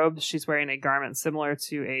Alderaan robes. She's wearing a garment similar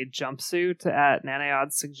to a jumpsuit at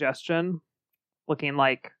Nanaod's suggestion, looking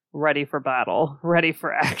like ready for battle, ready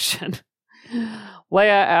for action. Leia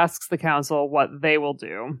asks the council what they will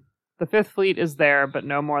do. The Fifth Fleet is there, but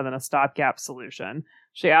no more than a stopgap solution.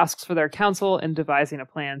 She asks for their counsel in devising a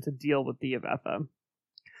plan to deal with the Yevetha.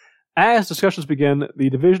 As discussions begin, the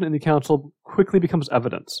division in the council quickly becomes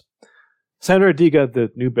evident. Senator Diga, the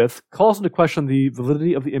new Bith, calls into question the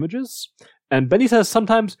validity of the images, and Benny says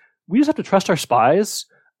sometimes we just have to trust our spies,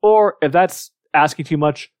 or if that's asking too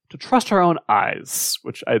much, to trust our own eyes,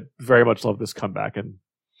 which I very much love this comeback, and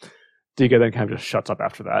Diga then kind of just shuts up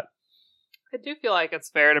after that. I do feel like it's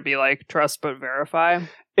fair to be like, trust but verify.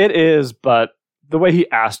 It is, but the way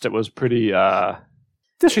he asked it was pretty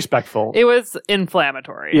disrespectful. It was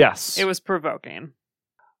inflammatory. Yes. It was provoking.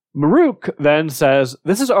 Maruk then says,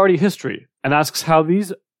 this is already history, and asks how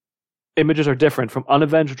these images are different from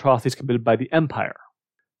unavenged atrocities committed by the Empire.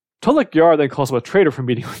 Tolek Yar then calls him a traitor for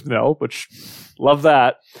meeting with Nil, which, love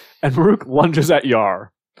that, and Maruk lunges at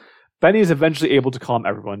Yar. Benny is eventually able to calm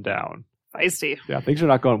everyone down. Feisty. Yeah, things are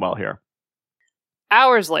not going well here.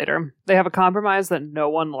 Hours later, they have a compromise that no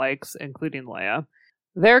one likes, including Leia.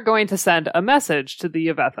 They're going to send a message to the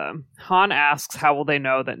Yevetha. Han asks how will they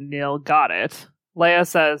know that Nil got it. Leia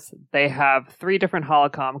says they have 3 different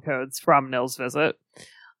holocom codes from Nil's visit.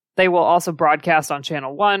 They will also broadcast on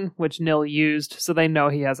Channel 1, which Nil used, so they know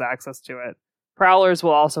he has access to it. Prowlers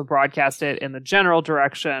will also broadcast it in the general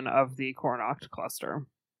direction of the Cornoct cluster.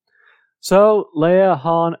 So Leia,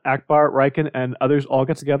 Han, Akbar, Riken, and others all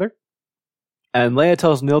get together, and Leia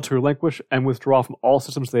tells Nil to relinquish and withdraw from all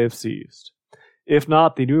systems they have seized. If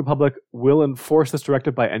not, the New Republic will enforce this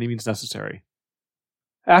directive by any means necessary.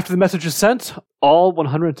 After the message is sent, all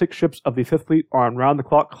 106 ships of the 5th Fleet are on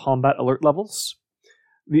round-the-clock combat alert levels.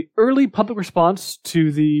 The early public response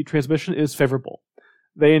to the transmission is favorable.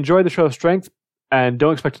 They enjoy the show of strength and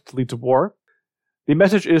don't expect it to lead to war. The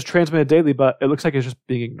message is transmitted daily, but it looks like it's just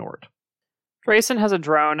being ignored. Drayson has a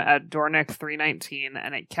drone at Dornick 319,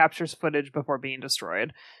 and it captures footage before being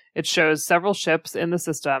destroyed. It shows several ships in the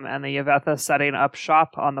system and the Yevetha setting up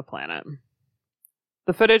shop on the planet.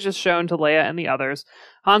 The footage is shown to Leia and the others.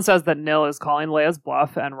 Han says that Nil is calling Leia's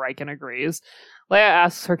bluff, and Riken agrees. Leia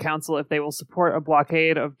asks her council if they will support a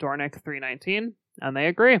blockade of Dornick 319, and they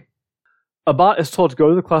agree. Abbott is told to go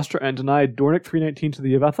to the cluster and deny Dornick 319 to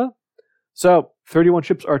the Yevetha. So, 31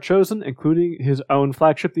 ships are chosen, including his own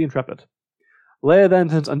flagship, the Intrepid. Leia then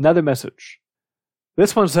sends another message.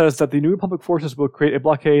 This one says that the New Republic forces will create a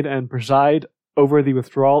blockade and preside over the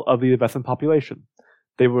withdrawal of the Yevethan population.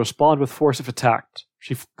 They will respond with force if attacked.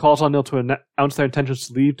 She calls on Nil to announce their intentions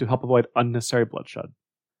to leave to help avoid unnecessary bloodshed.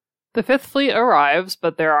 The 5th Fleet arrives,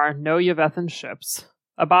 but there are no Yevethan ships.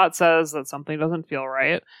 Abbott says that something doesn't feel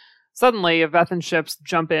right. Suddenly, Yevethan ships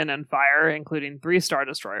jump in and fire, including 3 Star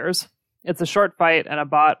Destroyers. It's a short fight, and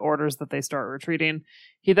Abbott orders that they start retreating.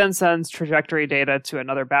 He then sends trajectory data to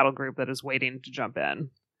another battle group that is waiting to jump in.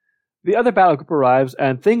 The other battle group arrives,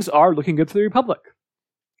 and things are looking good for the Republic.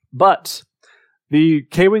 But the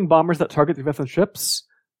K-Wing bombers that target the Yevethan ships,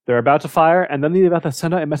 they're about to fire, and then the Yevetha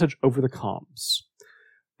send out a message over the comms.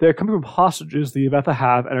 They're coming from hostages the Yevetha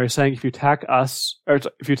have, and are saying if you attack us, or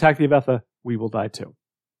if you attack the Yevetha, we will die too.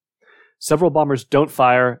 Several bombers don't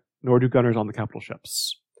fire, nor do gunners on the capital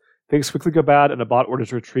ships. Things quickly go bad, and Abbott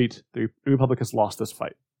orders retreat. The New Republic has lost this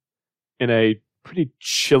fight. In a pretty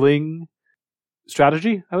chilling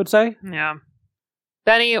strategy, I would say. Yeah.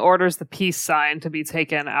 Benny orders the peace sign to be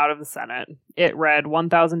taken out of the Senate. It read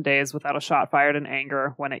 1,000 days without a shot fired in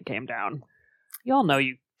anger when it came down. Y'all know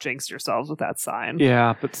you jinxed yourselves with that sign.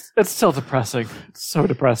 Yeah, but it's still depressing. It's so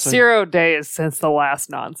depressing. 0 days since the last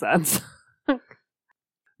nonsense.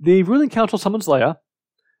 The ruling council summons Leia.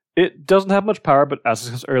 It doesn't have much power, but as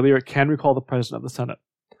discussed earlier, it can recall the president of the Senate.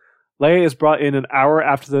 Leia is brought in an hour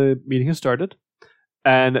after the meeting has started,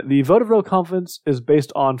 and the vote of real confidence is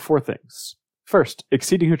based on 4 things. First,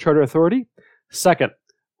 exceeding her charter authority. Second,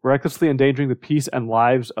 recklessly endangering the peace and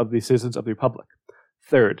lives of the citizens of the Republic.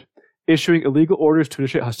 Third, issuing illegal orders to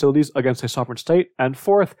initiate hostilities against a sovereign state. And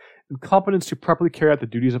fourth, incompetence to properly carry out the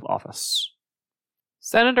duties of office.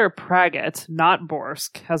 Senator Praggett, not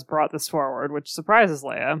Borsk, has brought this forward, which surprises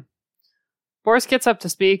Leia. Borsk gets up to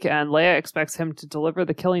speak, and Leia expects him to deliver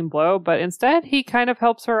the killing blow, but instead he kind of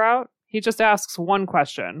helps her out. He just asks one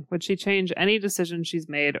question: would she change any decision she's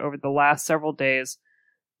made over the last several days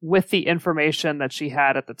with the information that she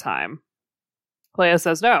had at the time? Leia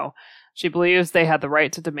says no. She believes they had the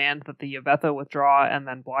right to demand that the Yevetha withdraw and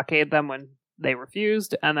then blockade them when they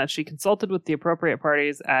refused, and that she consulted with the appropriate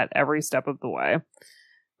parties at every step of the way.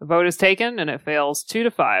 The vote is taken, and it fails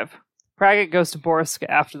 2-5. Praggett goes to Borsk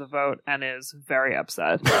after the vote and is very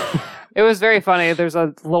upset. It was very funny. There's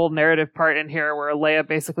a little narrative part in here where Leia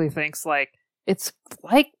basically thinks, like, it's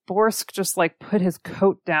like Borsk just, like, put his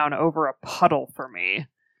coat down over a puddle for me.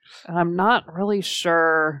 And I'm not really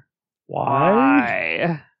sure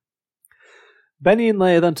why. Benny and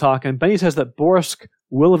Leia then talk, and Benny says that Borsk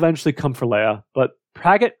will eventually come for Leia, but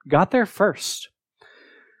Praggett got there first.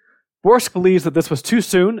 Borsk believes that this was too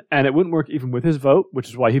soon, and it wouldn't work even with his vote, which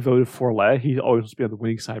is why he voted for Leia. He always wants to be on the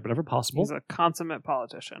winning side whenever possible. He's a consummate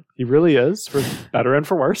politician. He really is, for better and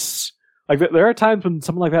for worse. Like, there are times when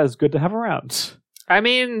someone like that is good to have around. I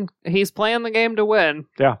mean, he's playing the game to win.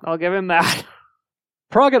 Yeah. I'll give him that.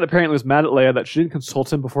 Praggett apparently was mad at Leia that she didn't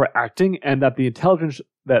consult him before acting, and that the intelligence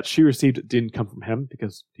that she received didn't come from him,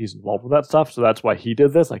 because he's involved with that stuff, so that's why he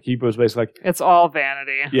did this. Like, he was basically like... It's all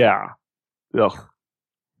vanity. Yeah. Ugh.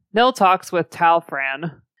 Nil talks with Tal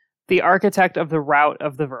Fran, the architect of the route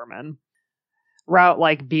of the vermin. Route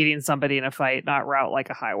like beating somebody in a fight, not route like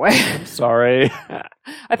a highway. Sorry.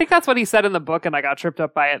 I think that's what he said in the book, and I got tripped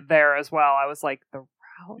up by it there as well. I was like, the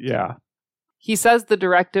route? Yeah. He says the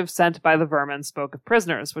directive sent by the vermin spoke of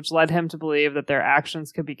prisoners, which led him to believe that their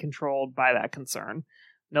actions could be controlled by that concern.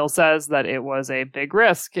 Nil says that it was a big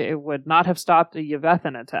risk. It would not have stopped a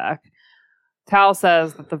Yevethan attack. Tal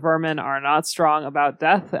says that the vermin are not strong about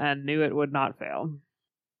death and knew it would not fail.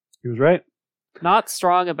 He was right. Not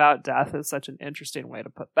strong about death is such an interesting way to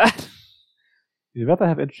put that. Yevetha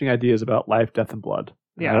have interesting ideas about life, death, and blood.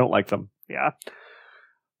 Yeah. I don't like them. Yeah.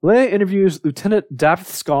 Leia interviews Lieutenant Davith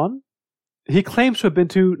Skon. He claims to have been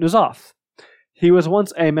to N'Zoth. He was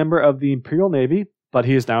once a member of the Imperial Navy, but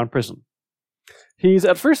he is now in prison. He's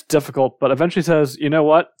at first difficult, but eventually says, you know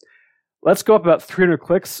what? Let's go up about 300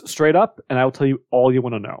 clicks straight up, and I will tell you all you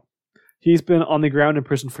want to know. He's been on the ground in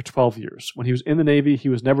prison for 12 years. When he was in the Navy, he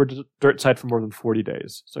was never dirt side for more than 40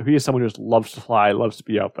 days. So he is someone who just loves to fly, loves to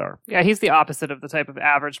be out there. Yeah, he's the opposite of the type of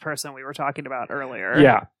average person we were talking about earlier.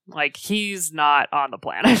 Yeah. Like, he's not on the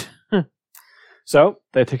planet. So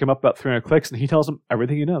they take him up about 300 clicks, and he tells them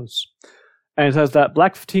everything he knows. And it says that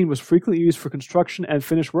Black 15 was frequently used for construction and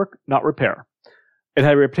finish work, not repair. It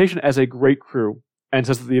had a reputation as a great crew, and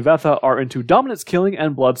says that the Yevetha are into dominance killing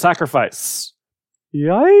and blood sacrifice.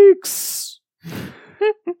 Yikes!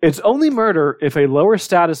 It's only murder if a lower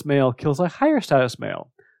status male kills a higher status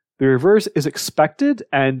male. The reverse is expected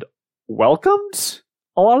and welcomed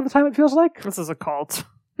a lot of the time, it feels like. This is a cult.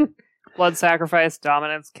 Blood sacrifice,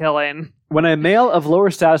 dominance, killing. When a male of lower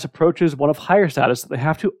status approaches one of higher status, they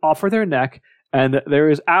have to offer their neck, and there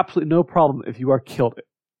is absolutely no problem if you are killed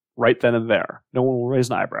right then and there. No one will raise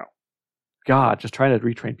an eyebrow. God, just trying to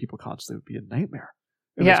retrain people constantly would be a nightmare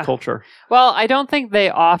in this culture. Well, I don't think they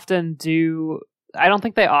often do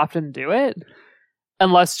it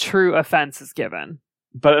unless true offense is given.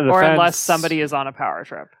 But unless somebody is on a power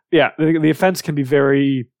trip. Yeah, the offense can be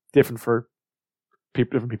very different for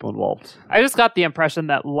different people involved. I just got the impression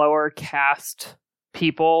that lower caste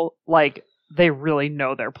people, like, they really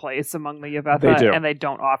know their place among the Yevetha, and they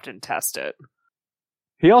don't often test it.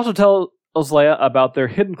 He also tells Leia about their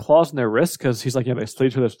hidden claws in their wrists, because he's like, they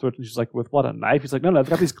slit to their throat, and she's like, with what, a knife? He's like, no, I've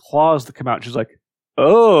got these claws that come out. And she's like,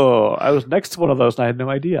 oh, I was next to one of those and I had no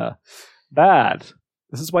idea. Bad.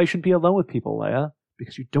 This is why you shouldn't be alone with people, Leia,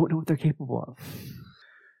 because you don't know what they're capable of.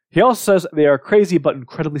 He also says they are crazy but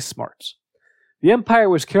incredibly smart. The Empire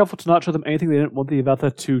was careful to not show them anything they didn't want the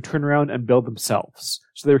Yevetha to turn around and build themselves.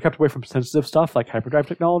 So they were kept away from sensitive stuff like hyperdrive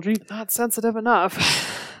technology. Not sensitive enough.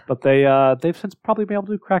 But they've since probably been able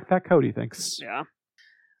to crack that code, he thinks. Yeah.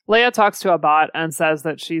 Leia talks to Abbott and says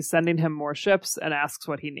that she's sending him more ships and asks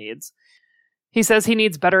what he needs. He says he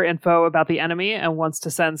needs better info about the enemy and wants to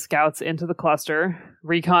send scouts into the cluster,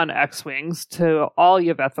 recon X-Wings, to all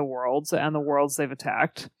Yevetha worlds and the worlds they've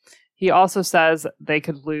attacked. He also says they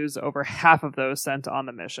could lose over half of those sent on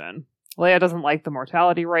the mission. Leia doesn't like the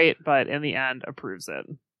mortality rate, but in the end approves it.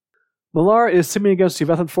 Malar is simming against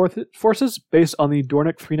Yevethan forces based on the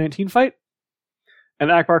Dornick 319 fight.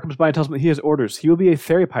 And Akbar comes by and tells him that he has orders. He will be a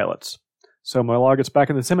ferry pilot. So Malar gets back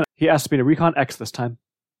in the sim and he asks me to recon X this time.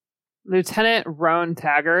 Lieutenant Roan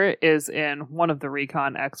Tagger is in one of the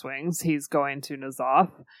recon X-Wings. He's going to N'Zoth.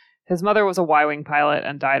 His mother was a Y-Wing pilot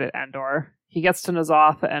and died at Endor. He gets to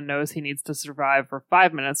N'Zoth and knows he needs to survive for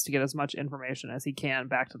 5 minutes to get as much information as he can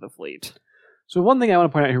back to the fleet. So one thing I want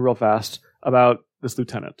to point out here real fast about this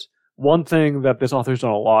lieutenant. One thing that this author's done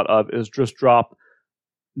a lot of is just drop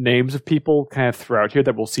names of people kind of throughout here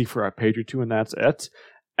that we'll see for a page or two, and that's it.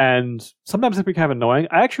 And sometimes it can be kind of annoying.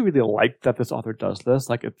 I actually really like that this author does this.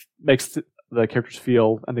 Like, it makes the characters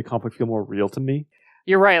feel and the conflict feel more real to me.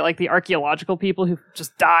 You're right, like the archaeological people who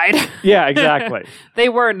just died. Yeah, exactly. They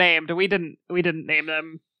were named. We didn't name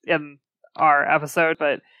them in our episode,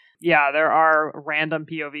 but yeah, there are random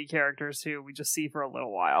POV characters who we just see for a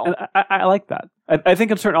little while. And I like that. I think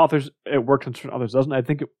in certain authors it works, in certain others doesn't. I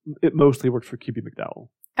think it mostly works for QB McDowell.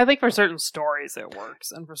 I think for certain stories it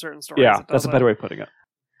works, and for certain stories it doesn't. That's a better way of putting it.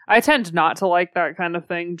 I tend not to like that kind of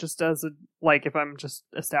thing, just as if I'm just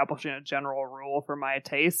establishing a general rule for my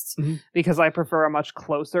tastes, because I prefer a much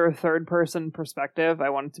closer third-person perspective. I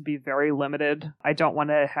want it to be very limited. I don't want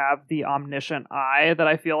to have the omniscient eye that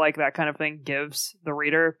I feel like that kind of thing gives the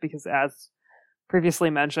reader, because as previously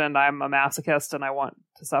mentioned, I'm a masochist and I want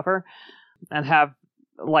to suffer and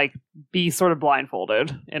be sort of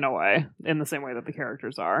blindfolded in a way, in the same way that the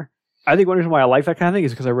characters are. I think one reason why I like that kind of thing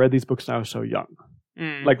is because I read these books when I was so young.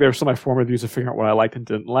 Like, there's some of my formative views of figuring out what I liked and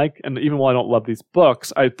didn't like. And even while I don't love these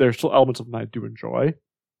books, there's still elements of them I do enjoy.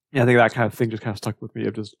 And I think that kind of thing just kind of stuck with me,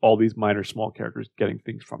 of just all these minor, small characters getting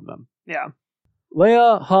things from them. Yeah.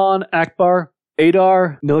 Leia, Han, Akbar,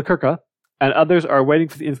 Adar, Nilakirka, and others are waiting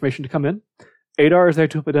for the information to come in. Adar is there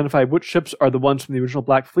to help identify which ships are the ones from the original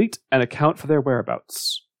Black Fleet and account for their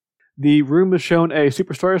whereabouts. The room is shown a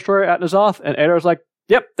Super Star Destroyer at N'Zoth, and Adar's like,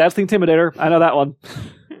 yep, that's the Intimidator. I know that one.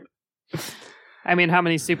 I mean, how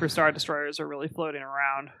many Superstar Destroyers are really floating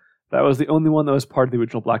around? That was the only one that was part of the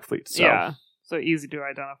original Black Fleet. So. Yeah, so easy to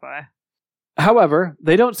identify. However,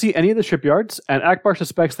 they don't see any of the shipyards, and Akbar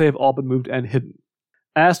suspects they have all been moved and hidden.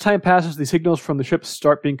 As time passes, the signals from the ships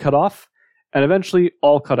start being cut off, and eventually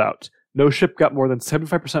all cut out. No ship got more than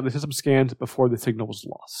 75% of the system scanned before the signal was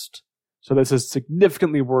lost. So this is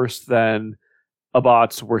significantly worse than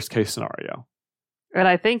Abot's worst-case scenario. And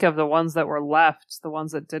I think of the ones that were left, the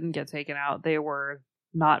ones that didn't get taken out, they were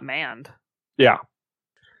not manned. Yeah.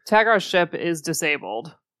 Tagar's ship is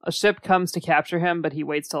disabled. A ship comes to capture him, but he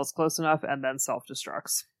waits till it's close enough and then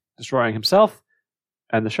self-destructs. Destroying himself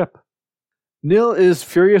and the ship. Nil is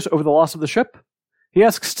furious over the loss of the ship. He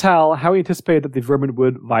asks Tal how he anticipated that the vermin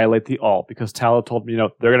would violate the All, because Tal had told him,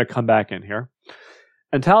 they're going to come back in here.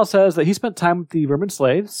 And Tal says that he spent time with the vermin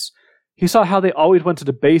slaves. He saw how they always went to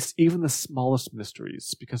debase even the smallest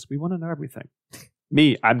mysteries, because we want to know everything.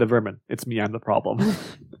 Me, I'm the vermin. It's me, I'm the problem.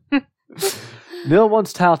 Nil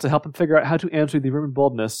wants Tal to help him figure out how to answer the vermin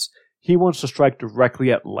boldness. He wants to strike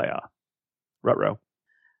directly at Leia. Ruh-roh.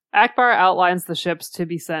 Akbar outlines the ships to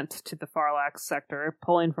be sent to the Farlax sector,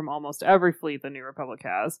 pulling from almost every fleet the New Republic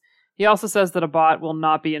has. He also says that Abbot will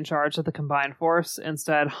not be in charge of the combined force.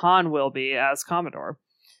 Instead, Han will be as Commodore.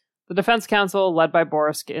 The Defense Council, led by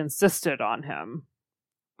Borsk, insisted on him.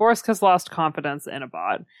 Borsk has lost confidence in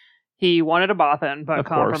Abbot. He wanted a Bothan, but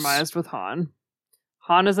compromised with Han.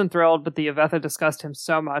 Han isn't thrilled, but the Yevetha discussed him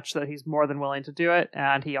so much that he's more than willing to do it,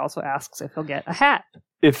 and he also asks if he'll get a hat.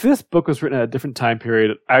 If this book was written at a different time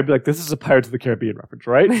period, I'd be like, this is a Pirates of the Caribbean reference,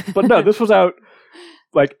 right? But no, this was out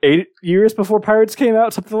like 8 years before Pirates came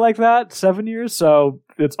out, something like that, 7 years, so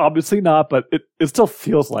it's obviously not, but it still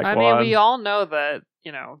feels like one. I mean, we all know that,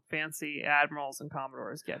 fancy admirals and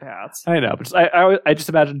commodores get hats. I know, but I just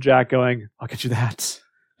imagine Jack going, I'll get you the hats.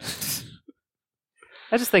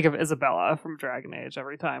 I just think of Isabella from Dragon Age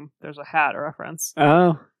every time there's a hat reference.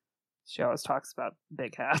 Oh. She always talks about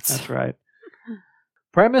big hats. That's right.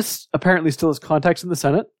 Primus apparently still has contacts in the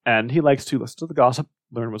Senate, and he likes to listen to the gossip,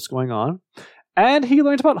 learn what's going on. And he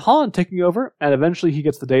learns about Han taking over, and eventually he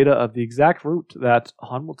gets the data of the exact route that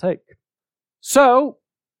Han will take. So,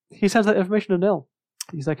 he sends that information to Nil.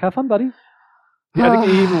 He's like, have fun, buddy. I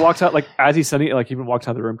think he even walks out, as he's sending it, he even walks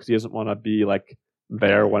out of the room because he doesn't want to be,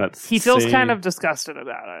 there when it's He feels seen. kind of disgusted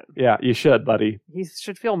about it. Yeah, you should, buddy. He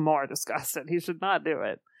should feel more disgusted. He should not do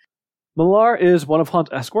it. Malar is one of Han's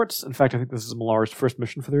escorts. In fact, I think this is Malar's first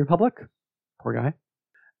mission for the Republic. Poor guy.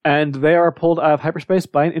 And they are pulled out of hyperspace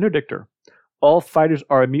by an interdictor. All fighters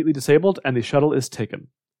are immediately disabled, and the shuttle is taken.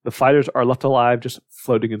 The fighters are left alive, just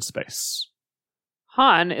floating in space.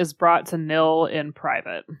 Han is brought to Nil in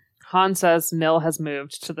private. Han says Nil has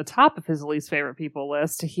moved to the top of his least favorite people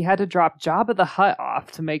list. He had to drop Jabba the Hutt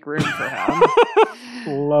off to make room for him.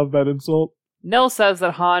 Love that insult. Nil says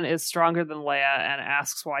that Han is stronger than Leia and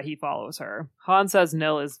asks why he follows her. Han says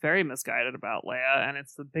Nil is very misguided about Leia, and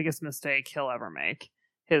it's the biggest mistake he'll ever make.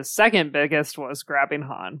 His second biggest was grabbing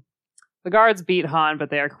Han. The guards beat Han,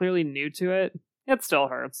 but they are clearly new to it. It still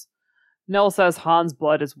hurts. Nil says Han's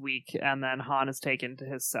blood is weak, and then Han is taken to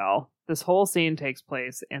his cell. This whole scene takes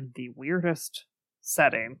place in the weirdest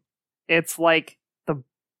setting. It's like the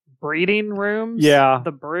breeding rooms. Yeah.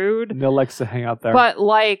 The brood. Nil likes to hang out there. But,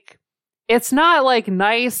 it's not,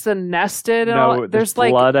 nice and nested. And all. There's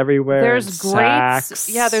blood everywhere. There's grates. Sacks.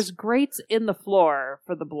 Yeah, there's grates in the floor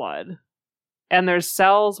for the blood. And there's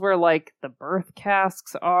cells where, the birth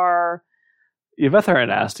casks are. Yevetha are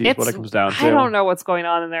nasty is what it comes down to. I don't know what's going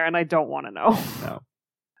on in there, and I don't want to know. No.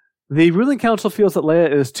 The ruling council feels that Leia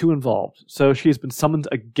is too involved, so she's been summoned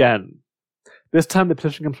again. This time the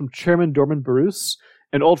petition comes from Chairman Dorman Barus,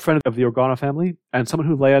 an old friend of the Organa family, and someone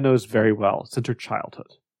who Leia knows very well since her childhood.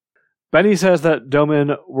 Benny says that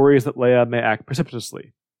Doman worries that Leia may act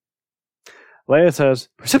precipitously. Leia says,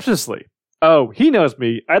 precipitously? Oh, he knows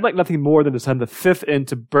me. I'd like nothing more than to send the fifth in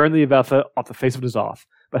to burn the Yevetha off the face of N'Zoth.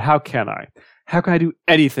 But how can I? How can I do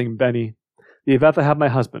anything, Benny? The Yevetha have my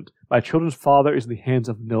husband. My children's father is in the hands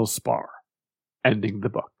of Nil Spar. Ending the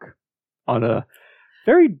book. On a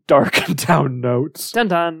very dark and down note. Dun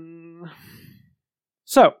dun.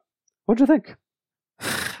 So, what'd you think?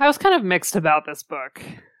 I was kind of mixed about this book.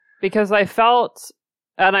 Because I felt,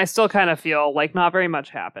 and I still kind of feel, not very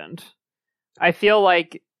much happened. I feel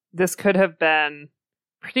like this could have been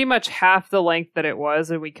pretty much half the length that it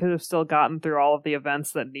was, and we could have still gotten through all of the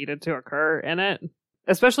events that needed to occur in it.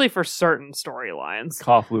 Especially for certain storylines.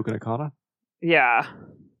 Cough, Luke, and Akanah? Yeah.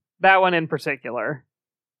 That one in particular.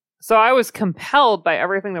 So I was compelled by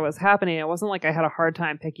everything that was happening. It wasn't like I had a hard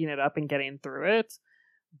time picking it up and getting through it,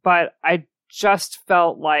 but I just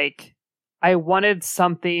felt like I wanted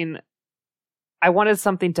something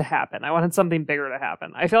to happen. I wanted something bigger to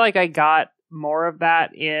happen. I feel like I got more of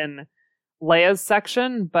that in Leia's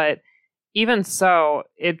section, but even so,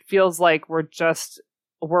 it feels like we're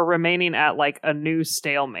remaining at like a new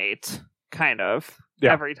stalemate kind of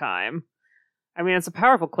every time. I mean, it's a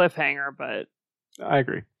powerful cliffhanger, but I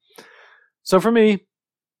agree. So for me,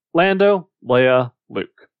 Lando, Leia,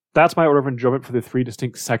 Luke. That's my order of enjoyment for the 3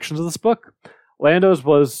 distinct sections of this book. Lando's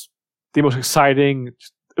was the most exciting.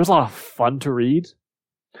 It was a lot of fun to read.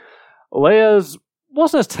 Leia's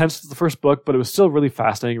wasn't as tense as the first book, but it was still really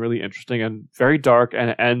fascinating, really interesting, and very dark, and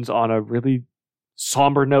it ends on a really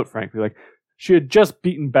somber note, frankly. Like, she had just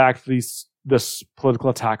beaten back this political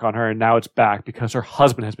attack on her, and now it's back because her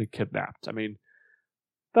husband has been kidnapped. I mean,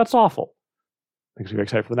 that's awful. Makes me very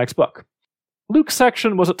excited for the next book. Luke's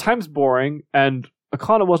section was at times boring, and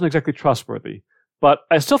Akanah wasn't exactly trustworthy, but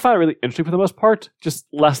I still found it really interesting for the most part, just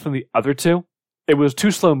less than the other two. It was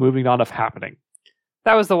too slow moving, not enough happening.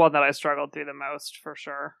 That was the one that I struggled through the most, for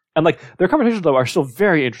sure. And like their conversations, though, are still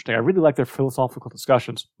very interesting. I really like their philosophical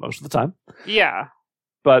discussions most of the time. Yeah.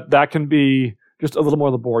 But that can be just a little more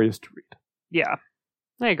laborious to read. Yeah.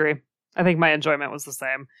 I agree. I think my enjoyment was the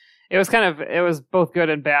same. It was both good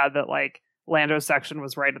and bad that like Lando's section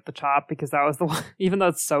was right at the top, because that was the one, even though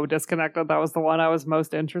it's so disconnected, that was the one I was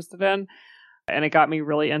most interested in. And it got me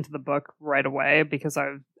really into the book right away because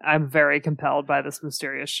I'm very compelled by this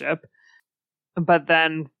mysterious ship. But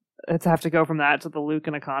then it's have to go from that to the Luke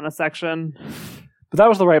and Akanah section. But that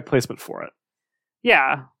was the right placement for it.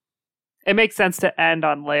 Yeah. It makes sense to end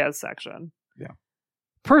on Leia's section. Yeah.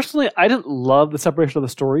 Personally, I didn't love the separation of the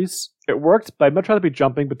stories. It worked, but I'd much rather be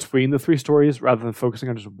jumping between the 3 stories rather than focusing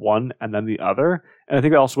on just one and then the other. And I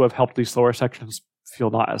think that also would have helped these slower sections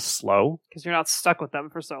feel not as slow. Because you're not stuck with them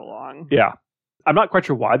for so long. Yeah. I'm not quite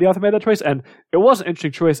sure why the author made that choice, and it was an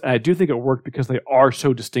interesting choice, and I do think it worked because they are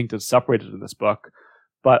so distinct and separated in this book.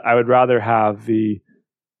 But I would rather have the,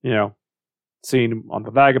 scene on the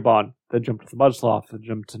Vagabond, then jump to the Mudsloth, then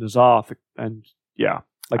jump to N'Zoth, and yeah.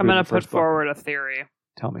 Like I'm going to put forward a theory.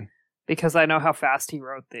 Tell me. Because I know how fast he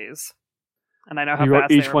wrote these. And I know how he fast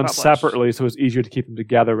wrote each they were one published. separately, so it's easier to keep them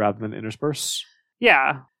together rather than intersperse.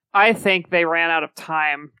 Yeah. I think they ran out of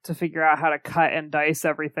time to figure out how to cut and dice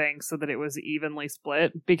everything so that it was evenly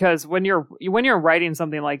split. Because when you're writing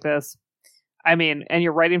something like this, I mean, and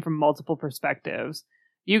you're writing from multiple perspectives,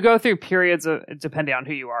 you go through periods of, depending on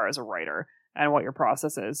who you are as a writer and what your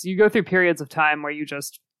process is, you go through periods of time where you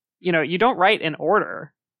just, you don't write in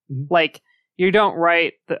order. Mm-hmm. Like, you don't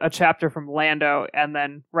write a chapter from Lando and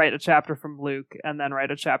then write a chapter from Luke and then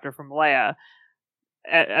write a chapter from Leia.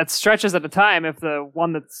 At stretches at a time, if the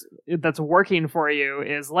one that's working for you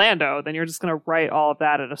is Lando, then you're just going to write all of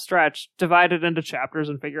that at a stretch, divide it into chapters,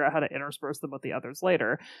 and figure out how to intersperse them with the others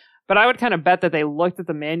later. But I would kind of bet that they looked at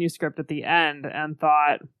the manuscript at the end and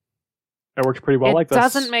thought, it works pretty well like this. It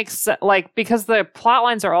doesn't make sense, because the plot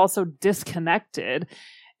lines are also disconnected.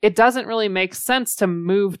 It doesn't really make sense to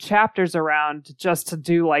move chapters around just to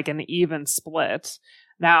do like an even split.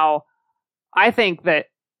 Now, I think that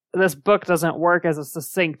this book doesn't work as a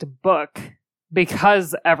succinct book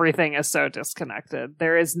because everything is so disconnected.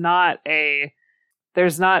 There's not a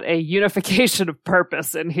unification of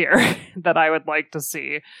purpose in here that I would like to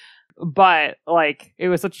see. But like, it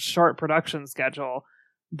was such a short production schedule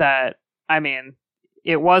that, I mean,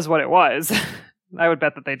 it was what it was. I would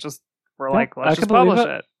bet that they just were like, let's just publish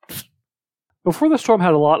it. Before the Storm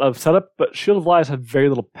had a lot of setup, but Shield of Lies had very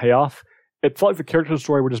little payoff. It felt like the characters of the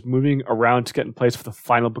story were just moving around to get in place for the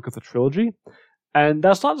final book of the trilogy. And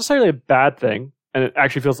that's not necessarily a bad thing. And it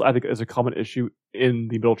actually feels, I think, is a common issue in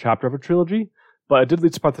the middle chapter of a trilogy. But it did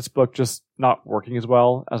lead to part of this book just not working as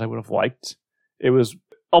well as I would have liked. It was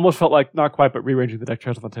almost felt like, not quite, but rearranging the deck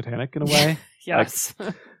chairs on the Titanic in a way. Yes.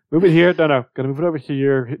 Like, move it here. No. Gonna move it over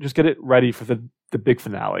here. Just get it ready for the big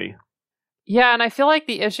finale. Yeah, and I feel like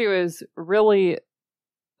the issue is really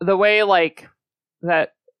the way like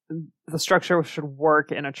that the structure should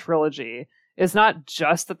work in a trilogy is not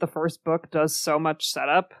just that the first book does so much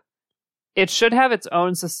setup. It should have its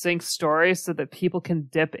own succinct story so that people can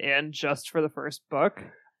dip in just for the first book.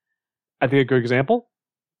 I think a good example,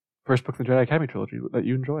 first book of the Jedi Academy trilogy that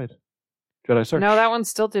you enjoyed, Jedi Search. No, that one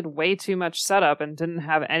still did way too much setup and didn't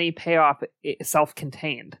have any payoff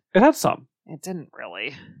self-contained. It had some. It didn't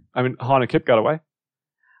really. I mean, Han and Kip got away.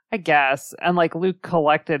 I guess. And like Luke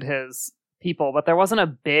collected his people, but there wasn't a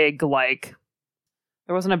big thing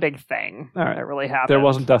All right. that really happened. There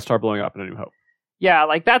wasn't Death Star blowing up in A New Hope. Yeah,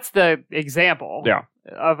 like that's the example Yeah.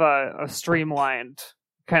 of a streamlined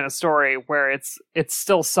kind of story where it's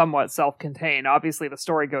still somewhat self-contained. Obviously, the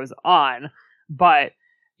story goes on, but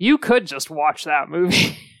you could just watch that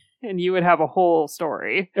movie and you would have a whole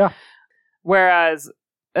story. Yeah. Whereas,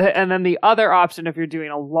 and then the other option, if you're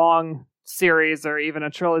doing a long series or even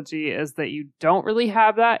a trilogy, is that you don't really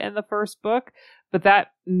have that in the first book, but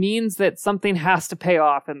that means that something has to pay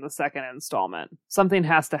off in the second installment. Something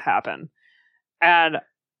has to happen. And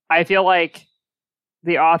I feel like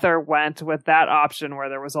the author went with that option where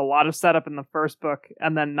there was a lot of setup in the first book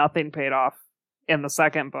and then nothing paid off in the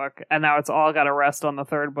second book. And now it's all got to rest on the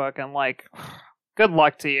third book. And like, good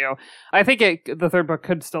luck to you. I think the third book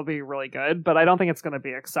could still be really good, but I don't think it's going to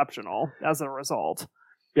be exceptional as a result.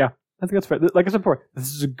 Yeah, I think that's fair. Like I said before, this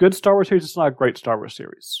is a good Star Wars series. It's not a great Star Wars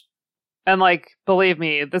series. And like, believe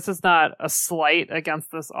me, this is not a slight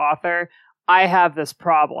against this author. I have this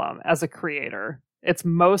problem as a creator. It's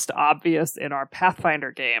most obvious in our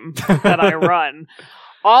Pathfinder game that I run.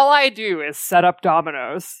 All I do is set up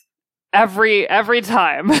dominoes. Every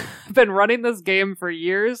time. I've been running this game for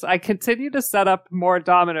years. I continue to set up more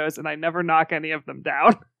dominoes and I never knock any of them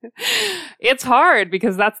down. It's hard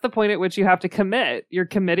because that's the point at which you have to commit. You're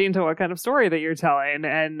committing to what kind of story that you're telling,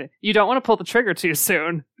 and you don't want to pull the trigger too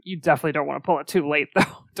soon. You definitely don't want to pull it too late,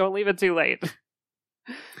 though. Don't leave it too late.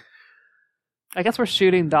 I guess we're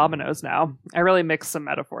shooting dominoes now. I really mixed some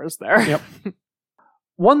metaphors there. Yep.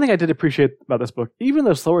 One thing I did appreciate about this book, even in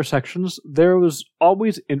the slower sections, there was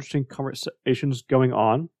always interesting conversations going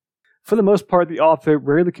on. For the most part, the author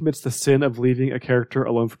rarely commits the sin of leaving a character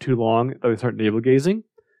alone for too long that they start navel-gazing.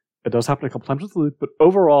 It does happen a couple times with Luke, but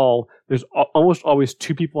overall, there's almost always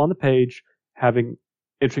two people on the page having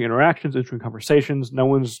interesting interactions, interesting conversations. No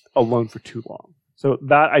one's alone for too long. So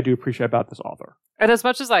that I do appreciate about this author. And as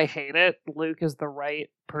much as I hate it, Luke is the right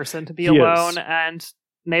person to be He alone is. And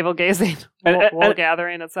navel gazing, And wool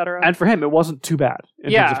gathering, etc. And for him, it wasn't too bad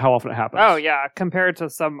in terms of how often it happens. Oh yeah, compared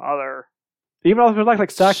to some other even authors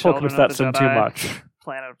like Stackpole commits that sin too much.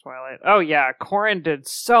 Planet of Twilight. Oh yeah, Corrin did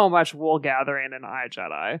so much wool gathering in I,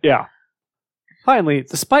 Jedi. Yeah. Finally,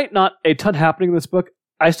 despite not a ton happening in this book,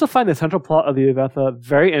 I still find the central plot of the Yevetha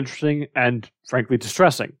very interesting and, frankly,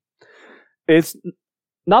 distressing. It's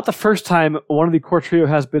not the first time one of the core trio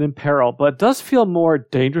has been in peril, but it does feel more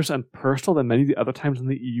dangerous and personal than many of the other times in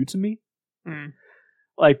the EU to me.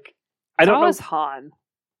 Like, I don't know. How is Han?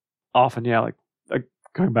 Often, yeah, like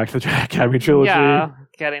going back to the Jedi Academy trilogy. Yeah,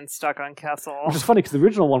 getting stuck on Kessel. Which is funny, because the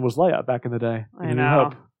original one was Leia back in the day. I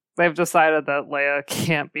know. They've decided that Leia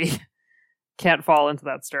can't fall into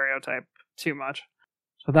that stereotype too much.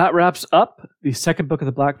 So that wraps up the second book of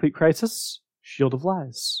the Black Fleet Crisis, Shield of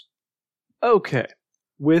Lies. Okay,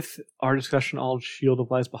 with our discussion on Shield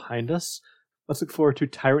of Lies behind us, let's look forward to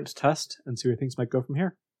Tyrant's Test and see where things might go from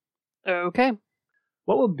here. Okay.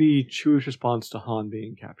 What will be Chewie's response to Han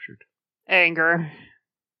being captured? Anger.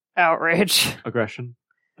 Outrage. Aggression.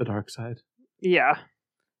 The dark side. Yeah.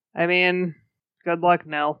 I mean, good luck,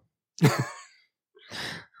 Nell.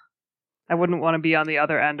 I wouldn't want to be on the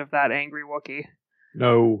other end of that angry Wookiee.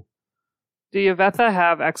 No. Do Yevetha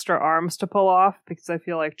have extra arms to pull off? Because I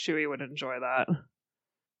feel like Chewie would enjoy that.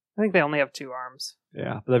 I think they only have 2 arms.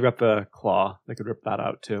 Yeah, but they've got the claw. They could rip that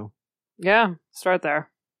out, too. Yeah, start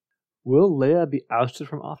there. Will Leia be ousted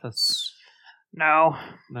from office? No.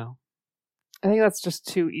 No. I think that's just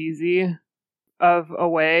too easy of a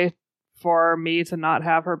way for me to not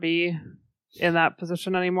have her be in that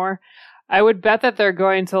position anymore. I would bet that they're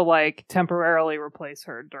going to like temporarily replace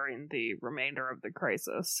her during the remainder of the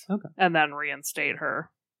crisis. Okay. And then reinstate her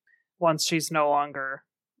once she's no longer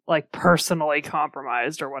like personally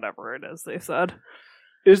compromised or whatever it is they said.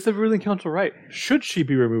 Is the ruling council right? Should she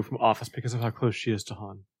be removed from office because of how close she is to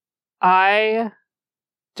Han? I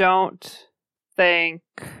don't think...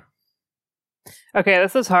 Okay,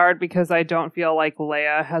 this is hard because I don't feel like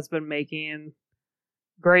Leia has been making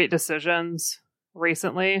great decisions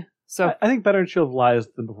recently. So I think better in Shield of Lies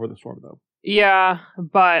than Before the Storm, though. Yeah,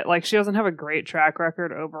 but like she doesn't have a great track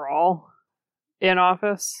record overall in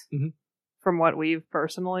office from what we've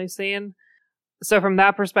personally seen. So from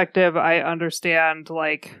that perspective, I understand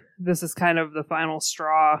like this is kind of the final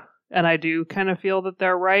straw, and I do kind of feel that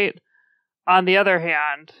they're right. On the other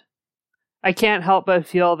hand, I can't help but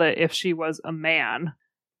feel that if she was a man,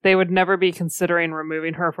 they would never be considering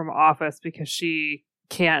removing her from office because she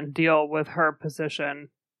can't deal with her position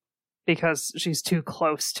because she's too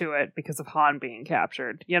close to it because of Han being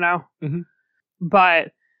captured, you know? Mm-hmm. But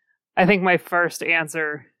I think my first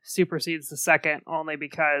answer supersedes the second only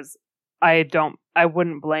because I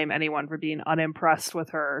wouldn't blame anyone for being unimpressed with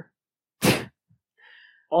her.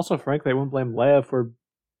 Also, frankly, I wouldn't blame Leia for...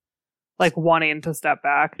 like, wanting to step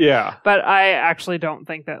back. Yeah. But I actually don't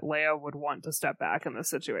think that Leia would want to step back in this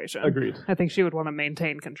situation. Agreed. I think she would want to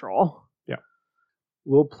maintain control. Yeah.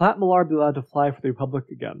 Will Plat Millar be allowed to fly for the Republic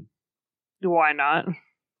again? Why not?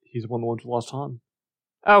 He's one of the ones who lost Han.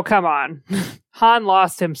 Oh, come on. Han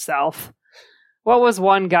lost himself. What was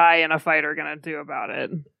one guy in a fighter going to do about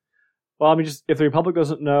it? Well, I mean, just if the Republic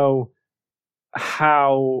doesn't know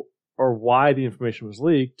how or why the information was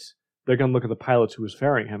leaked, they're going to look at the pilot who was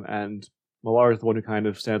ferrying him, and Millar is the one who kind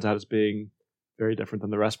of stands out as being very different than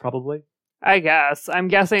the rest, probably. I guess. I'm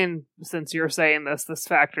guessing, since you're saying this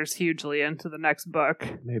factors hugely into the next book.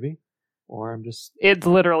 Maybe. Or I'm just... It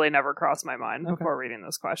literally never crossed my mind before reading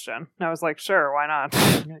this question. I was like, sure, why not?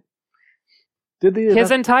 His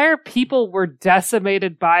entire people were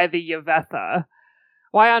decimated by the Yevetha.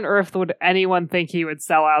 Why on earth would anyone think he would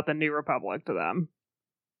sell out the New Republic to them?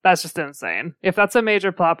 That's just insane. If that's a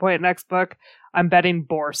major plot point next book, I'm betting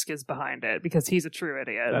Borsk is behind it, because he's a true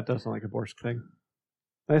idiot. That does sound like a Borsk thing.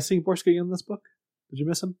 Did I see Borsk again in this book? Did you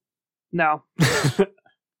miss him? No.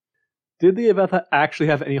 Did the Yevetha actually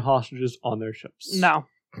have any hostages on their ships? No.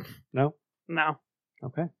 No? No.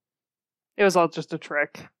 Okay. It was all just a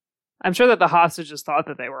trick. I'm sure that the hostages thought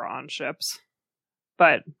that they were on ships.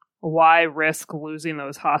 But why risk losing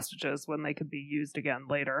those hostages when they could be used again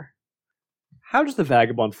later? How does the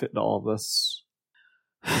Vagabond fit into all of this?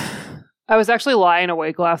 I was actually lying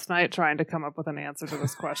awake last night trying to come up with an answer to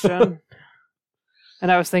this question.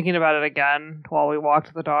 And I was thinking about it again while we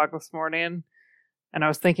walked the dog this morning. And I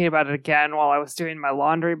was thinking about it again while I was doing my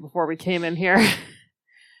laundry before we came in here.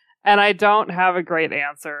 And I don't have a great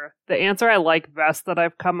answer. The answer I like best that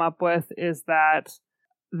I've come up with is that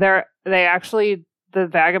the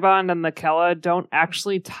Vagabond and the Kella don't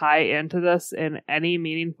actually tie into this in any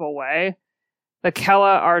meaningful way. The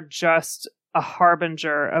Kella are just a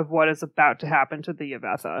harbinger of what is about to happen to the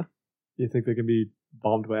Yevetha. You think they can be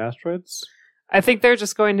bombed by asteroids? I think they're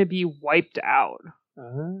just going to be wiped out.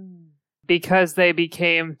 Because they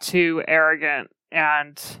became too arrogant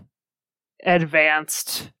and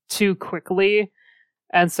advanced too quickly.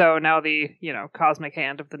 And so now the, cosmic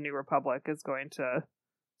hand of the New Republic is going to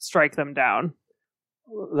strike them down.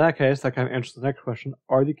 In that case, that kind of answers the next question.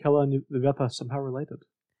 Are the Kella and the Yevetha somehow related?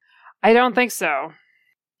 I don't think so.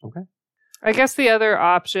 Okay. I guess the other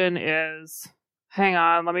option is... Hang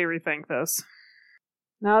on, let me rethink this.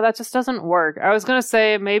 No, that just doesn't work. I was going to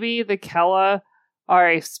say maybe the Kella are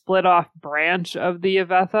a split-off branch of the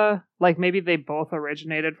Yevetha. Like, maybe they both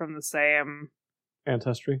originated from the same...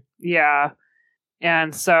 ancestry? Yeah.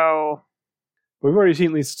 And so... We've already seen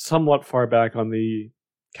at least somewhat far back on the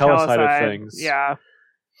Kella side of things. Yeah.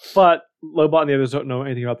 But Lobot and the others don't know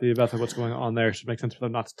anything about the Yevetha, what's going on there, so it makes sense for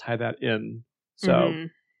them not to tie that in. So,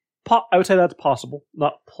 I would say that's possible.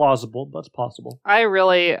 Not plausible, but it's possible. I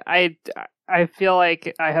feel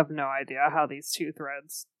like I have no idea how these two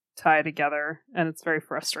threads tie together, and it's very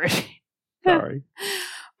frustrating. Sorry.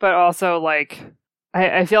 But also,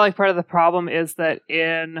 I feel like part of the problem is that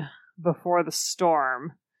in Before the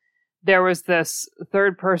Storm, there was this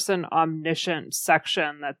third-person omniscient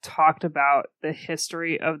section that talked about the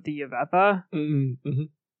history of the Yevetha. Mm-hmm.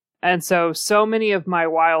 And so many of my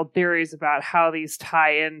wild theories about how these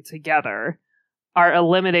tie in together are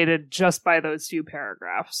eliminated just by those few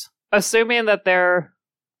paragraphs. Assuming that they're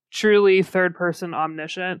truly third-person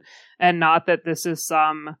omniscient, and not that this is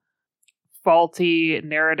some faulty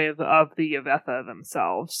narrative of the Yevetha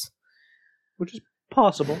themselves. Which is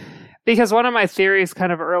possible. Because one of my theories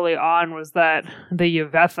kind of early on was that the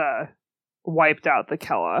Yevetha wiped out the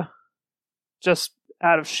Kella. Just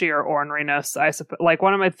out of sheer orneriness, I suppose.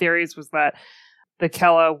 One of my theories was that the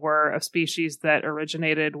Kella were a species that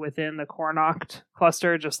originated within the Cornoct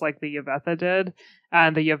cluster, just like the Yevetha did.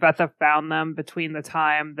 And the Yevetha found them between the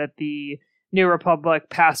time that the New Republic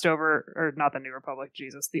passed over, or not the New Republic,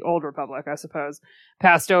 the Old Republic, I suppose,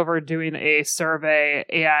 passed over doing a survey,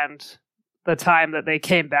 and the time that they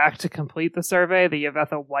came back to complete the survey, the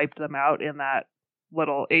Yevetha wiped them out in that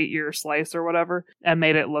little 8-year slice or whatever, and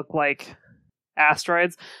made it look like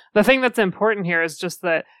asteroids. The thing that's important here is just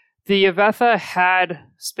that the Yevetha had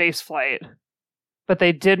spaceflight, but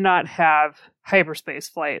they did not have hyperspace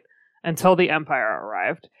flight until the Empire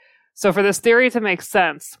arrived. So for this theory to make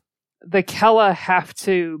sense, the Kella have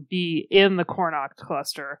to be in the Cornoct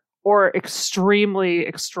cluster, or extremely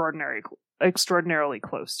extraordinarily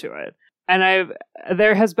close to it. And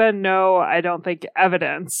there has been no, I don't think,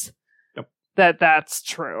 evidence that that's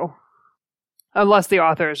true. Unless the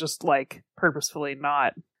author is just, purposefully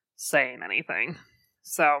not saying anything.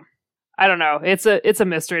 So, I don't know. It's a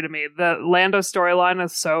mystery to me. The Lando storyline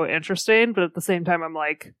is so interesting, but at the same time, I'm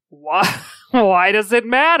like, why? Why does it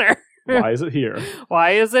matter? Why is it here?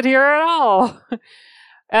 Why is it here at all?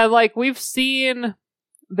 And like we've seen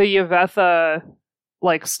the Yevetha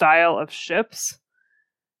like style of ships.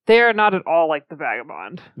 They are not at all like the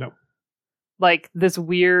Vagabond. No. Like this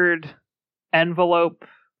weird envelope.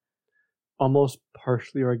 Almost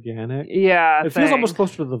partially organic. Yeah. It feels almost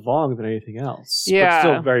closer to the Vong than anything else. Yeah. But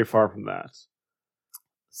still very far from that.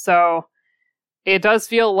 So it does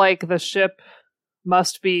feel like the ship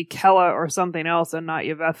must be Kella or something else and not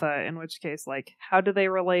Yevetha, in which case, like, how do they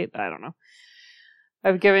relate? I don't know.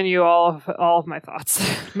 I've given you all of my thoughts.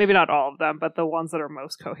 Maybe not all of them, but the ones that are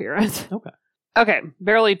most coherent. Okay,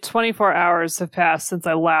 barely 24 hours have passed since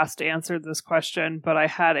I last answered this question, but I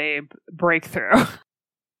had a breakthrough.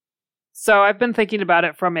 So I've been thinking about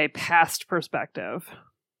it from a past perspective.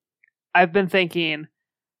 I've been thinking,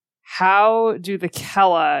 how do the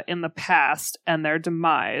Kella in the past and their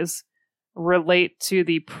demise relate to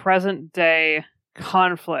the present day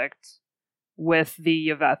conflict with the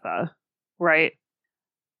Yevetha, right?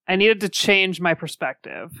 I needed to change my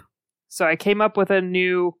perspective. So I came up with a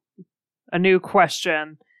new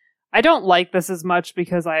question. I don't like this as much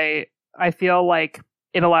because I feel like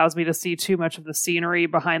it allows me to see too much of the scenery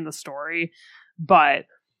behind the story. But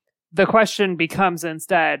the question becomes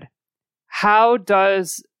instead, how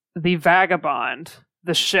does the Vagabond,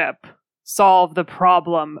 the ship, solve the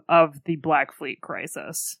problem of the Black Fleet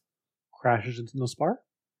crisis? Crashes into the spar?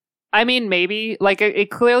 I mean, maybe. Like,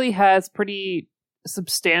 it clearly has pretty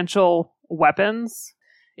substantial weapons.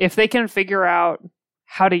 If they can figure out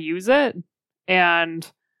how to use it,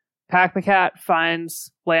 and Pack the Cat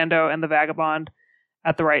finds Lando and the Vagabond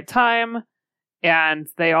at the right time, and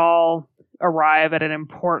they all arrive at an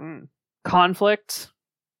important conflict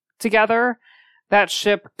together, that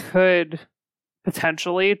ship could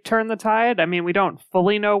potentially turn the tide. I mean, we don't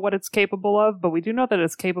fully know what it's capable of, but we do know that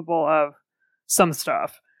it's capable of some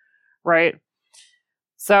stuff, right?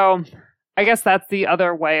 So I guess that's the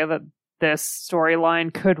other way that this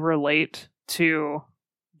storyline could relate to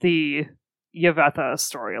the Yevetha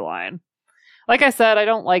storyline. Like I said, I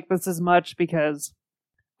don't like this as much because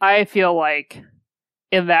I feel like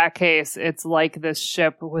in that case, it's like this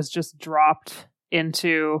ship was just dropped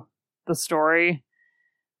into the story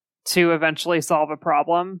to eventually solve a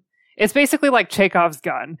problem. It's basically like Chekhov's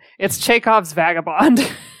gun. It's Chekhov's Vagabond.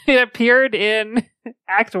 It appeared in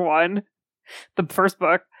Act 1, the first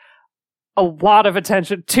book. A lot of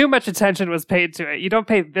attention, too much attention was paid to it. You don't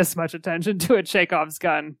pay this much attention to a Chekhov's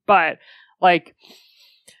gun, but like,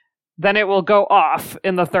 then it will go off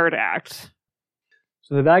in the third act.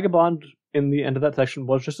 So the Vagabond in the end of that section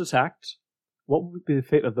was just attacked. What would be the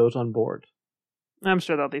fate of those on board? I'm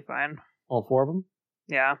sure they'll be fine. All four of them?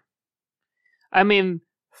 Yeah. I mean,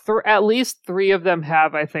 at least 3 of them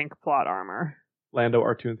have, I think, plot armor. Lando,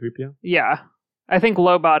 R2, and 3PO? Yeah. I think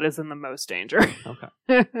Lobot is in the most danger.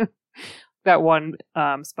 Okay. That one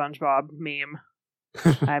SpongeBob meme.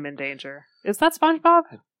 I'm in danger. Is that SpongeBob?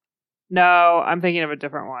 No, I'm thinking of a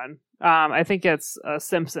different one. I think it's a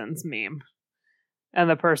Simpsons meme. And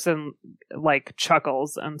the person, like,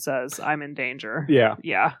 chuckles and says, I'm in danger. Yeah.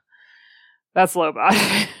 Yeah. That's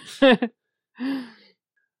Lobot.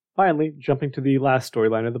 Finally, jumping to the last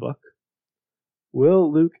storyline of the book.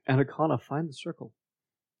 Will Luke and Akanah find the circle?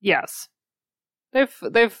 Yes.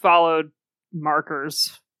 They've followed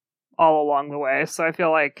markers all along the way, so I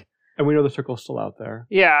feel like... And we know the circle's still out there.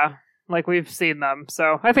 Yeah, like we've seen them,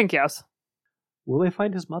 so I think yes. Will they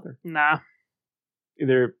find his mother? Nah.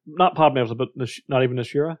 Either, not Padme, but not even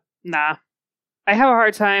Ashira? Nah. I have a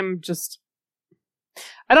hard time just...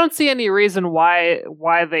 I don't see any reason why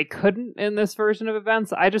they couldn't in this version of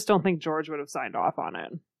events. I just don't think George would have signed off on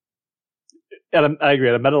it. I agree.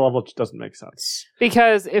 At a meta level, it just doesn't make sense.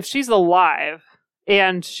 Because if she's alive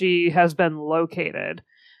and she has been located,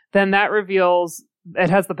 then that reveals... It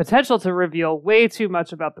has the potential to reveal way too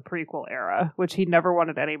much about the prequel era, which he never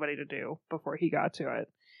wanted anybody to do before he got to it.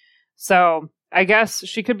 So I guess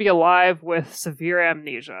she could be alive with severe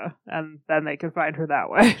amnesia, and then they could find her that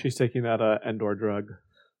way. She's taking that Endor drug.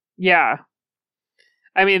 Yeah.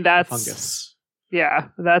 I mean, that's... Fungus. Yeah,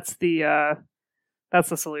 that's the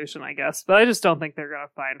solution, I guess. But I just don't think they're going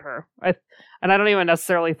to find her. And I don't even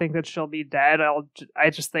necessarily think that she'll be dead.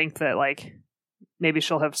 I just think that, like, maybe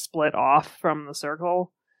she'll have split off from the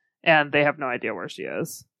circle, and they have no idea where she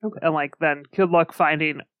is. Okay. And, like, then good luck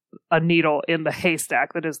finding a needle in the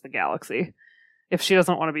haystack that is the galaxy. If she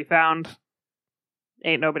doesn't want to be found,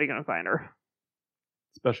 ain't nobody going to find her.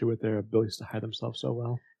 Especially with their abilities to hide themselves so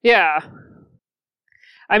well. Yeah.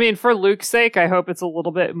 I mean, for Luke's sake, I hope it's a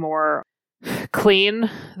little bit more clean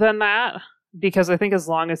than that. Because I think as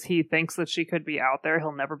long as he thinks that she could be out there,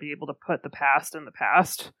 he'll never be able to put the past in the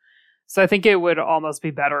past. So I think it would almost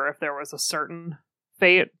be better if there was a certain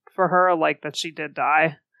fate for her, like that she did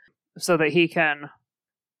die, so that he can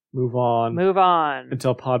move on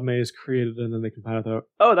until Padme is created, and then they can find out that,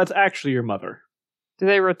 oh, that's actually your mother. Do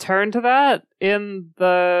they return to that in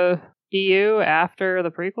the EU after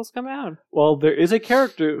the prequels come out? Well, there is a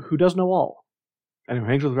character who does know all, and who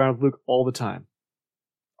hangs around with Luke all the time.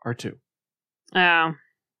 R2.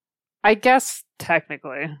 I guess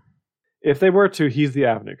technically. If they were to, he's the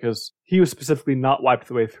avenue, because he was specifically not wiped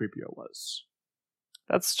the way 3PO was.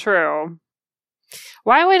 That's true.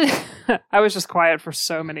 Why would... I was just quiet for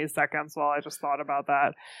so many seconds while I just thought about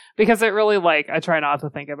that. Because it really, I try not to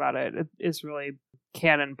think about it. It is really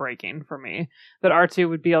canon breaking for me that R2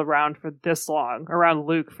 would be around for this long, around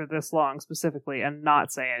Luke for this long specifically, and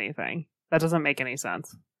not say anything. That doesn't make any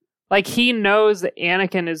sense. He knows that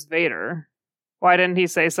Anakin is Vader. Why didn't he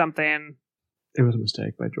say something? It was a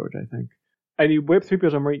mistake by George, I think. And you wiped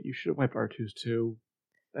 3PO's arm, right? You should have wiped R2's too.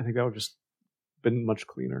 I think that would just been much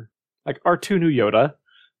cleaner. R2 knew Yoda.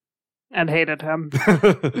 And hated him.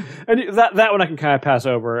 And that one I can kind of pass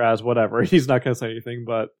over as whatever. He's not going to say anything,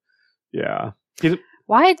 but yeah.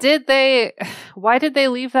 Why did they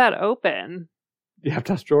leave that open? You have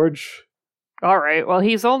to ask George. All right. Well,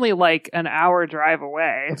 he's only an hour drive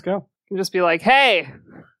away. Let's go. You can just be like, hey,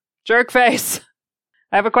 jerkface,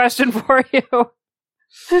 I have a question for you.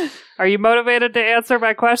 Are you motivated to answer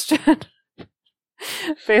my question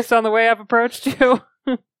based on the way I've approached you?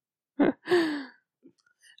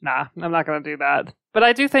 Nah, I'm not going to do that. But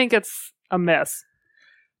I do think it's a miss.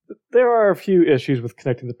 There are a few issues with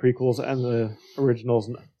connecting the prequels and the originals.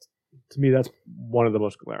 And to me, that's one of the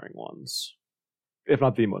most glaring ones. If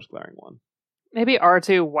not the most glaring one. Maybe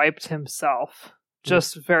R2 wiped himself.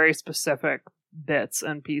 Just very specific bits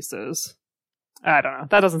and pieces. I don't know.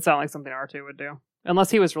 That doesn't sound like something R2 would do. Unless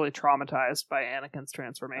he was really traumatized by Anakin's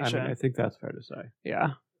transformation. I think that's fair to say.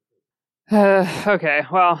 Yeah. Okay,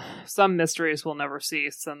 well, some mysteries will never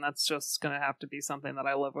cease, and that's just going to have to be something that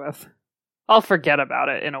I live with. I'll forget about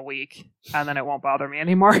it in a week, and then it won't bother me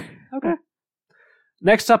anymore. Okay.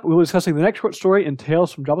 Next up, we'll be discussing the next short story in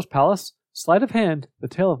Tales from Jabba's Palace, Sleight of Hand, The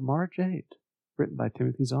Tale of Mara Jade, written by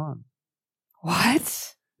Timothy Zahn.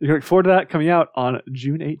 What? You can look forward to that coming out on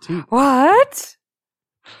June 18th. What?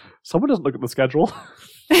 Someone doesn't look at the schedule.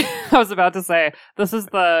 I was about to say, this is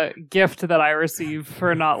the gift that I receive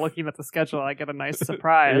for not looking at the schedule. I get a nice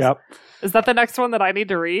surprise. Yep. Is that the next one that I need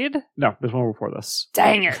to read? No, there's one before this.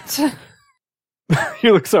 Dang it.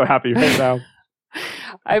 You look so happy right now.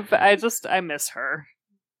 I miss her.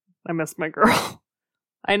 I miss my girl.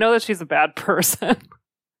 I know that she's a bad person.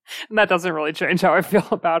 And that doesn't really change how I feel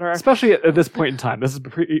about her. Especially at this point in time. This is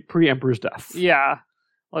pre-Emperor's death. Yeah.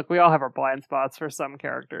 Look, we all have our blind spots for some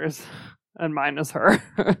characters. And mine is her.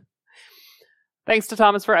 Thanks to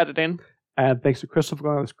Thomas for editing. And thanks to Crystal for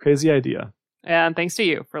going on this crazy idea. And thanks to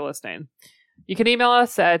you for listening. You can email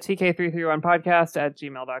us at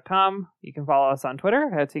tk331podcast@gmail.com. You can follow us on Twitter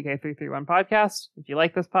at tk331podcast. If you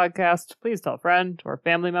like this podcast, please tell a friend or a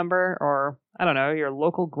family member or, I don't know, your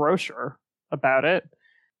local grocer about it.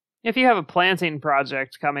 If you have a planting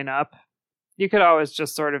project coming up, you could always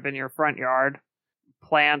just sort of in your front yard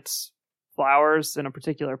plant flowers in a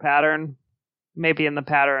particular pattern. Maybe in the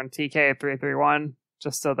pattern TK331,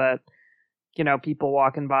 just so that, people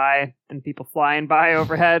walking by and people flying by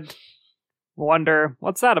overhead wonder,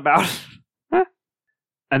 what's that about?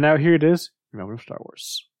 And now here it is, your moment of Star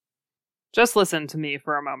Wars. Just listen to me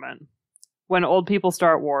for a moment. When old people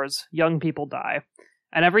start wars, young people die.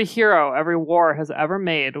 And every hero every war has ever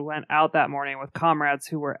made went out that morning with comrades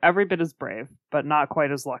who were every bit as brave, but not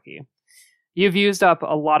quite as lucky. You've used up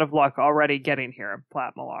a lot of luck already getting here,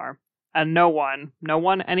 Plat Malar. And no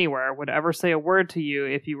one anywhere would ever say a word to you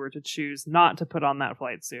if you were to choose not to put on that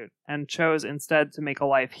flight suit, and chose instead to make a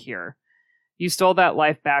life here. You stole that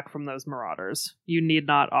life back from those marauders. You need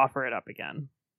not offer it up again.